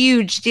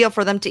huge deal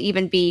for them to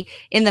even be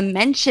in the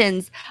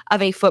mentions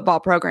of a football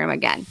program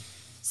again.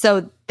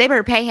 So they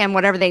better pay him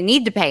whatever they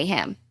need to pay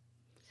him.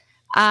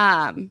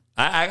 I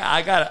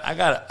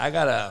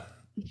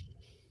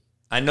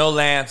know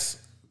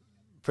Lance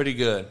pretty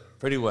good,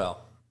 pretty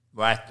well.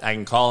 I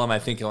can call him. I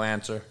think he'll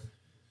answer.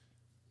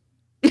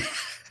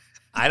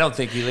 I don't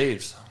think he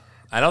leaves.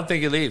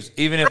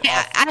 Even if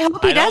I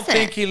hope he doesn't. I don't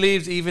think he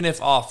leaves even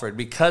if offered,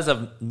 because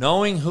of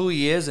knowing who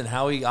he is and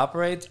how he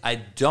operates. I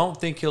don't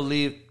think he'll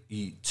leave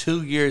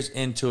 2 years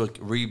into a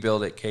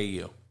rebuild at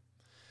KU.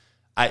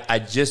 I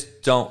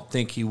just don't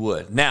think he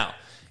would. Now,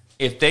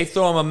 if they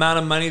throw him amount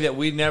of money that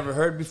we've never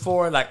heard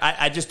before, like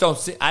I just don't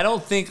see. I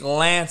don't think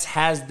Lance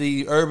has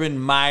the Urban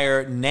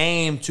Meyer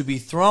name to be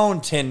thrown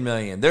 $10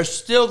 million. They're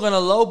still going to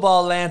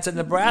lowball Lance at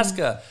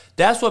Nebraska.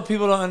 That's what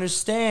people don't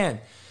understand.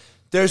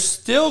 They're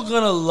still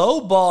going to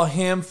lowball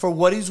him for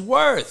what he's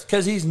worth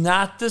because he's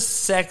not the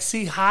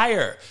sexy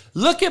hire.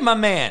 Look at my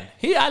man.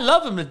 I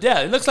love him to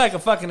death. He looks like a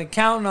fucking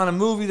accountant on a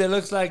movie that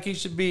looks like he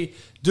should be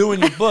doing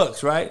your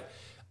books, right?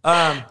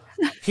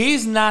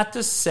 He's not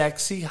the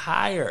sexy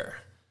hire.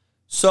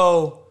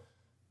 So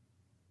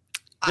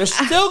they're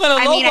still going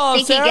to lowball him. I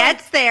think Sarah. He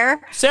gets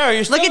there. Sarah,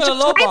 you're still going to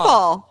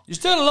lowball him. You're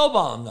still going to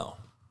lowball him, though.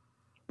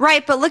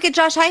 Right, but look at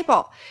Josh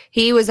Heupel.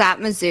 He was at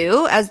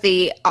Mizzou as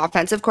the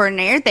offensive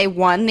coordinator. They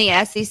won the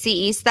SEC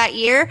East that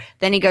year.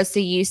 Then he goes to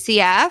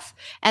UCF,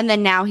 and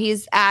then now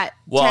he's at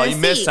Tennessee. He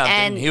missed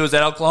something. He was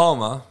at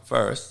Oklahoma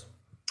first.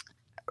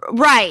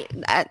 Right.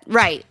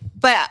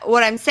 But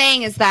what I'm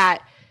saying is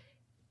that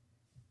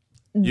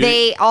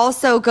they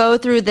also go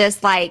through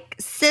this like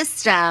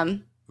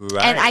system,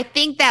 right. And I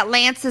think that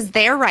Lance is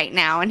there right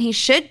now, and he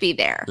should be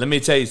there. Let me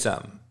tell you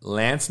something.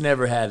 Lance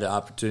never had the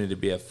opportunity to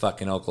be at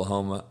fucking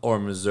Oklahoma or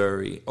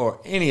Missouri or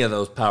any of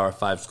those Power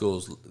 5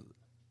 schools.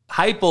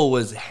 Heupel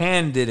was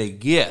handed a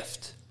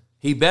gift.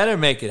 He better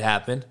make it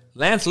happen.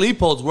 Lance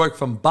Leipold's worked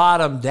from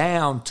bottom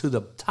down to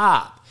the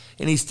top,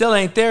 and he still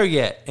ain't there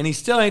yet, and he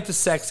still ain't the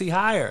sexy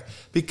hire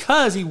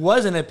because he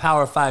wasn't a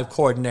Power 5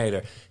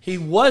 coordinator. He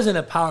wasn't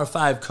a Power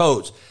 5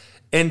 coach.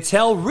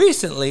 Until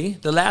recently,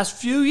 the last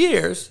few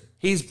years,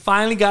 he's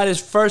finally got his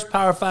first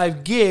Power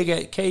 5 gig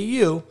at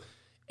KU,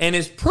 and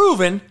it's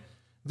proven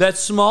that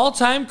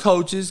small-time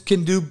coaches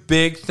can do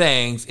big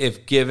things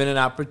if given an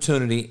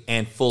opportunity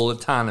and full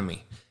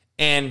autonomy.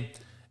 And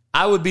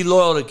I would be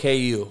loyal to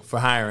KU for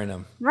hiring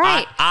him.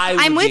 Right.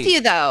 I'm with you,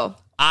 though.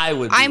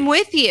 I'm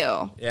with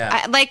you.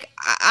 Yeah.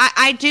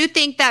 I do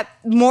think that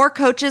more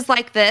coaches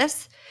like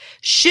this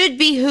should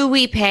be who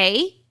we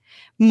pay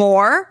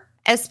more,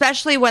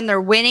 especially when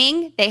they're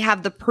winning. They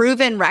have the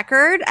proven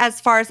record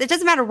as far as it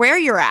doesn't matter where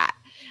you're at.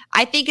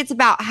 I think it's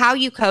about how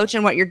you coach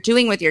and what you're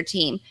doing with your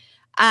team.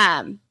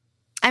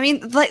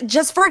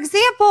 Just for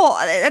example,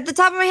 at the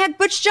top of my head,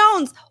 Butch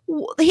Jones,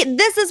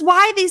 this is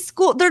why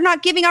they're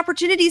not giving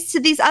opportunities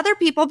to these other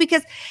people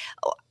because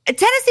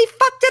Tennessee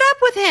fucked it up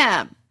with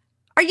him.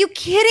 Are you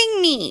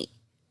kidding me?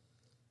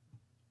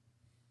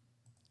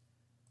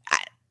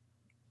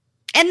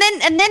 And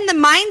then the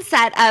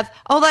mindset of,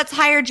 let's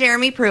hire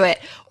Jeremy Pruitt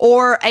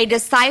or a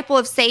disciple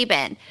of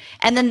Saban.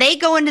 And then they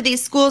go into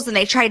these schools and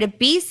they try to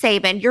be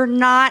Saban. You're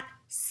not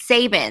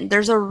Saban.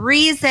 There's a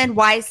reason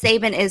why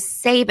Saban is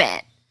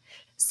Saban.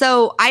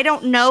 So I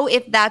don't know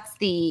if that's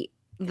the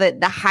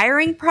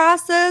hiring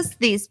process,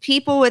 these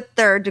people with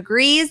their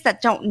degrees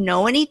that don't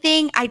know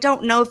anything. I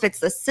don't know if it's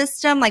the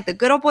system, like the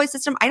good old boy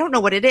system. I don't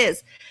know what it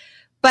is.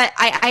 But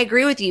I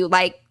agree with you.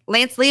 Like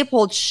Lance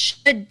Leipold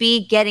should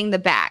be getting the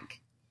bag.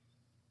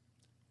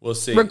 We'll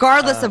see.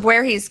 Regardless of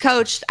where he's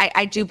coached,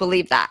 I do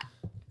believe that.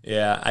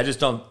 Yeah, I just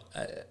don't.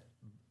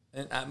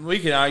 We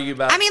can argue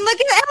about. I mean, look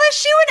at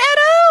LSU and Ed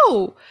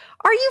O.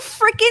 Are you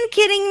freaking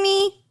kidding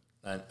me?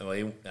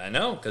 I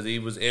know, because he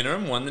was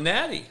interim, won the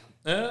Natty.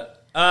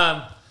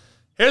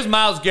 Here's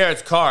Myles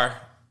Garrett's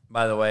car,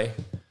 by the way.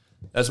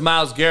 That's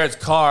Myles Garrett's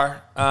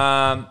car.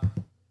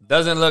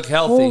 Doesn't look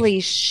healthy.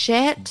 Holy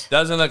shit.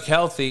 Doesn't look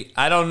healthy.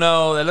 I don't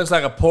know. It looks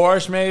like a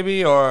Porsche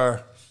maybe,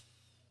 or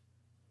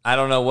I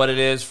don't know what it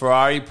is.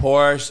 Ferrari,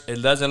 Porsche.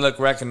 It doesn't look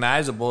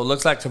recognizable. It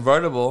looks like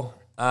convertible.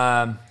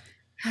 Was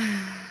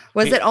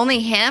it only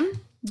him?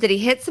 Did he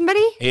hit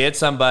somebody? He hit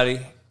somebody.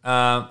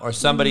 Or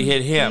somebody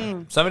hit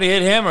him. Somebody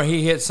hit him or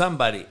he hit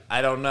somebody.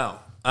 I don't know.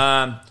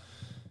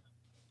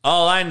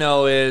 All I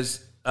know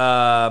is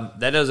that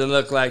doesn't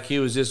look like he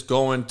was just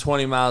going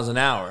 20 miles an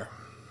hour.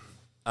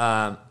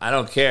 I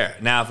don't care.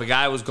 Now, if a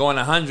guy was going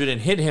 100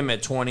 and hit him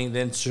at 20,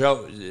 then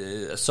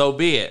so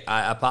be it.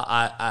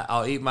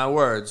 I'll eat my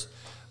words.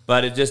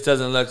 But it just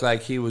doesn't look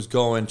like he was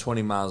going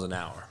 20 miles an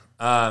hour.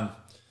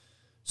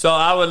 So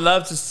I would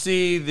love to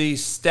see the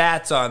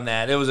stats on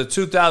that. It was a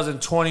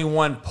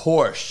 2021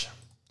 Porsche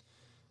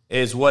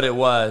is what it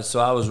was. So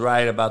I was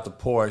right about the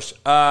Porsche.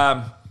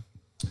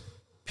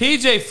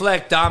 PJ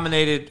Fleck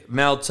dominated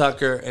Mel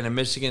Tucker and a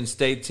Michigan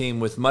State team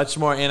with much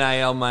more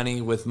NIL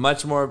money, with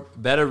much more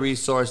better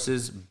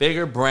resources,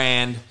 bigger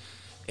brand,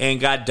 and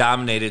got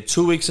dominated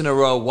 2 weeks in a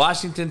row.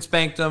 Washington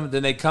spanked them.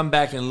 Then they come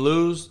back and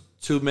lose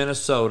to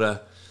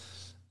Minnesota.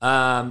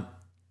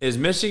 Is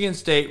Michigan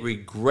State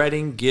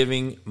regretting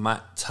giving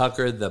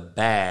Tucker the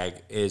bag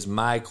is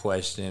my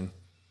question.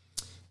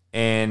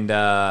 And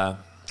I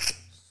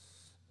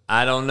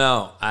don't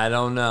know. I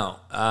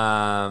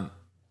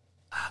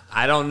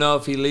don't know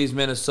if he leaves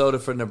Minnesota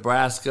for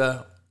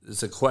Nebraska.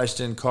 It's a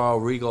question Carl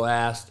Regal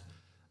asked.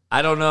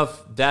 I don't know if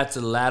that's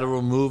a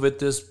lateral move at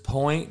this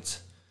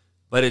point,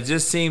 but it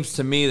just seems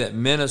to me that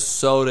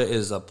Minnesota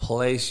is a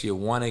place you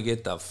want to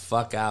get the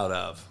fuck out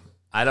of.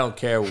 I don't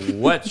care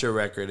what your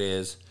record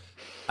is.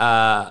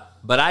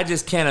 But I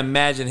just can't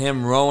imagine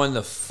him rowing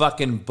the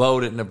fucking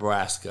boat at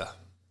Nebraska.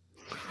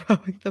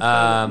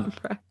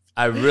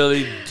 I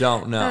really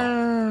don't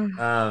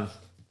know.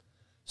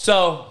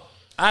 So,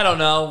 I don't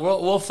know.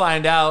 We'll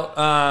find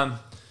out.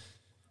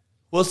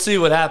 We'll see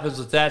what happens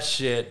with that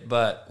shit.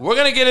 But we're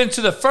going to get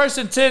into the 1st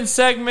and 10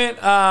 segment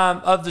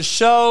of the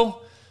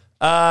show.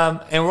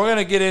 And we're going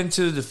to get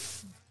into the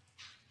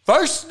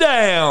first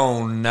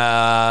down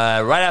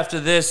right after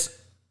this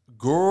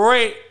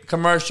great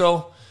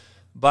commercial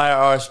by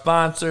our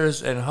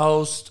sponsors and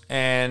host.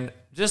 And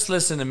just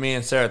listen to me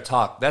and Sarah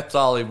talk. That's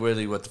all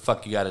really what the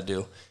fuck you got to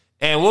do.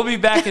 And we'll be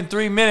back in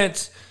 3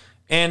 minutes.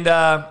 And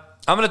I'm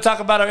going to talk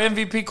about our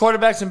MVP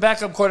quarterbacks and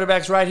backup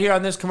quarterbacks right here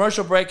on this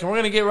commercial break. And we're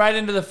going to get right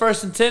into the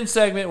 1st and 10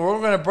 segment where we're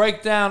going to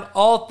break down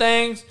all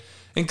things,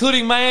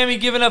 including Miami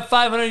giving up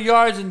 500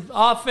 yards in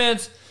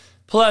offense.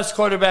 Plus,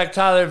 quarterback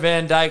Tyler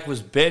Van Dyke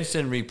was benched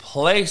and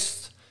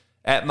replaced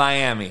at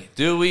Miami.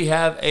 Do we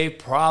have a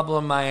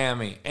problem,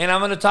 Miami? And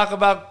I'm going to talk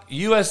about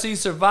USC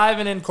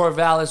surviving in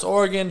Corvallis,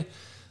 Oregon,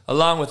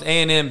 along with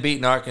A&M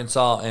beating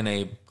Arkansas in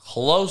a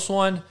close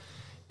one,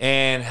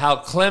 and how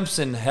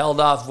Clemson held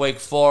off Wake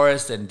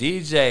Forest. And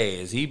DJ,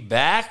 is he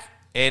back?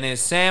 And is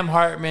Sam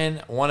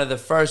Hartman one of the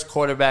first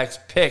quarterbacks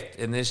picked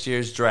in this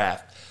year's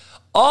draft?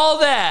 All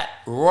that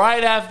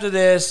right after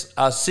this.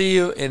 I'll see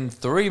you in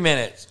 3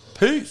 minutes.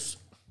 Peace.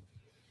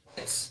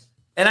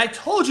 And I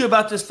told you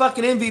about this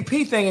fucking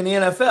MVP thing in the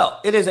NFL.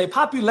 It is a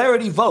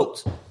popularity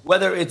vote,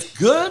 whether it's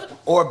good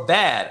or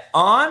bad,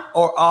 on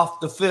or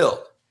off the field.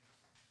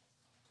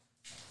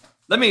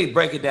 Let me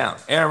break it down.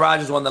 Aaron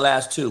Rodgers won the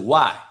last 2.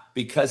 Why?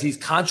 Because he's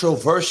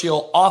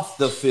controversial off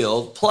the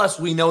field. Plus,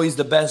 we know he's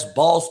the best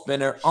ball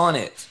spinner on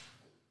it.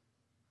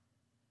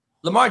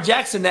 Lamar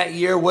Jackson that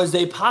year was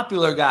a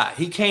popular guy.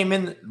 He came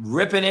in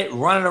ripping it,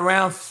 running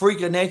around, freak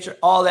of nature,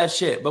 all that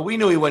shit. But we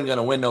knew he wasn't going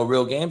to win no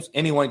real games.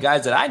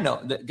 Guys that I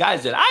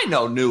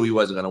know knew he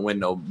wasn't going to win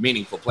no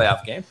meaningful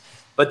playoff game.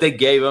 But they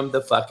gave him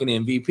the fucking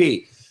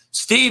MVP.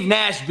 Steve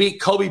Nash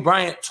beat Kobe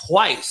Bryant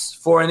twice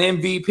for an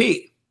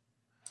MVP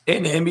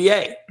in the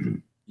NBA.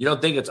 You don't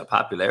think it's a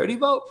popularity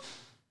vote?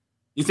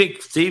 You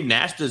think Steve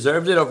Nash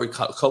deserved it over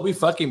Kobe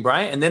fucking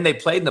Bryant? And then they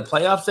played in the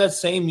playoffs that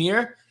same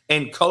year,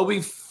 and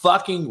Kobe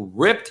fucking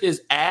ripped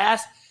his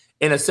ass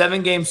in a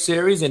 7-game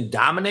series and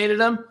dominated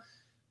him.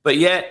 But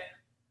yet,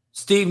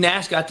 Steve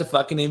Nash got the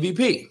fucking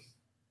MVP.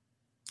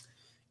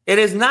 It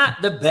is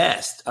not the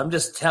best. I'm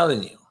just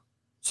telling you.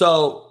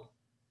 So,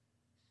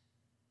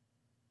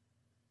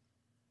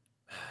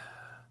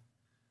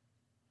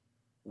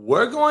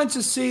 we're going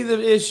to see the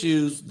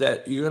issues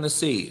that you're going to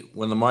see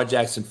when Lamar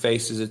Jackson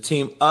faces a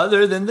team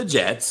other than the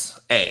Jets,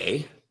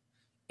 A,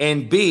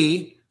 and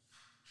B,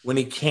 when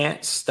he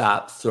can't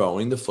stop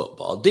throwing the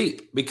football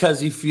deep.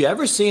 Because if you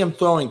ever see him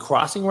throwing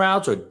crossing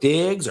routes or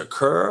digs or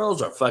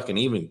curls or fucking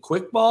even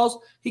quick balls,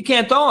 he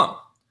can't throw them.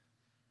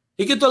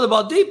 He can throw the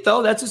ball deep,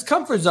 though. That's his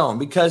comfort zone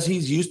because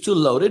he's used to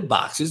loaded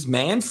boxes,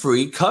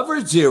 man-free,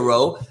 cover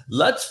 0.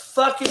 Let's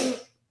fucking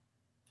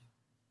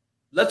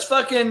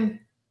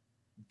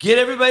get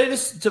everybody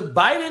to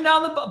bite in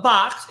down the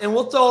box, and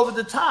we'll throw over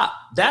the top.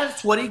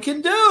 That's what he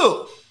can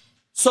do.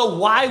 So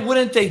why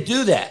wouldn't they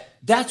do that?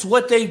 That's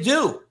what they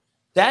do.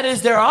 That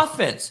is their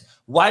offense.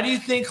 Why do you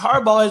think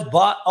Harbaugh has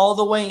bought all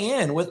the way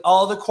in with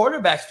all the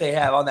quarterbacks they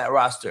have on that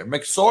roster?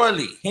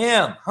 McSorley,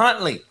 him,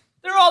 Huntley.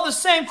 They're all the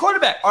same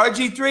quarterback.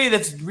 RG3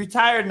 that's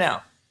retired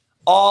now.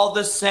 All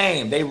the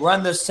same. They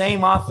run the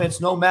same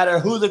offense no matter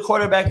who the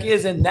quarterback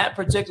is in that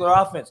particular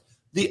offense.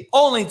 The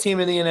only team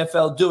in the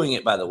NFL doing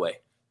it, by the way.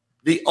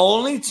 The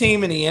only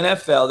team in the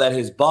NFL that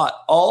has bought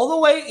all the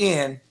way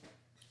in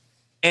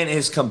and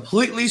is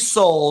completely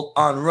sold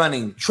on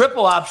running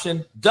triple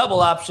option, double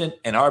option,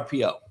 and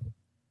RPO.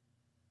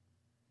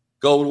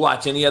 Go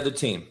watch any other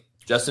team.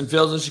 Justin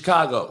Fields in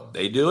Chicago,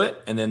 they do it.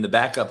 And then the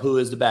backup, who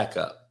is the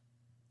backup?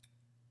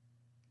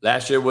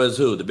 Last year was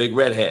who? The big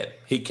redhead.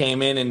 He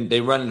came in and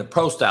they run in a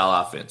pro-style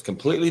offense,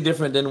 completely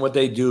different than what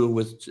they do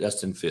with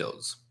Justin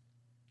Fields.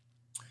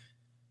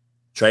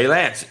 Trey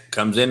Lance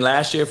comes in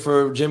last year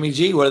for Jimmy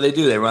G. What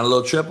do? They run a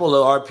little triple, a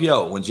little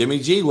RPO. When Jimmy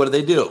G, what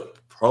do?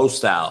 Pro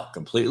style,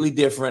 completely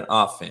different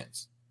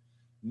offense.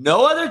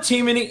 No other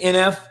team in the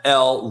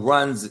NFL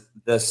runs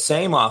the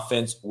same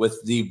offense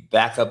with the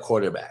backup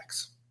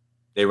quarterbacks.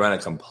 They run a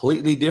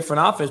completely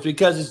different offense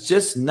because it's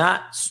just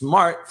not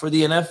smart for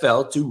the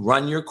NFL to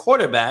run your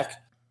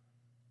quarterback.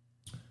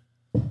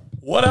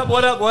 What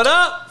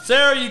up?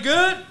 Sarah, you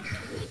good?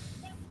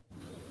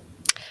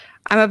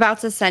 I'm about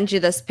to send you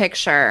this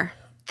picture.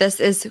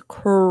 This is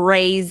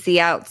crazy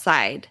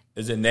outside.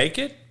 Is it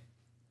naked?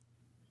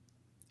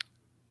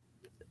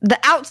 The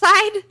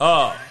outside?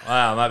 Oh,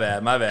 wow, my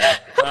bad.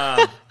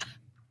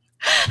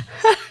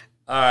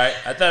 All right,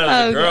 I thought it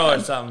was a girl or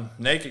something,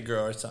 naked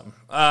girl or something.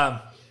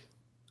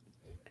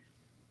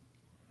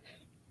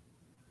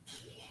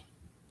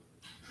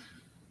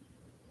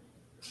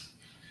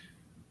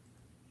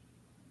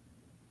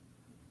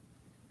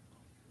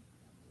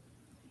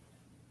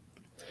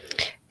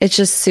 It's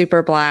just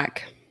super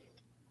black.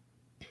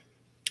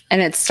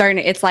 And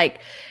it's like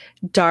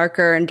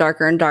darker and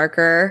darker and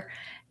darker.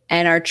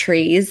 And our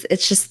trees,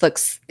 it's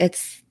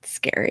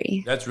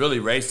scary. That's really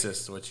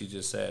racist, what you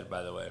just said,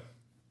 by the way.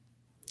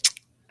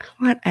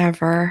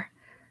 Whatever.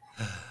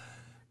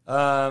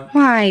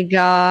 My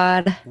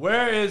God.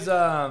 Where is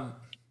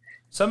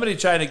somebody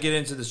trying to get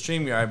into the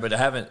StreamYard, but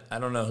I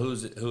don't know who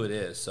it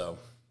is, so.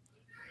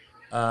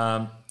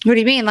 What do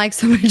you mean? Like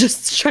somebody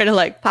just try to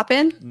like pop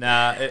in?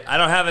 Nah, I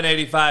don't have an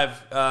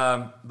 85,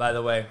 by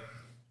the way.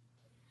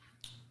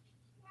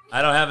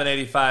 I don't have an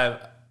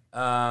 85.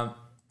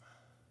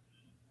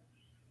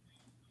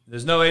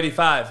 There's no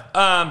 85.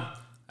 I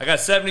got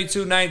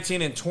 72,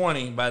 19, and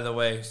 20, by the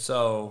way,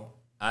 so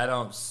I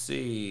don't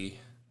see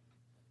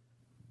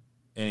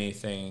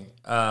anything.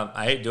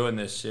 I hate doing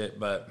this shit,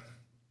 but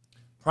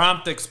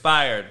prompt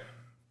expired.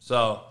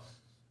 So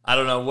I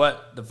don't know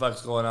what the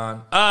fuck's going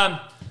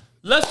on.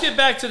 Let's get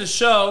back to the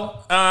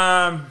show.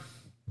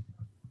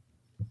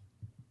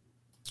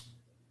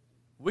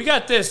 We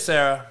got this,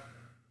 Sarah.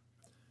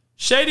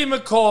 Shady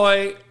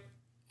McCoy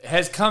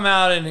has come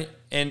out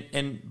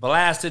and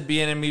blasted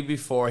Bieniemy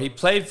before. He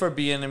played for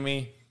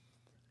Bieniemy,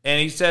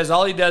 and he says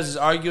all he does is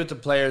argue with the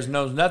players,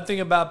 knows nothing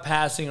about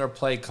passing or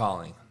play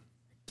calling.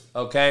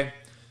 Okay?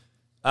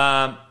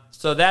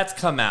 So that's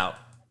come out.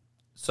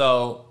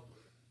 So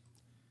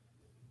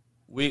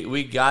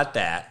we got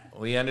that.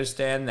 We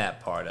understand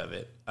that part of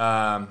it.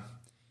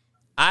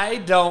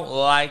 I don't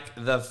like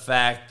the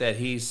fact that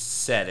he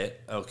said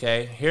it,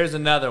 okay? Here's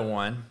another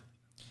one.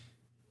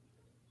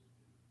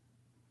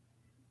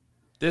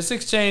 This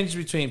exchange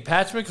between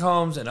Patrick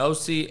Mahomes and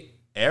OC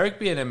Eric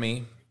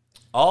Bieniemy,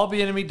 all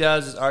Bieniemy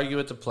does is argue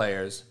with the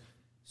players.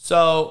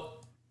 So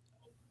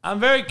I'm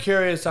very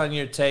curious on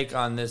your take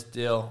on this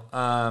deal.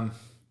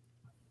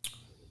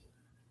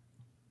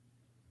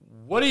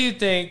 What do you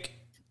think,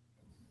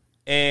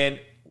 and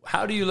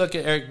how do you look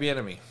at Eric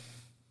Bieniemy?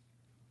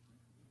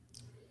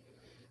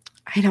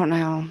 I don't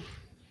know.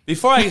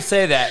 Before I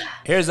say that,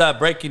 here's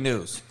breaking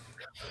news.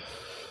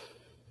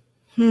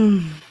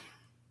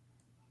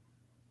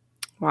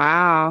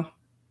 Wow.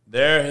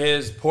 There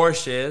his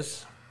Porsche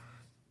is.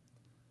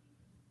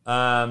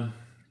 I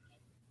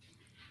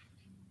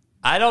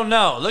don't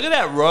know. Look at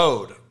that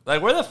road.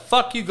 Like, where the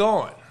fuck you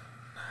going?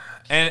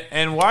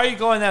 And why are you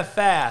going that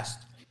fast?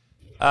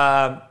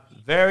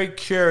 Very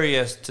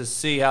curious to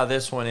see how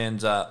this one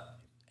ends up.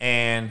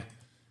 And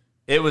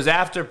it was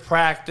after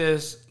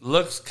practice.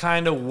 Looks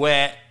kind of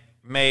wet,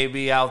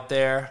 maybe, out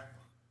there.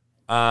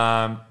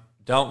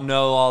 Don't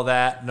know all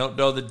that. Don't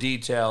know the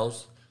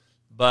details.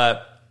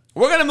 But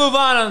we're going to move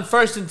on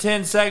First and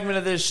 10 segment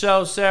of this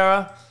show,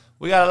 Sarah.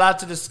 We got a lot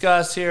to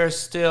discuss here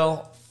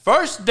still.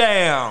 First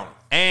down.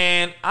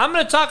 And I'm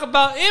going to talk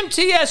about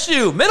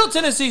MTSU. Middle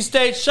Tennessee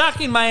State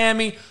shocking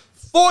Miami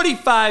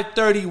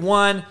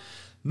 45-31.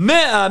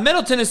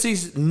 Middle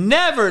Tennessee's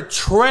never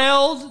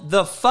trailed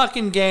the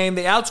fucking game.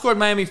 They outscored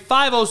Miami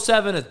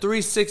 507 to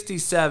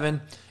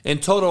 367 in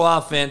total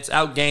offense.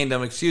 Outgained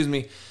them,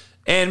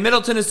 And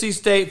Middle Tennessee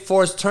State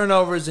forced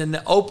turnovers in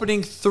the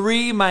opening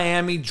 3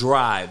 Miami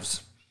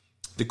drives.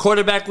 The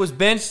quarterback was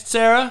benched,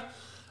 Sarah.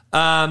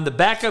 The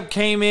backup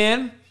came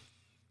in.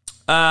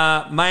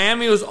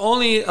 Miami was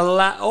only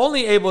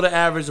able to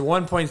average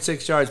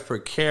 1.6 yards per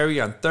carry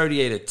on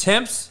 38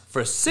 attempts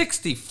for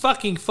 60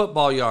 fucking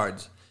football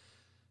yards.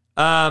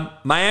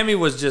 Miami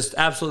was just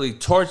absolutely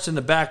torched in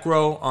the back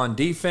row on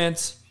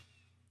defense.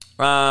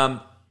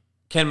 Can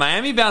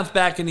Miami bounce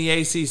back in the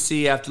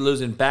ACC after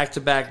losing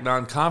back-to-back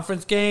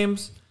non-conference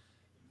games?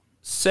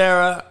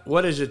 Sarah,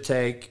 what is your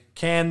take?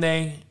 Can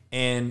they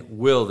and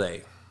will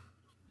they?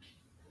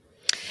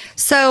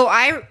 So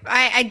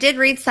I did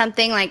read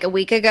something like a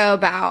week ago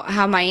about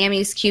how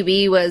Miami's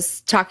QB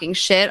was talking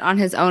shit on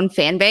his own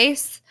fan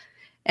base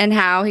and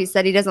how he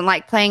said he doesn't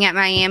like playing at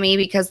Miami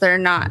because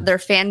their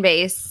fan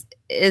base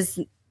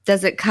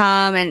doesn't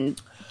come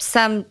and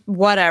some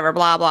whatever,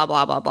 blah, blah,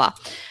 blah, blah, blah.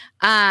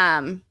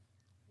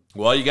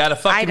 Well, you got to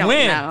fucking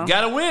win. You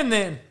got to win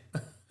then.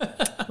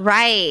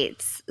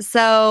 Right.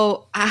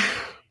 So,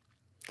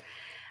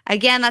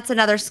 again, that's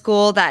another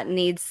school that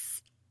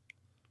needs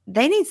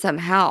some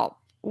help.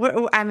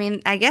 I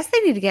mean, I guess they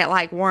need to get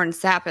like Warren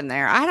Sapp in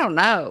there. I don't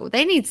know.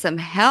 They need some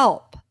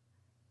help.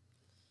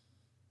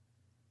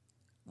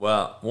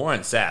 Well,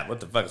 Warren Sapp, what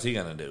the fuck is he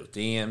going to do?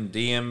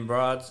 DM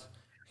broads?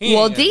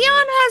 Well, Dion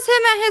has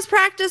him at his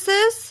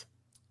practices.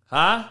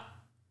 Huh?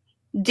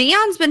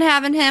 Dion's been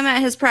having him at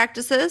his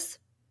practices.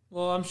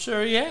 Well, I'm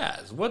sure he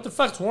has. What the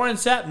fuck's Warren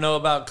Sapp know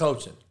about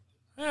coaching?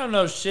 I don't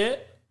know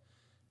shit.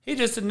 He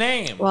just a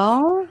name.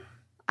 Well,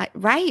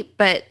 right,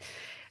 but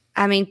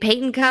I mean,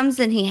 Peyton comes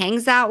and he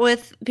hangs out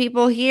with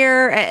people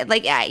here.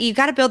 Like, you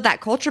got to build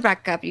that culture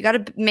back up. You got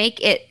to make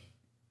it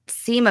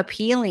seem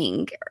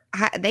appealing.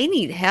 They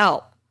need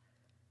help.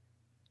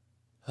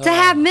 To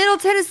have Middle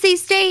Tennessee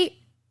State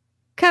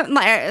come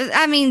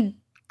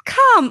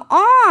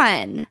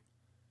on.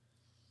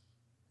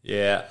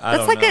 Yeah,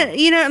 That's like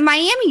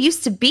Miami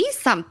used to be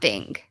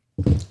something.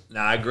 No,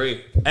 I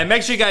agree. And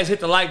make sure you guys hit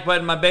the like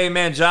button. My baby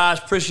man Josh,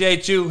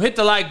 appreciate you. Hit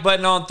the like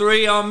button on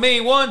 3 on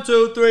me. 1,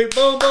 2, 3,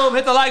 boom, boom.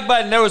 Hit the like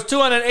button. There was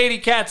 280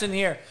 cats in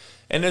here,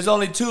 and there's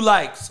only 2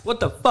 likes.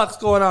 What the fuck's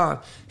going on?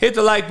 Hit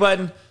the like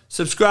button.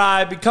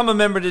 Subscribe. Become a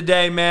member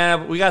today,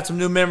 man. We got some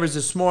new members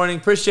this morning.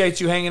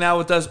 Appreciate you hanging out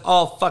with us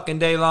all fucking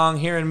day long,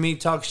 hearing me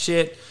talk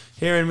shit,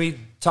 hearing me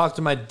talk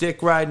to my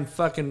dick riding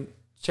fucking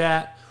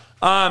chat.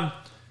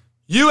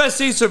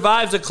 USC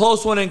survives a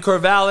close one in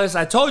Corvallis.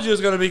 I told you it was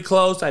going to be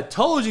close. I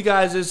told you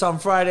guys this on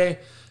Friday.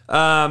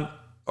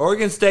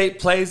 Oregon State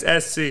plays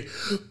SC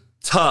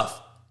tough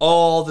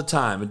all the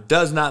time. It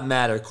does not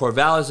matter.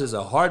 Corvallis is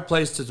a hard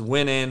place to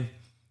win in.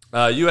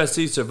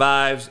 USC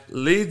survives,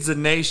 leads the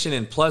nation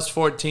in plus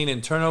 14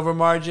 in turnover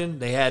margin.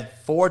 They had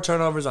 4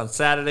 turnovers on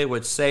Saturday,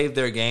 which saved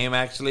their game,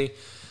 actually.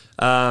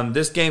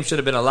 This game should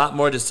have been a lot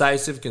more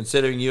decisive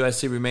considering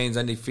USC remains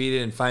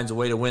undefeated and finds a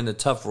way to win the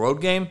tough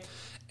road game.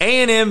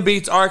 A&M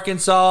beats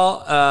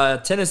Arkansas,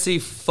 Tennessee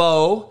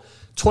foe,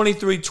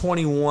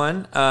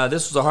 23-21.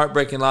 This was a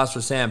heartbreaking loss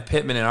for Sam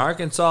Pittman in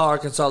Arkansas.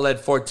 Arkansas led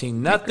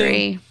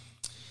 14-0.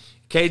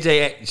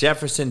 KJ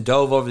Jefferson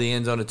dove over the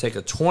end zone to take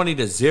a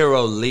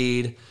 20-0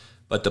 lead,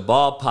 but the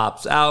ball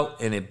pops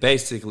out, and it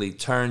basically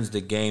turns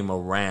the game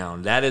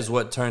around. That is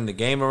what turned the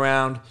game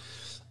around.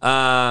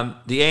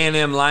 The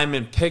A&M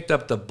lineman picked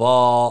up the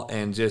ball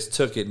and just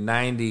took it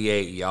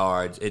 98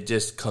 yards. It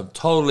just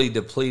totally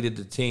depleted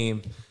the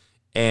team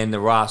and the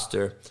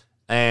roster.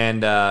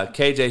 And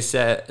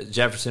KJ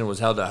Jefferson was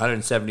held to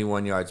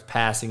 171 yards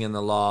passing in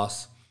the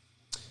loss.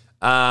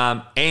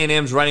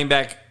 A&M's running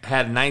back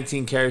had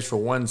 19 carries for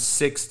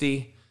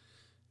 160.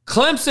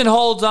 Clemson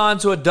holds on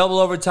to a double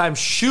overtime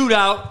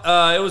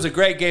shootout. It was a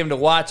great game to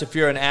watch if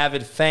you're an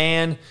avid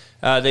fan.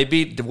 They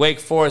beat Wake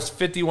Forest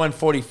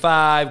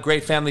 51-45.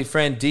 Great family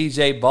friend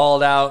DJ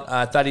balled out.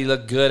 I thought he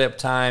looked good at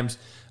times.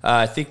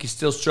 I think he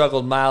still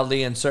struggled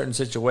mildly in certain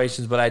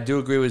situations, but I do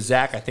agree with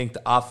Zach. I think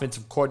the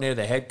offensive coordinator,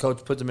 the head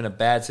coach, puts them in a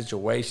bad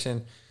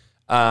situation.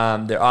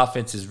 Their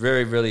offense is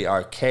very, really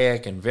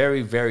archaic and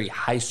very, very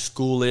high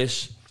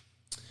schoolish.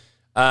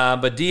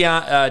 But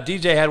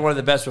DJ had one of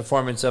the best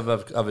performances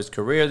of his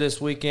career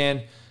this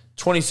weekend.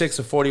 26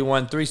 of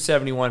 41,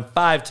 371,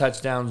 5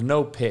 touchdowns,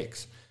 no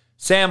picks.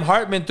 Sam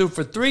Hartman threw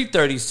for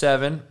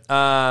 337,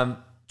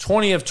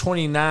 20 of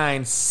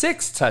 29,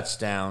 6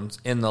 touchdowns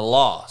in the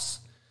loss.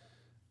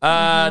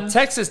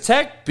 Texas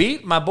Tech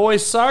beat my boy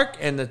Sark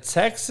and the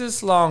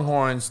Texas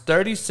Longhorns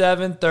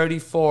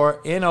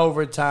 37-34 in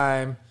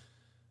overtime.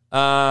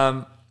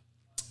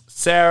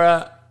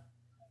 Sarah.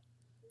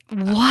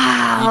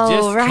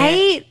 Wow,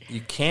 right? You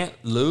can't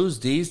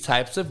lose these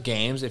types of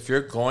games if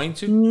you're going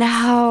to.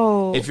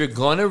 No. If you're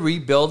going to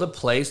rebuild a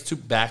place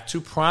back to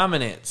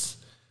prominence.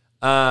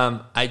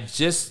 I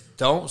just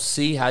don't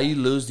see how you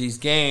lose these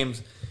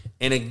games.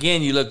 And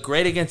again, you look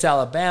great against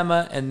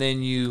Alabama, and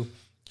then you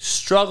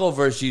struggle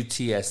versus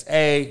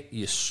UTSA.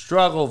 You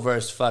struggle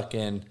versus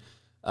fucking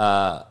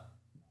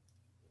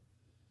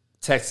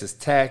Texas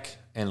Tech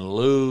and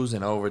lose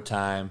in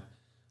overtime.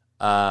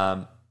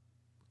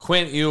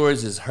 Quint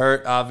Ewers is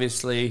hurt,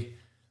 obviously.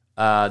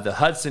 The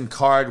Hudson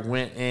Card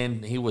went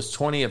in. He was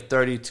 20 of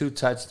 32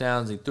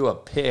 touchdowns. He threw a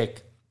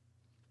pick.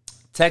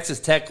 Texas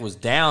Tech was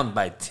down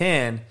by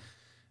 10.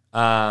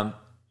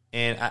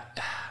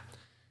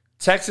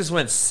 Texas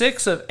went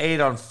 6 of 8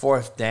 on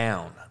 4th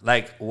down.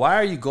 Like, why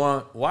are you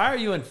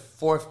in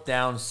 4th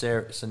down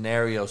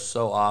scenario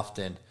so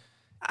often?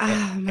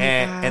 Oh my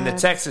God. And the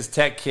Texas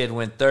Tech kid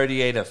went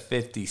 38 of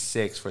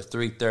 56 for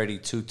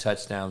 332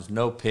 touchdowns,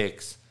 no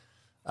picks.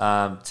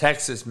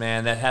 Texas,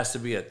 man, that has to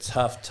be a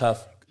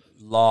tough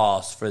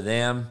loss for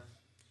them.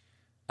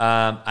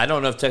 I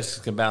don't know if Texas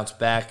can bounce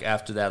back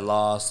after that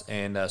loss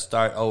and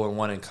start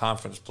 0-1 in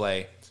conference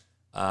play.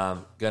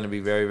 Going to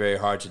be very, very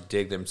hard to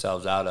dig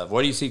themselves out of.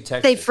 What do you see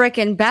Texas? They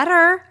freaking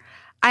better.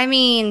 I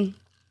mean,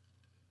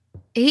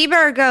 he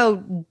better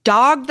go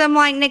dog them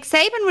like Nick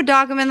Saban would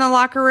dog them in the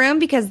locker room,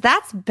 because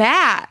that's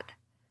bad.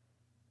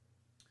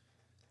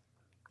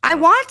 I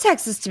want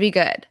Texas to be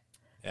good.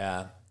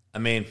 Yeah. I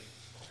mean,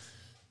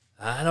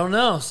 I don't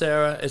know,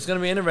 Sarah. It's going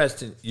to be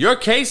interesting. Your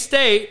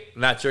K-State,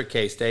 not your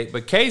K-State,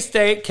 but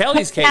K-State,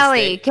 Kelly's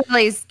K-State.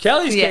 Kelly's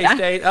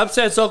K-State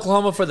upsets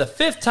Oklahoma for the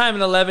 5th time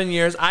in 11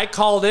 years. I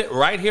called it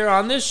right here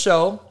on this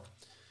show.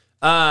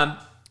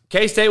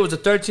 K-State was a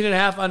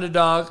 13.5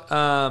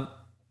 underdog.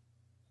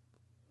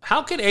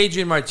 How could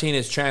Adrian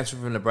Martinez transfer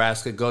from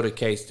Nebraska, go to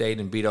K-State,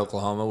 and beat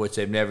Oklahoma, which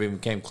they've never even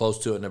came close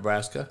to at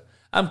Nebraska?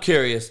 I'm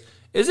curious.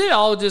 Is it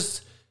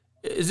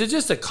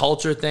just a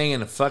culture thing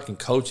and a fucking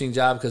coaching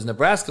job? Because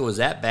Nebraska was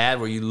that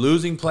bad. Were you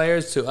losing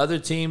players to other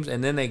teams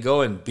and then they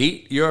go and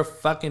beat your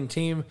fucking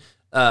team,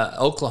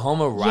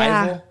 Oklahoma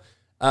rival?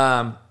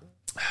 Yeah.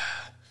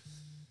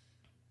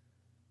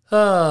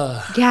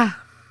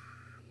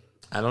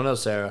 I don't know,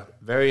 Sarah.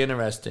 Very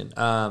interesting.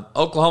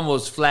 Oklahoma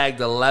was flagged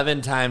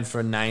 11 times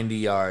for 90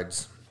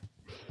 yards.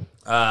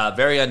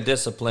 Very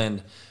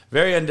undisciplined.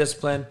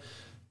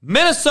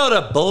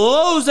 Minnesota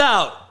blows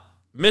out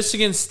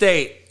Michigan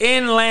State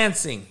in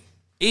Lansing,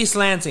 East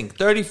Lansing,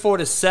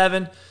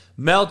 34-7.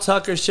 Mel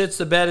Tucker shits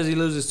the bed as he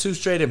loses 2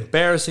 straight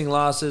embarrassing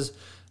losses.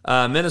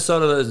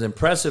 Minnesota is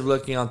impressive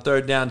looking on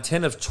third down,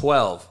 10 of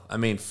 12. I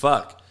mean,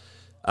 fuck.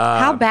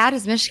 How bad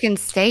is Michigan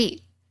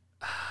State?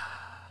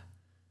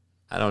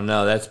 I don't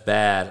know. That's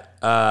bad.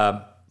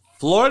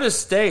 Florida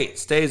State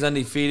stays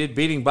undefeated,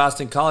 beating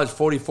Boston College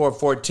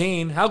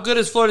 44-14. How good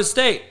is Florida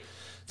State?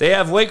 They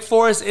have Wake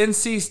Forest,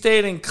 NC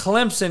State, and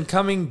Clemson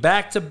coming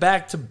back to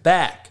back to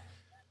back.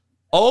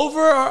 Over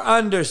or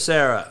under,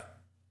 Sarah?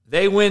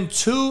 They win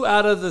 2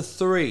 out of the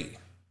 3.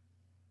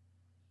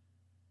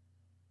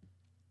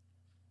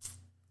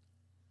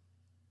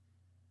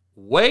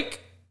 Wake,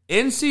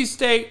 NC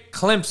State,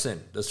 Clemson.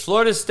 Does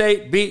Florida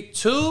State beat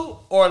 2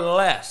 or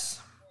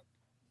less?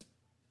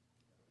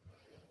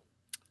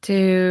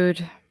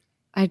 Dude,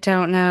 I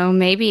don't know.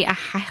 Maybe I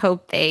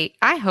hope they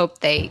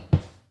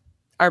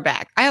are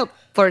back. I hope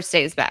Florida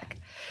State is back.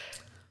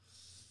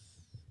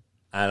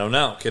 I don't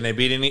know. Can they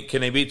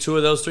beat 2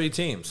 of those 3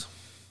 teams?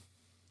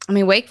 I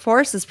mean, Wake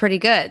Forest is pretty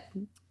good.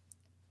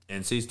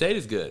 NC State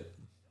is good.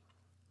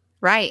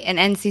 Right, and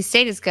NC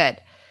State is good.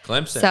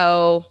 Clemson.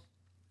 So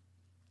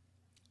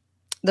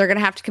they're going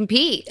to have to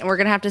compete, and we're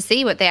going to have to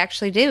see what they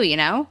actually do, you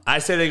know? I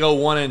say they go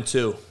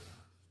 1-2.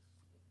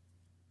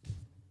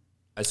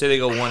 I say they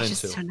go 1-2. I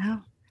just don't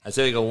know. I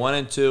say they go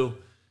 1-2,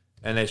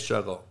 and they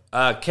struggle.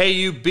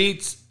 KU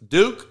beats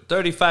Duke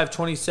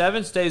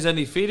 35-27, stays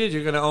undefeated.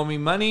 You're going to owe me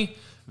money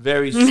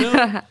very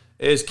soon.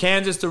 Is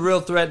Kansas the real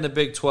threat in the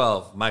Big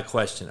 12? My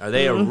question. Are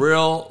they a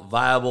real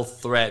viable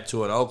threat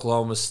to an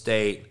Oklahoma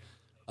State,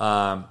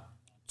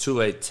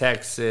 to a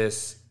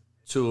Texas,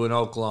 to an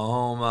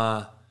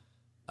Oklahoma?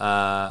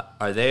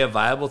 Are they a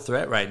viable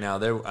threat right now?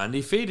 They're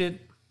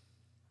undefeated.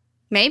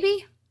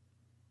 Maybe.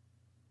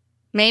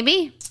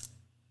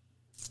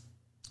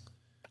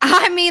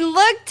 I mean,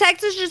 look,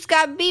 Texas just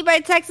got beat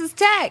by Texas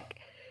Tech.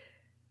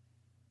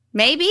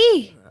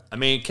 Maybe. I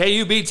mean,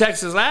 KU beat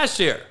Texas last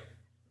year.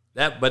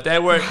 But they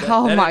were.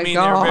 Oh that my didn't mean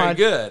God. they were very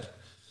good.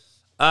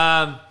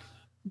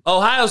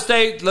 Ohio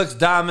State looks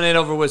dominant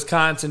over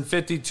Wisconsin,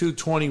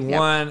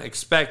 52-21. Yep.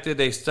 Expected.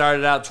 They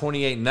started out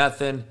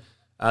 28-0.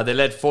 They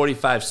led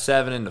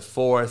 45-7 in the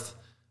fourth.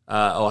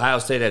 Ohio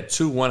State had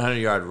 2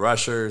 100-yard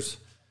rushers.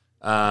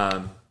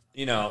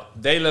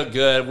 They look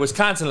good.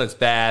 Wisconsin looks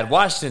bad.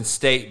 Washington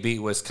State beat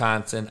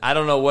Wisconsin. I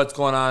don't know what's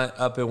going on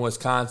up in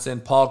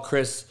Wisconsin. Paul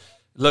Chryst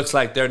looks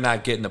like they're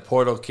not getting the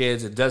portal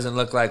kids. It doesn't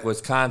look like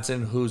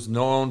Wisconsin, who's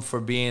known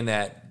for being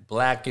that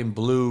black and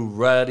blue,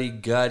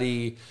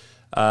 ruddy-gutty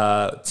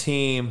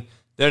team.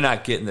 They're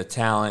not getting the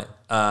talent.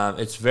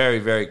 It's very,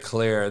 very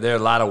clear. There are a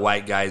lot of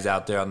white guys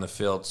out there on the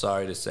field,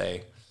 sorry to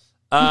say.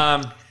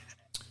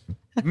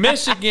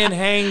 Michigan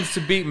hangs to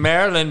beat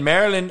Maryland.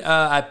 Maryland,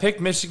 I picked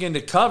Michigan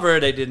to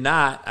cover. They did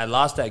not. I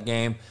lost that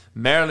game.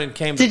 Maryland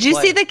came to play. Did you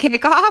see the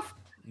kickoff?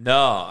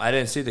 No, I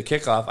didn't see the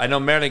kickoff. I know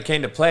Maryland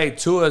came to play.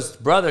 Tua's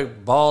brother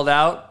balled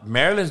out.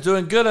 Maryland's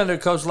doing good under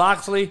Coach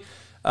Loxley.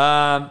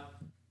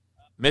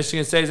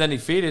 Michigan stays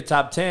undefeated,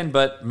 top 10,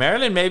 but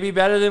Maryland may be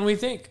better than we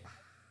think.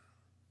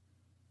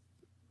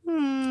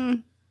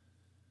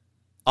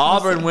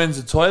 Auburn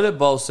wins the toilet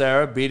bowl,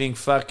 Sarah, beating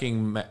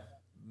fucking...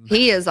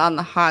 He is on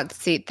the hot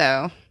seat,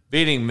 though.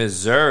 Beating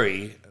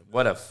Missouri.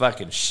 What a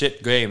fucking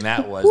shit game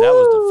that was. That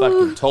was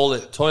the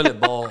fucking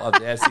toilet bowl of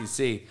the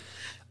SEC.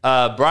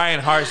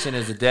 Brian Harsin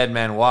is a dead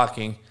man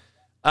walking.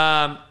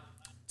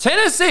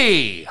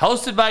 Tennessee,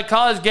 hosted by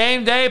College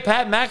Game Day,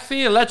 Pat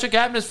McAfee, electric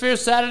atmosphere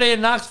Saturday in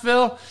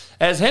Knoxville.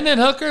 Has Hendon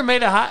Hooker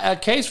made a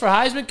case for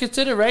Heisman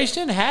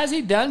consideration? Has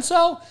he done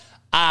so?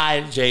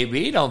 I,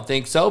 JB, don't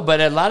think so,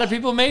 but a lot of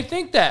people may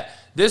think that.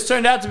 This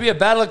turned out to be a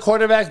battle of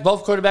quarterbacks.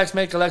 Both quarterbacks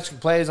make electric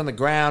plays on the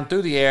ground,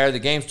 through the air. The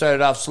game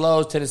started off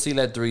slow. Tennessee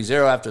led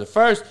 3-0 after the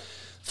first.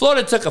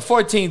 Florida took a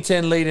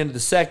 14-10 lead into the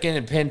second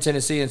and pinned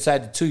Tennessee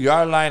inside the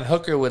 2-yard line.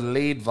 Hooker would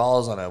lead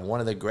Vols on one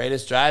of the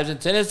greatest drives in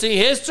Tennessee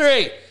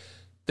history.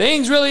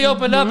 Things really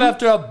opened up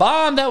after a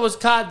bomb that was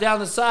caught down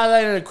the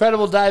sideline. An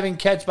incredible diving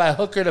catch by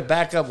Hooker to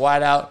backup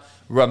wideout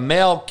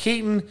Ramel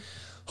Keaton,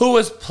 who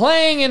was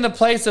playing in the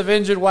place of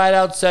injured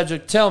wideout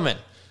Cedric Tillman.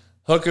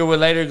 Hooker would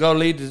later go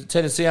lead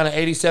Tennessee on an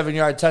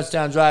 87-yard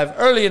touchdown drive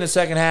early in the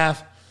second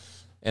half,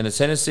 and the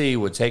Tennessee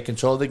would take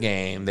control of the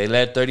game. They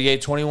led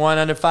 38-21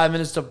 under 5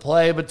 minutes to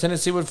play, but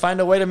Tennessee would find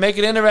a way to make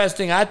it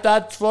interesting. I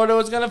thought Florida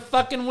was going to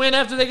fucking win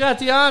after they got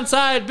the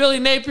onside. Billy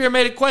Napier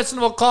made a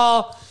questionable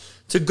call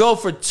to go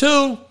for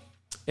 2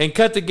 and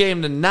cut the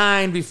game to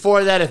 9.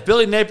 Before that, if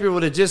Billy Napier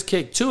would have just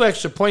kicked 2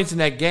 extra points in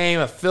that game,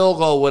 a field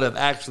goal would have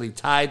actually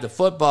tied the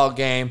football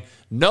game.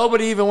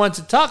 Nobody even wants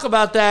to talk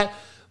about that.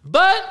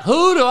 But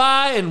who do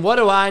I and what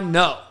do I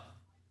know?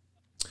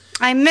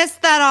 I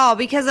missed that all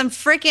because I'm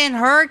freaking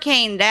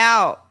hurricaned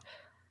out.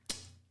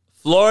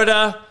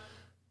 Florida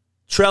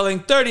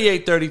trailing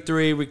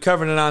 38-33,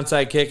 recovered an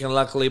onside kick, and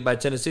luckily by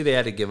Tennessee, they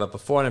had to give up a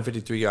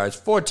 453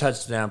 yards,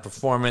 4-touchdown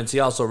performance.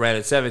 He also ran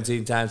it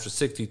 17 times for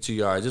 62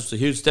 yards. This was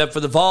a huge step for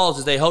the Vols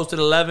as they hosted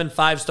 11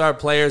 5-star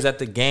players at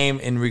the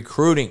game in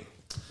recruiting.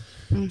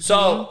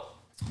 So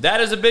that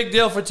is a big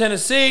deal for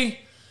Tennessee.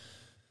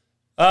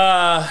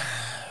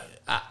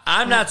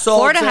 I'm not sold.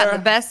 Florida Sarah. had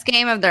the best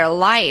game of their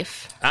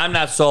life. I'm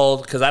not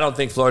sold because I don't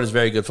think Florida's a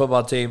very good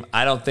football team.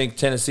 I don't think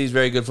Tennessee's a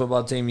very good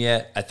football team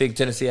yet. I think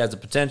Tennessee has the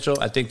potential.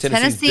 I think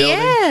Tennessee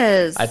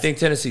is. I think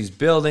Tennessee's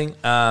building.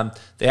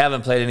 They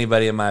haven't played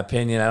anybody, in my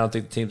opinion. I don't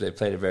think the teams they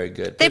played are very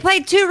good. They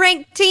played 2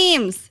 ranked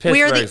teams.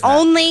 We are the Pittsburgh's not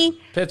only good.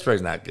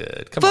 Pittsburgh's not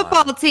good. Come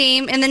football on.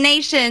 team in the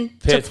nation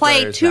to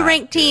play Pittsburgh's 2 not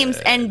ranked teams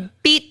good. and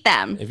beat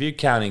them. If you're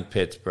counting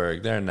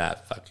Pittsburgh, they're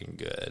not fucking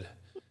good.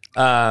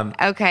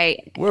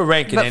 Okay. We're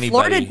ranking But anybody.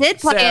 Florida did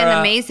play Sarah, an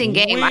amazing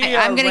game. we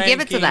I'm are going to give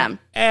it to ranking them.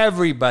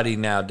 Everybody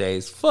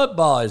nowadays.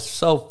 Football is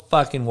so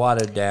fucking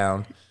watered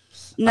down.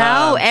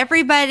 No,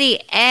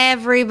 everybody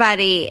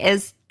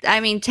is.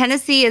 I mean,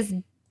 Tennessee is.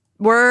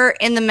 We're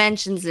in the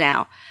mentions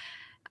now.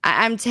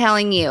 I'm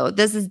telling you,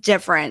 this is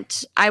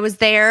different. I was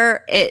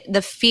there.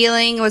 The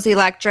feeling was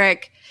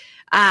electric.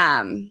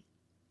 I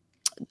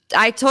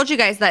told you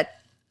guys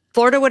that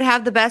Florida would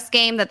have the best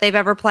game that they've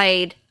ever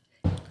played.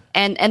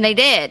 And they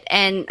did.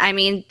 And I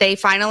mean, they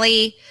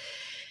finally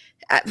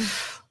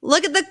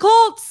look at the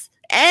Colts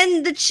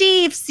and the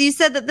Chiefs. You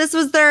said that this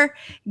was their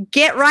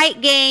get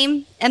right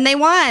game and they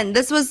won.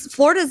 This was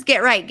Florida's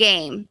get right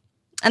game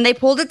and they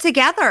pulled it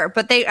together,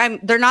 but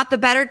they're not the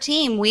better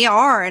team. We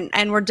are,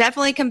 and we're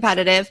definitely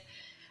competitive.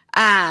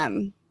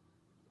 If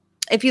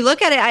you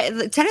look at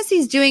it,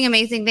 Tennessee's doing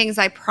amazing things.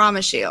 I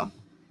promise you,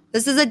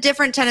 this is a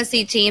different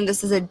Tennessee team.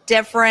 This is a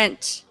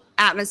different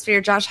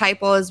atmosphere. Josh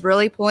Heupel is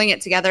really pulling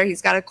it together.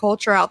 He's got a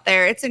culture out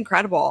there. It's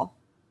incredible.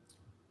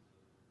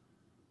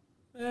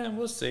 Yeah,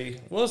 we'll see.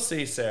 We'll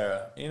see,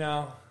 Sarah. You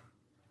know,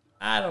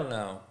 I don't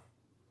know.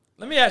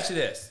 Let me ask you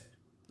this.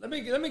 Let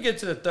me get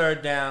to the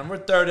third down. We're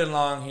third and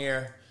long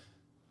here.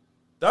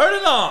 Third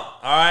and long.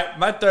 All right.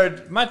 My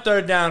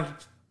third down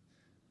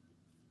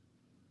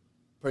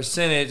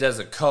percentage as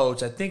a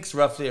coach, I think is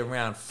roughly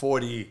around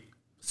 47%,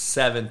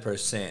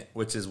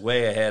 which is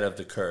way ahead of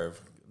the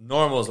curve.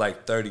 Normal is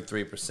like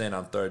 33%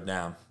 on third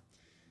down.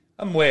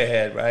 I'm way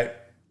ahead, right?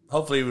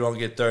 Hopefully we don't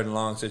get third and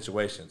long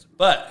situations.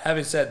 But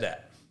having said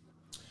that,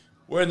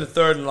 we're in the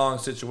third and long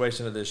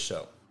situation of this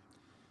show.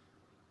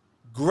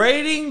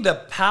 Grading the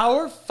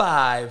Power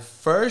 5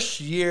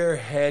 first-year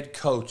head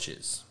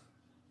coaches.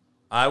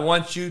 I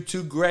want you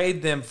to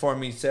grade them for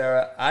me,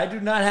 Sarah. I do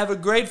not have a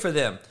grade for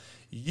them.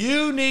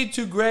 You need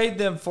to grade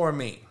them for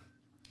me.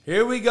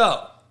 Here we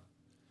go.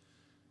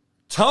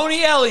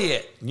 Tony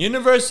Elliott,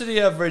 University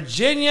of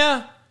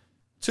Virginia,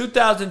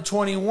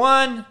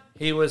 2021.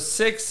 He was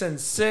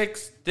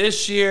 6-6.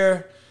 This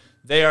year,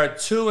 they are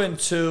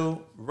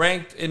 2-2,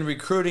 ranked in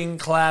recruiting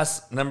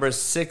class number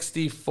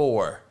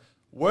 64.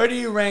 Where do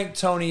you rank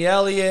Tony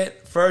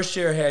Elliott,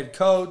 first-year head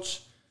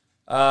coach,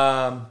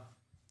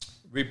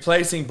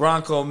 replacing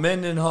Bronco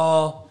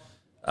Mendenhall?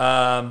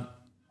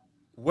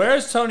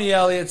 Where's Tony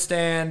Elliott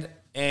stand?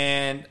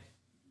 And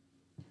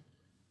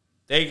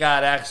they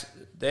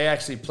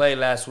actually played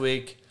last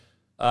week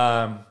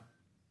and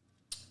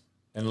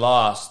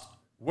lost.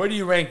 Where do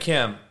you rank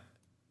him?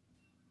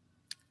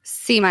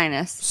 C-.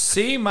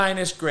 C-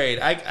 grade.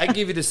 I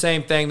give you the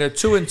same thing. They're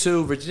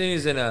 2-2.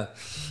 Virginia's in a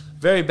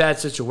very bad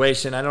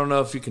situation. I don't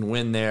know if you can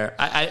win there.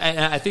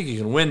 I think you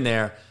can win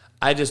there.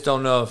 I just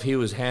don't know if he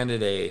was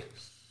handed a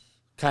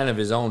kind of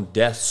his own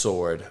death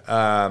sword.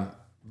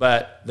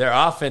 But their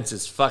offense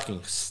is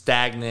fucking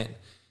stagnant.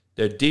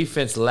 Their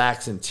defense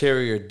lacks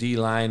interior D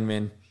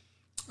linemen.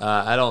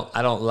 I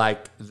don't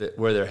like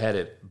where they're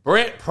headed.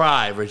 Brent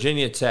Pry,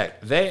 Virginia Tech.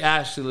 They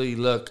actually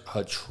look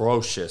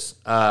atrocious.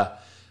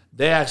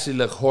 They actually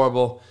look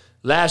horrible.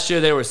 Last year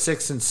they were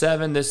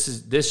 6-7.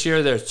 This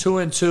year they're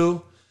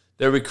 2-2.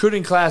 Their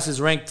recruiting class is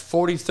ranked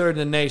 43rd in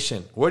the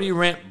nation. Where do you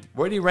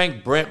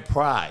rank Brent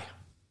Pry?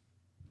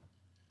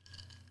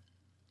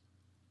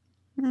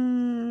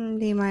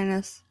 D-.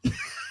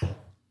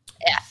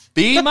 F.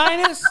 B-?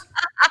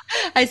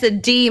 I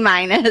said D-.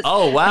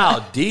 Oh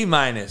wow, D-.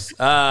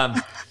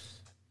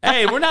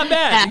 Hey, we're not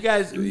bad. You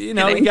guys, you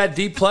got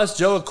D+.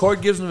 Joe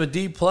Accord gives them a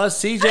D+.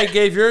 CJ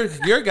gave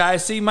your guy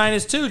C-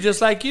 too,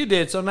 just like you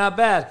did, so not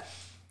bad.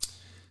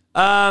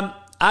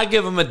 I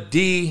give him a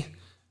D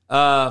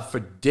for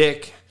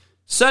Dick.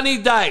 Sonny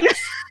Dykes.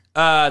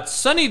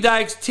 Sonny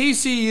Dykes,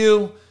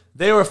 TCU.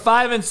 They were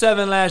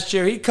 5-7 last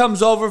year. He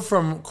comes over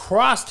from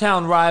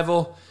crosstown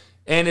rival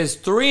and is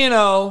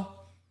 3-0.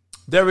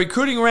 Their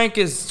recruiting rank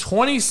is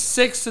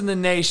 26th in the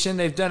nation.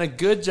 They've done a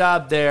good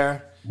job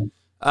there.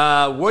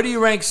 Where do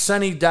you rank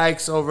Sonny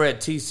Dykes over at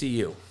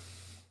TCU?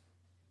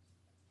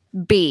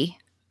 B.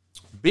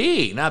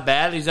 B, not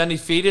bad. He's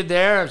undefeated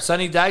there.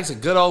 Sonny Dykes, a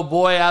good old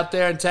boy out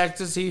there in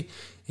Texas. He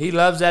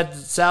loves that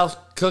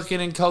South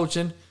cooking and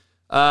coaching.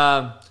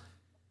 I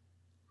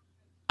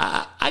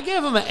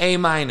give him an A-.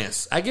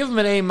 I give him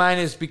an A-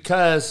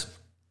 because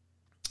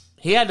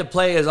he had to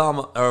play his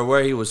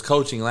where he was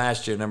coaching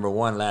last year, number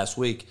 1 last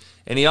week,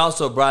 and he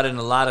also brought in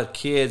a lot of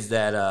kids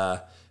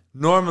that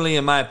normally,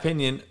 in my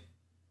opinion,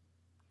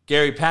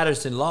 Gary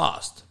Patterson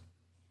lost.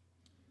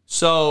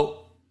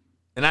 So,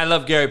 and I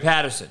love Gary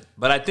Patterson,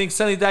 but I think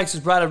Sonny Dykes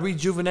has brought a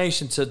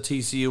rejuvenation to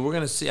TCU. We're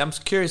going to see. I'm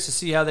curious to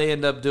see how they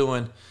end up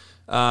doing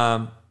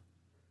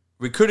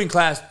recruiting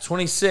class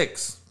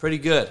 26. Pretty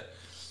good.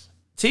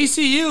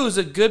 TCU is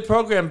a good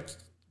program.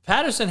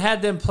 Patterson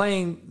had them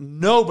playing.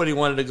 Nobody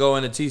wanted to go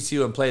into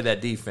TCU and play that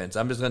defense.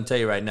 I'm just going to tell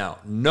you right now.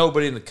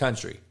 Nobody in the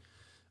country.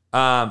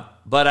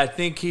 But I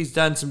think he's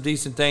done some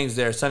decent things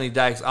there. Sonny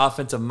Dykes,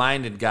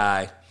 offensive-minded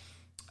guy.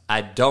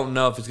 I don't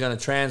know if it's going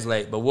to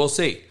translate, but we'll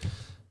see.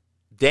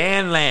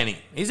 Dan Lanning.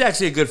 He's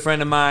actually a good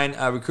friend of mine.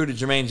 I recruited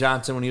Jermaine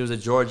Johnson when he was at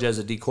Georgia as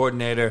a D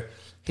coordinator.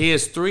 He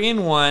is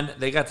 3-1.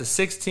 They got the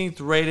 16th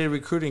rated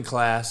recruiting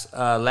class.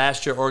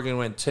 Last year, Oregon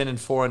went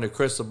 10-4 under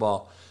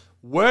Cristobal.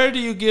 Where do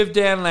you give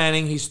Dan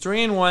Lanning? He's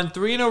 3-1,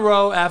 3 in a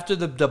row after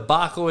the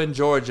debacle in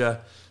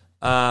Georgia.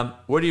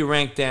 Where do you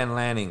rank Dan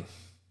Lanning?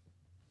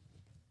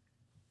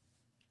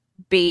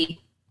 B.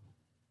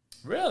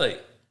 Really?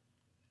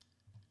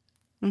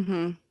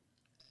 Mm-hmm.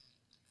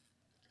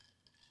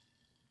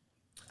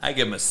 I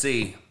give him a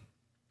C.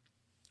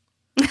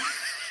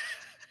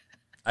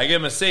 I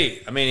give him a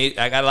C. I mean,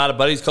 I got a lot of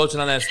buddies coaching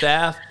on that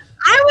staff.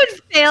 I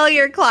would fail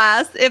your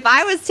class if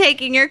I was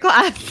taking your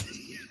class.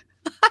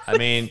 I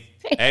mean,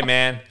 hey,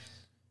 man.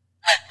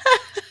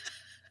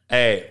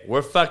 Hey,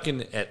 we're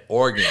fucking at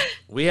Oregon.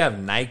 We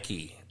have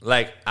Nike.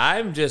 Like,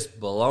 I'm just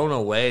blown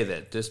away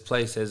that this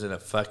place isn't a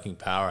fucking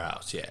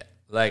powerhouse yet.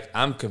 Like,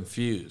 I'm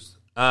confused.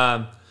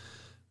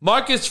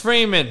 Marcus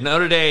Freeman,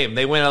 Notre Dame.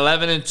 They went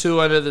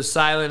 11-2 under the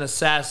silent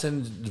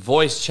assassin,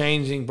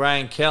 voice-changing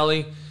Brian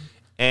Kelly.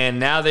 And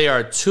now they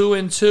are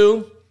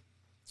 2-2.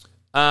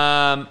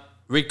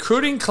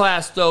 Recruiting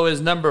class, though, is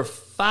number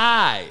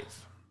 5.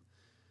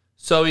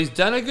 So he's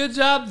done a good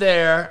job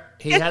there.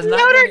 He has not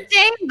Notre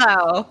Dame,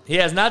 though. He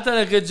has not done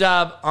a good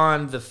job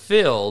on the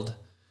field.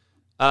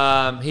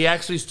 He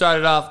actually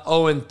started off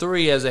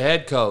 0-3 as a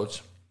head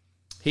coach.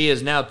 He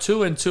is now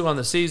 2-2 on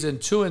the season,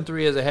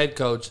 2-3 as a head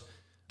coach.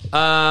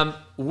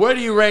 Where do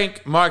you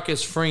rank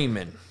Marcus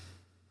Freeman?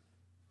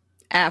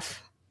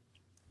 F.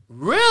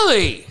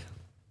 Really?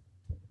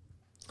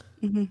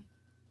 Mm-hmm.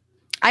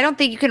 I don't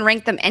think you can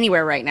rank them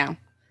anywhere right now.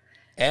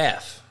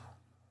 F.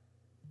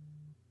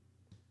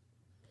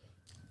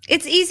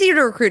 It's easier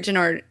to recruit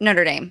to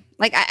Notre Dame.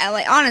 Like,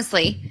 I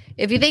honestly,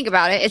 if you think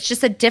about it, it's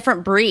just a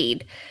different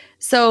breed.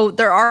 So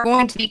there are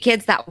going to be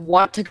kids that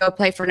want to go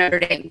play for Notre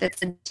Dame.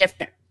 That's a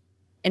different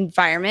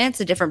environment.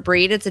 It's a different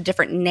breed. It's a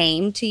different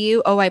name to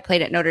you. Oh, I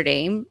played at Notre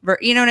Dame.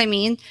 You know what I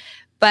mean?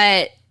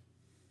 But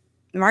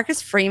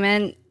Marcus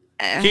Freeman.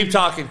 Keep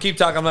talking.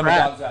 I'm letting my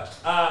dogs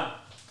out.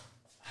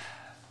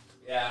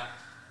 Yeah.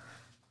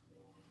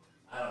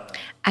 I don't know.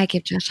 I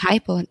give Josh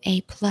Heupel an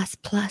A++,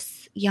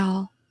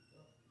 y'all.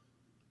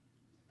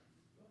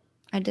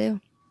 I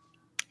do.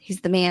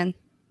 He's the man.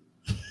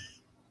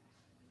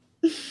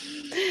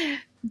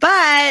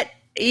 But,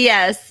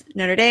 yes,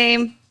 Notre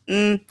Dame,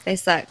 they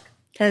suck.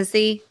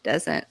 Tennessee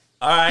doesn't.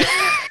 All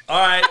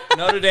right.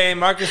 Notre Dame,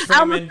 Marcus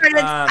Freeman.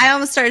 I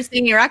almost started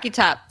singing Rocky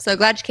Top, so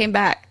glad you came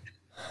back.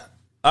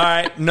 All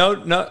right.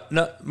 No.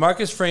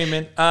 Marcus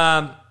Freeman.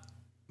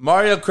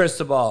 Mario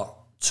Cristobal,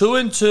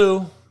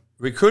 2-2,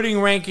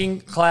 recruiting ranking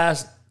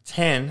class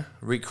 10,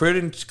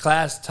 recruiting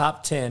class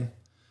top 10.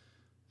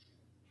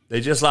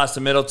 They just lost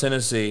to Middle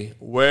Tennessee.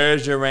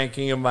 Where's your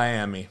ranking of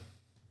Miami?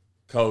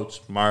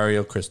 Coach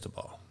Mario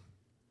Cristobal.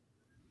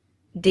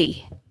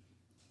 D.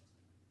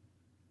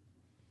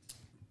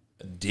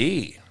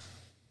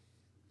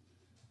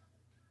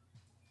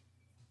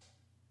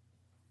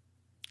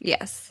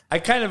 Yes. I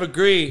kind of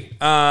agree.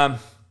 I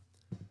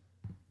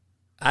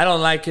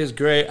don't like his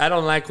grade. I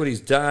don't like what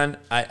he's done.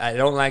 I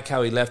don't like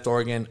how he left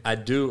Oregon. I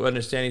do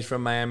understand he's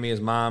from Miami.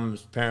 His mom,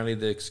 apparently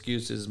the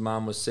excuse is his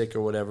mom was sick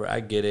or whatever. I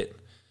get it.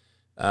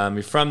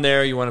 You're from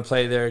there. You want to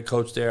play there,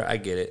 coach there. I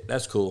get it.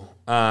 That's cool.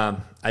 I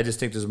just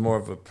think there's more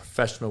of a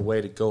professional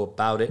way to go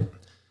about it.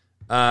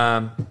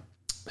 Having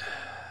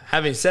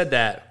said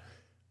that,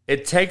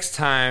 it takes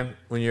time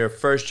when you're a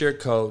first-year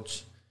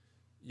coach.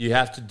 You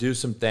have to do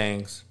some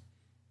things.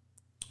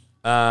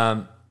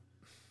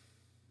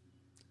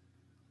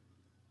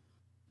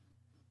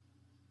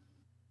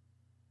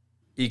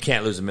 You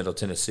can't lose to Middle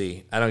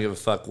Tennessee. I don't give a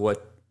fuck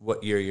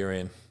what year you're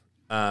in.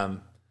 So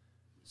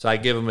I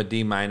give him a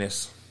D- right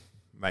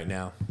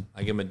now.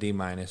 I give him a D-.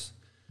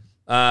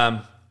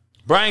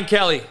 Brian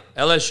Kelly,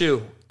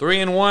 LSU,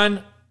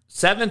 3-1,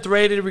 7th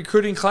rated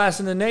recruiting class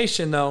in the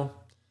nation, though.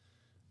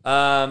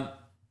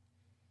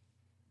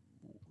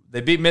 They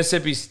beat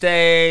Mississippi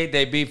State.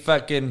 They beat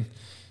fucking,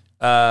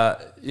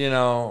 they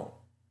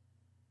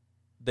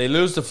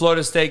lose to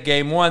Florida State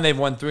game 1. They've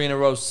won 3 in a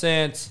row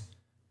since.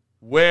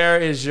 Where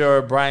is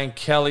your Brian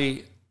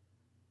Kelly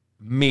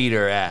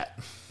meter at?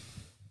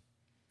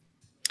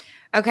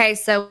 Okay,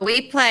 so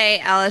we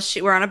play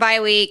LSU. We're on a bye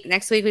week.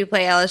 Next week we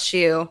play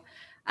LSU.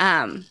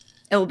 It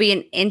will be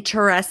an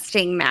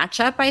interesting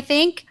matchup, I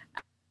think.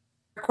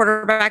 Our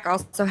quarterback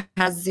also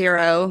has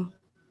 0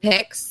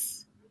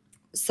 picks.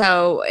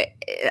 So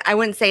I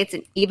wouldn't say it's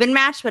an even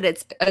match, but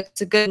it's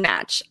a good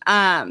match.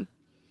 Now,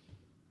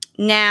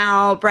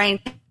 Brian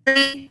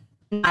Kelly,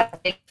 not a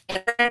big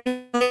fan.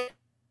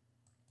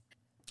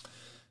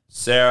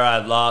 Sarah, I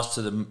lost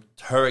to the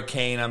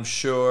Hurricane, I'm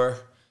sure.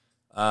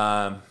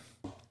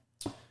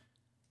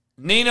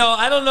 Nino,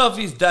 I don't know if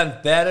he's done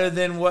better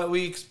than what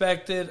we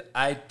expected.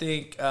 I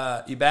think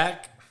you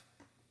back?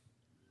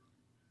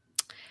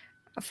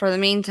 For the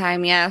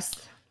meantime, yes.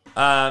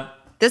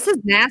 This is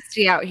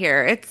nasty out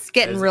here. It's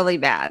getting really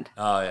bad.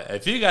 Oh yeah.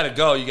 If you gotta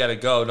go, you gotta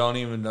go.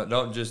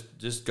 Don't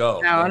just go.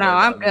 No,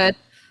 I'm good.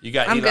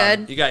 I'm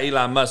good. You got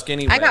Elon Musk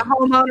anyway. I got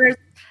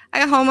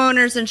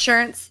homeowners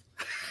insurance.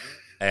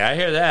 Hey, I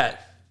hear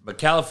that. But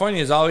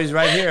California is always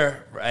right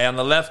here, right on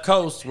the left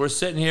coast. We're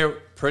sitting here,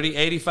 pretty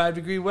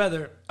 85-degree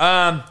weather.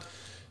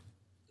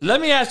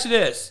 Let me ask you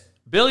this.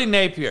 Billy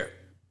Napier,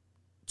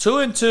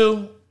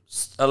 2-2,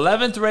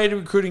 11th rated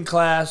recruiting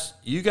class.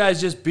 You guys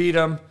just beat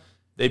them.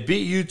 They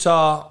beat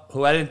Utah,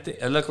 who I didn't think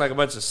it looked like a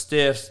bunch of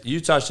stiffs.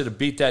 Utah should have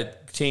beat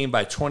that team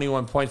by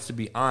 21 points, to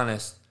be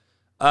honest.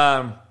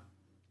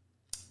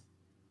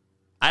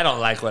 I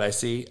don't like what I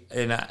see.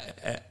 And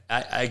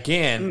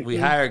we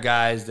hire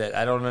guys that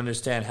I don't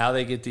understand how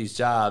they get these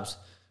jobs.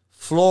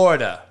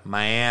 Florida,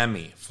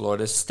 Miami,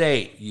 Florida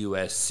State,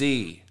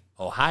 USC,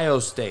 Ohio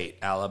State,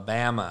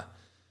 Alabama,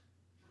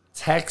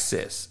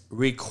 Texas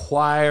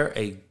require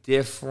a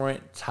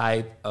different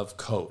type of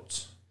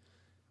coach.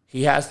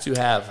 He has to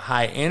have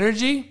high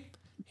energy.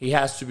 He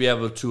has to be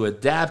able to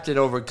adapt and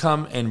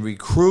overcome and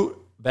recruit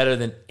better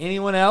than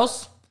anyone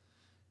else.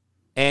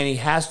 And he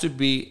has to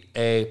be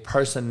a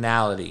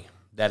personality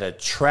that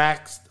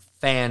attracts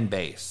fan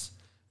base.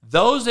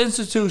 Those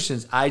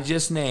institutions I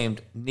just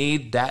named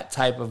need that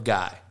type of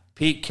guy.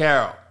 Pete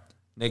Carroll,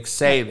 Nick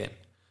Saban,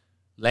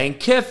 Lane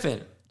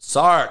Kiffin,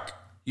 Sark.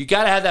 You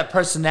got to have that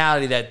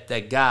personality,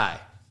 that guy.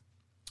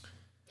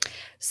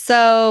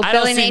 So I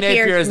don't see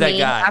Napier as that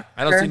guy.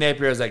 I don't see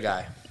Napier as that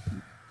guy.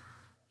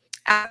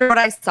 After what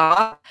I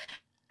saw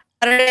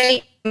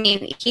Saturday, I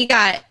mean, he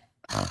got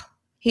a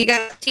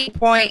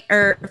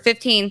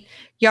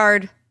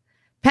 15-yard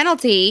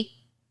penalty.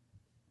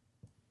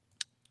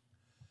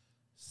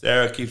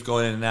 Sarah keeps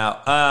going in and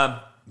out.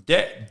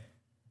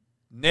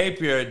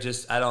 Napier,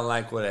 I don't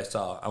like what I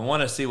saw. I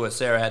want to see what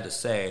Sarah had to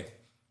say.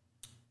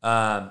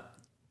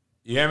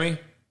 You hear me?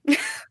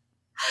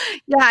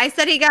 Yeah, I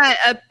said he got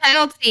a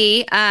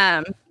penalty,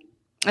 a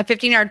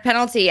 15-yard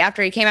penalty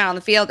after he came out on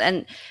the field,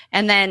 and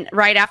then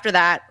right after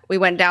that, we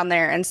went down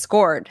there and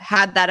scored.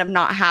 Had that have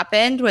not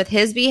happened with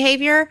his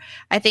behavior,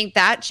 I think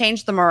that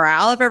changed the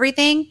morale of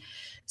everything.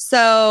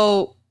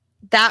 So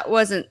that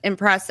wasn't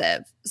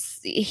impressive.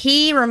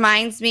 He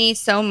reminds me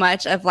so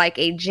much of like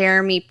a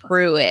Jeremy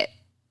Pruitt.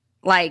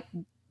 Like,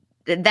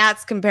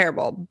 that's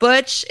comparable.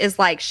 Butch is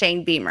like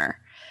Shane Beamer.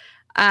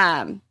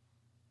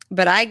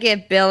 But I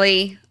give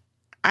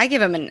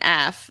him an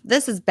F.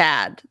 This is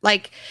bad.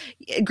 Like,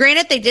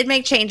 granted, they did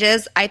make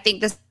changes. I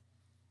think this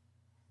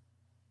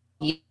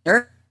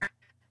year,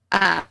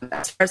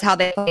 as far as how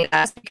they played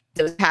us, because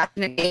it was a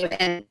passionate game,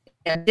 and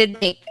did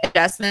make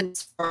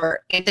adjustments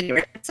for Anthony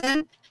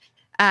Richardson.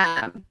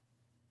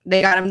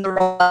 They got him the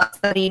roll-ups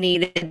that he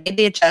needed, made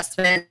the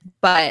adjustment,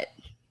 but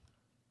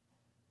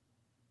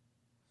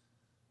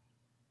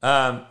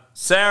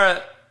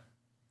Sarah,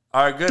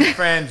 our good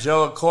friend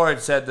Joe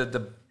Accord said that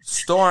the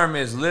storm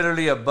is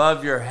literally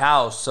above your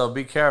house, so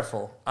be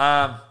careful.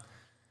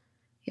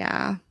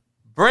 Yeah.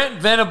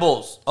 Brent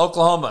Venables,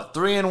 Oklahoma,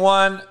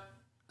 3-1,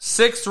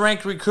 6th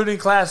ranked recruiting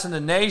class in the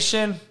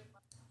nation.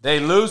 They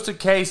lose to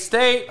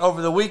K-State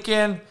over the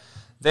weekend.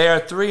 They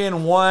are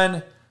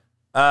 3-1.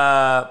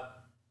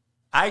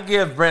 I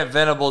give Brent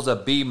Venables a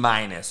B-.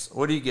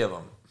 What do you give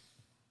him?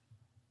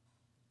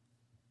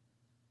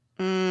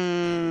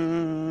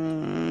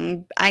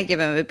 I give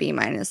him a B-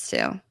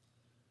 too.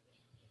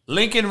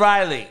 Lincoln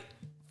Riley,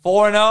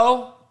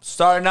 4-0,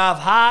 starting off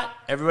hot.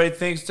 Everybody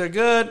thinks they're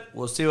good.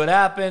 We'll see what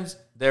happens.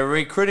 Their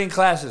recruiting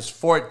class is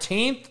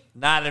 14th.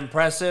 Not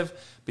impressive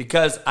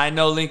because I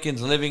know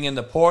Lincoln's living in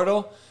the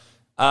portal.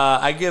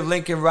 I give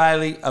Lincoln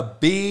Riley a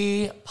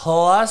B+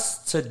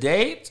 to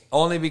date,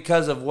 only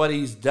because of what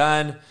he's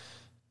done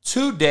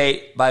to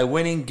date by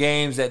winning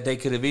games that they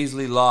could have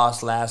easily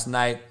lost last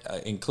night,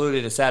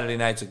 included a Saturday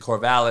nights at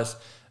Corvallis.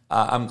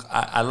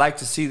 I like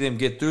to see them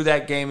get through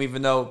that game,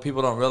 even though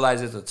people don't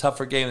realize it's a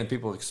tougher game than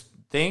people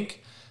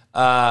think.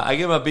 I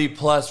give them a B+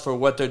 for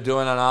what they're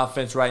doing on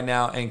offense right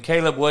now. And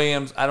Caleb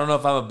Williams, I don't know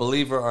if I'm a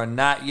believer or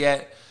not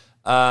yet.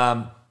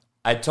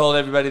 I told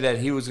everybody that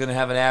he was going to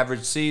have an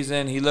average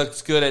season. He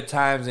looks good at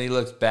times, and he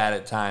looks bad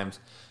at times.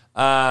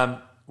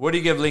 What do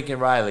you give Lincoln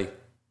Riley?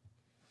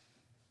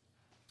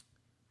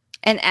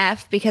 An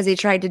F, because he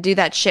tried to do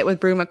that shit with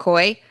Brew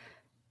McCoy.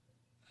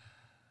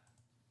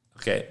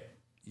 Okay.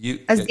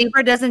 A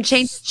zebra doesn't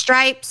change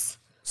stripes.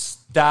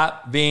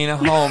 Stop being a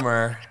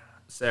homer,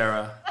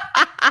 Sarah.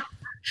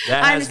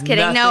 I'm just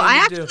kidding. No,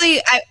 I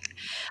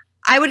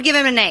would give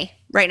him an A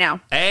right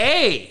now.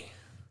 A?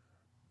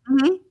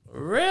 Mm-hmm.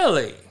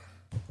 Really?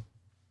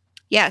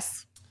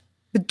 Yes.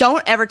 But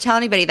don't ever tell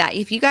anybody that.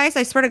 If you guys,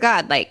 I swear to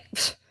God, like.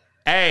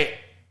 Hey,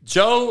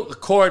 Joe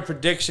Accord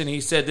prediction,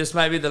 he said this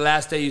might be the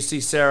last day you see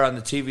Sarah on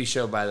the TV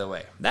show, by the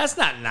way. That's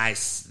not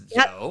nice,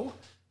 Joe. Yep.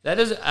 That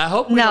is, I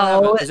hope we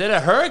don't have is it a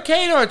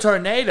hurricane or a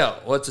tornado?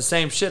 Well, it's the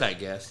same shit, I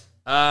guess.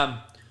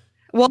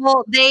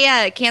 Well,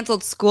 they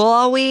canceled school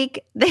all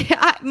week.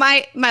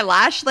 My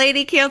lash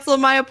lady canceled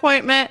my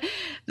appointment.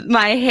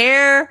 My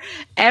hair,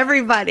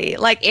 everybody.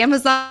 Like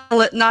Amazon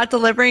not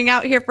delivering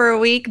out here for a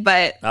week,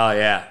 but oh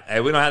yeah,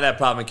 hey, we don't have that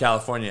problem in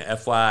California.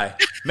 FYI.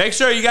 Make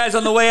sure you guys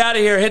on the way out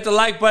of here hit the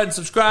like button,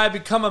 subscribe,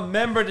 become a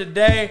member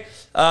today.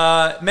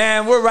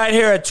 Man, we're right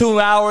here at 2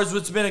 hours.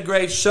 It's been a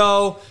great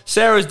show.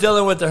 Sarah's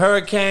dealing with the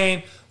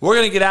hurricane. We're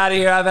gonna get out of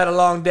here. I've had a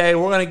long day.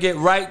 We're gonna get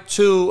right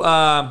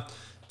to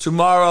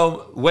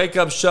tomorrow, wake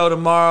up show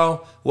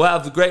tomorrow. We'll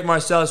have the great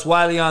Marcellus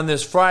Wiley on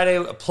this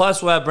Friday.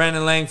 Plus, we'll have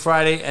Brandon Lang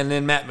Friday and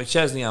then Matt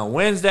McChesney on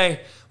Wednesday.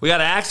 We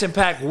got an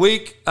action-packed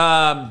week.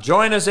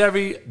 Join us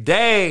every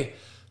day,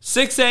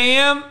 6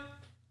 a.m.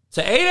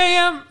 to 8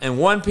 a.m. and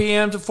 1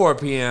 p.m. to 4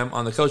 p.m.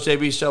 on the Coach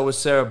JB Show with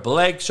Sarah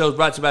Blake. Show's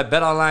brought to you by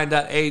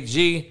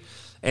BetOnline.ag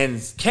and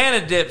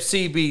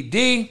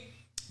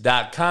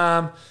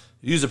CanadipCBD.com.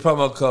 Use the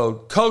promo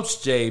code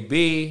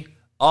CoachJB,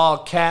 all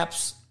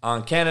caps,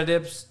 on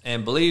Canadips,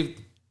 and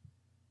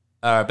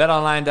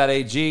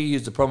BetOnline.ag.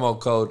 Use the promo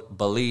code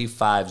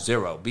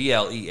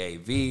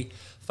BLEAV50,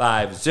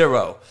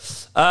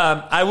 BLEAV50.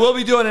 I will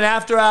be doing an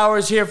after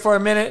hours here for a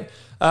minute.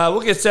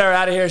 We'll get Sarah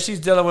out of here. She's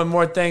dealing with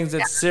more things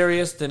that's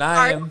serious than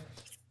I am.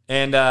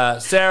 And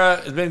Sarah,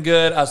 it's been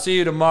good. I'll see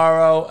you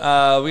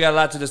tomorrow. We got a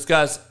lot to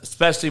discuss,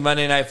 especially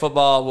Monday Night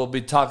Football. We'll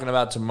be talking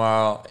about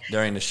tomorrow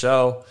during the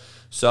show.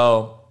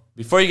 So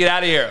before you get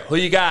out of here, who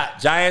you got?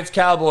 Giants,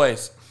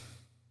 Cowboys?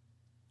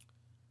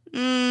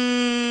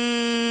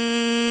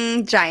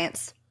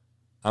 Giants.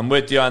 I'm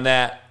with you on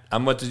that.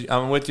 I'm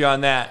with you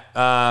on that.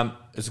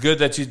 It's good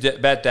that you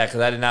bet that because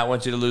I did not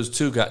want you to lose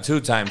two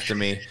times to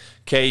me,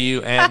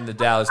 KU and the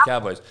Dallas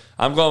Cowboys.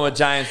 I'm going with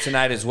Giants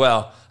tonight as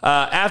well.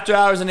 After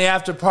hours and the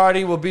after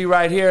party will be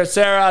right here.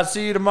 Sarah, I'll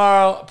see you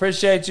tomorrow.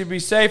 Appreciate you. Be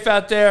safe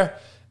out there,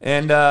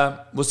 and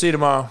we'll see you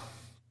tomorrow. All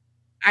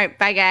right,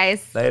 bye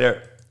guys.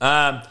 Later.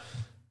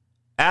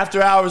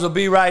 After hours will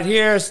be right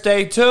here.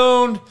 Stay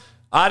tuned.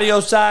 Audio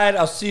side,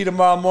 I'll see you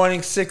tomorrow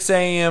morning, 6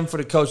 a.m. for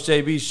the Coach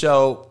JB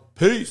Show.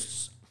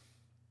 Peace.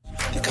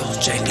 The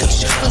Coach JB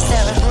Show. Coach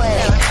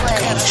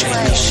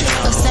JB Show.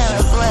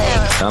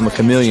 I'm a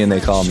chameleon, they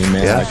call me,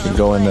 man. I can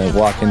go in and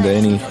walk into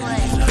any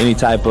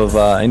type of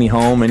any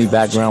home, any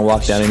background,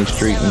 walk down any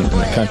street in the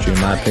country, in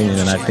my opinion,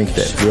 and I think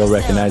that real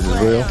recognizes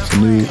real. It's a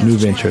new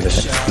venture that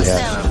we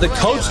have. The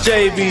Coach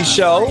JB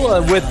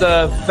Show with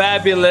the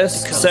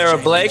fabulous Sarah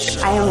Blake.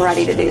 I am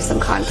ready to do some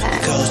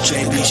content. Coach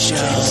JB Show.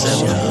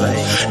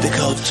 The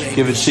Coach JB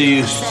Give it to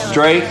you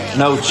straight,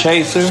 no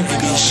chaser.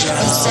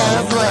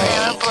 Show.